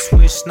cause we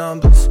switched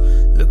numbers.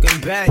 Looking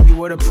back, you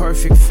were the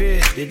perfect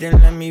fit. Didn't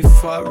let me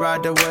fuck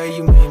right away,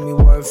 you made me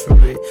work for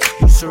it.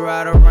 Used to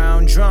ride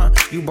around drunk,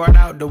 you brought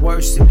out the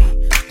worst in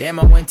me. Damn,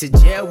 I went to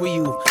jail with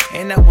you,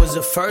 and that was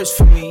a first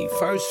for me,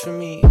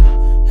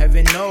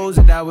 Heaven knows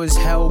that I was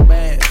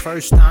hell-bent.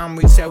 First time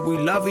we said we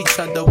love each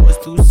other was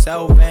through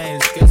cell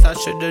vans. Guess I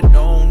should've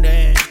known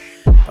then,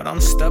 but I'm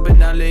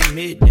stubborn, I'll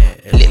admit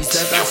that. At least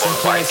I got some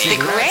classic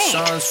rap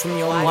songs from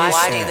your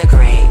Whitey the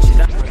Great.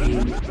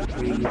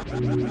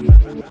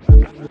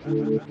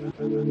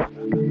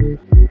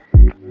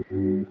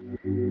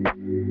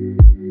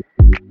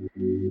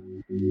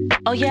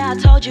 Oh yeah, I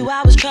told you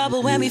I was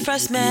trouble when we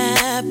first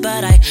met,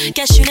 but I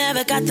guess you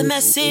never got the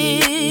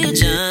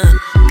message.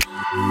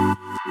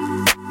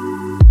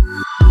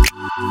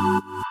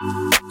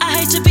 I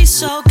hate to be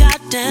so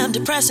goddamn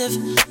depressive,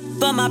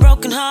 but my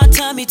broken heart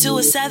turned me to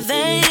a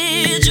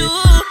savage.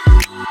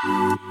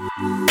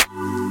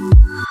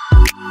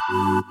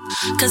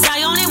 Cause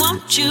I only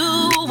want you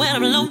when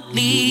I'm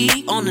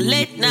lonely, on a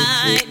late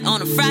night,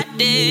 on a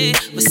Friday,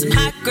 with some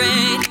high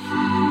grade.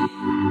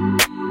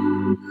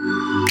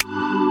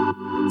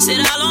 Said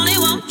I'll only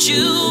want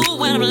you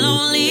when I'm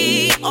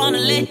lonely, on a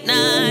late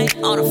night,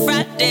 on a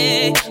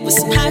Friday, with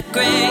some high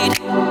grade.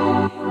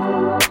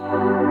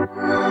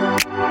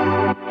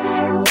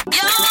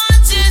 You're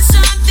wanting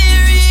something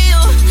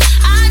real,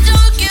 I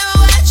don't care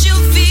what you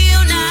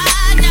feel now,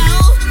 no.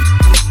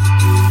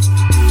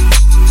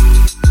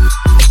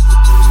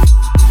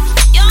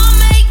 You're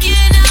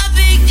making a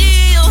big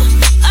deal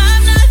of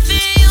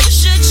nothing, you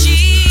should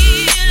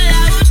chill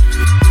out.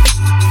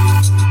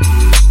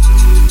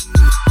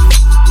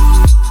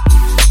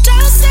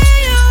 Don't say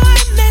you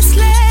were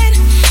misled,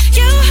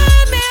 you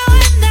heard me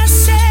when I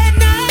said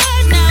no,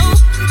 no.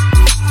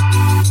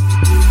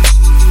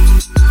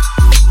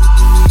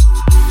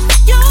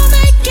 You're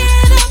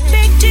making a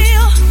big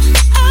deal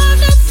of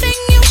nothing,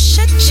 you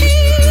should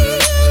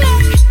chill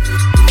out.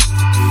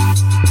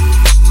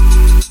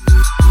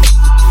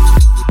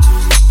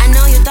 I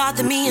know you thought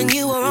that me and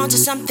you were onto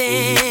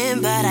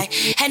something, but I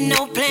had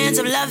no plans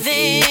of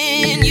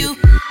loving you.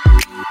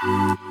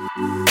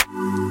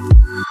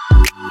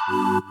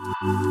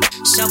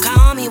 So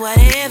call me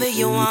whatever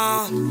you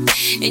want,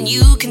 and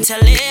you can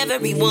tell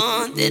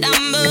everyone that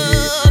I'm a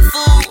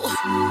fool.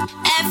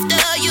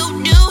 After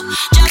you do,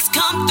 just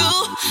come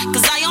through,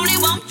 cause I only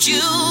want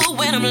you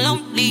when I'm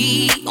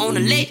lonely, on a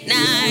late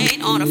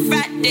night, on a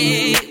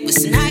Friday, with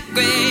some high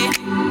grade.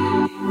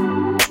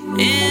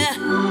 Yeah.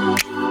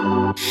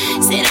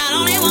 Said I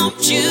only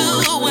want you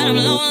when I'm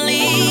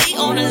lonely,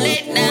 on a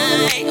late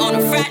night, on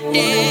a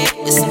Friday,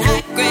 with some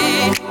high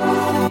grade.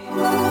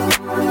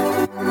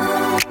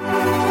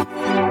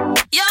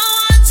 You're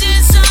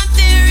wanting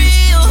something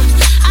real,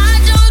 I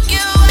don't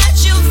care what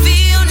you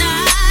feel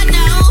now,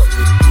 no.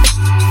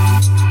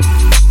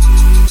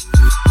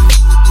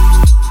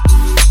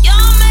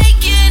 You're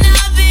making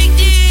a big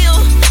deal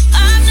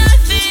of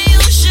nothing,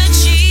 you should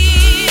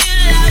chill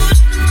out.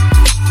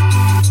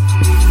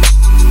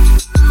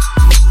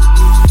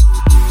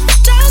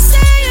 Don't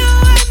say you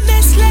were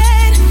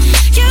misled,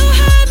 you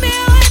heard me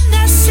when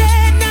I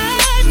said no,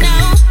 no.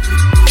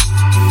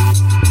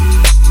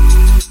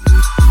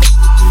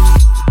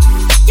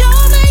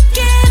 You're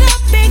making a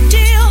big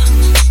deal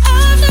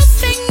of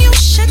nothing, you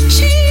should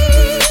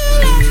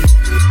chill out.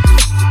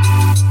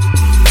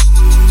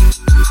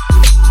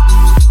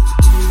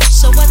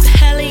 So what the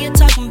hell are you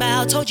talking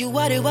about? Told you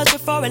what it was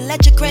before and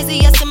let your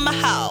crazy ass in my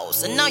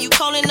house. And now you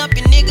calling up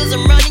your niggas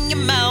and running your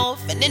mouth,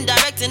 and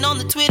indirecting on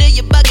the Twitter,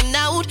 you're bugging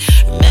out.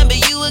 Remember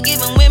you were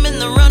giving women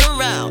the run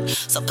around,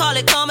 so call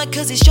it karma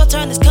cause it's your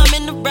turn that's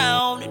coming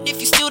around. And if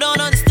you still don't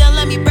understand,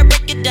 let me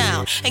break it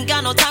down. Ain't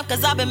got no time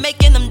cause I've been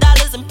making them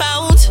dollars and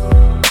pounds.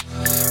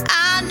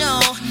 I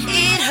know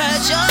it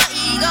hurts your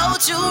ego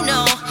to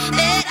know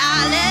that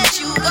I let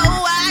you go,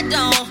 I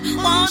don't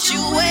want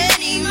you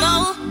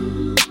anymore.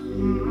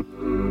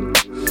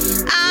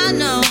 I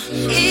know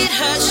it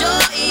hurts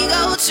your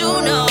ego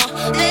to know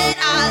that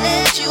I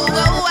let you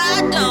go,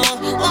 I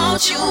don't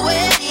want you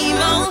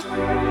anymore.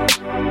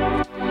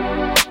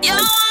 You're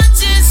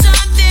wanting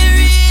something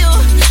real,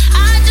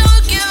 I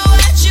don't care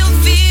what you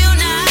feel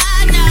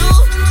now, no.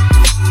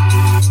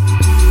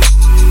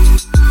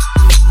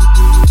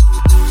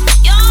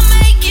 You're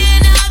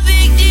making a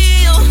big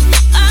deal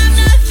of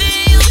nothing.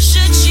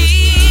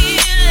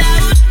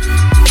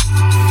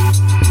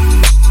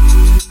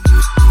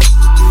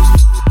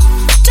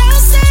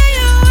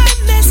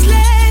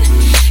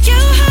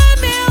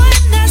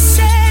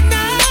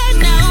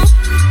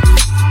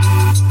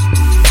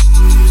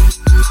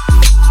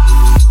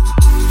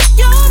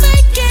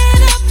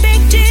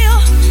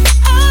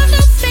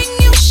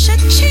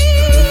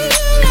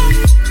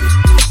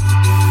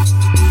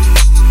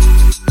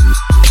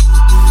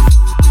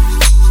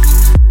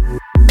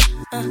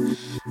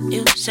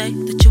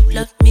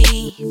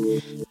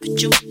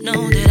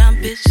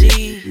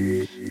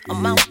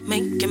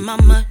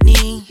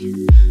 money.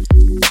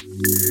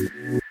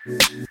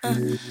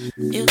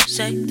 You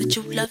say that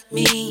you love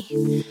me,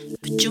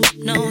 but you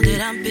know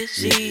that I'm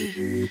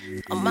busy.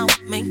 I'm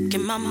out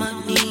making my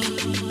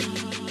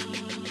money.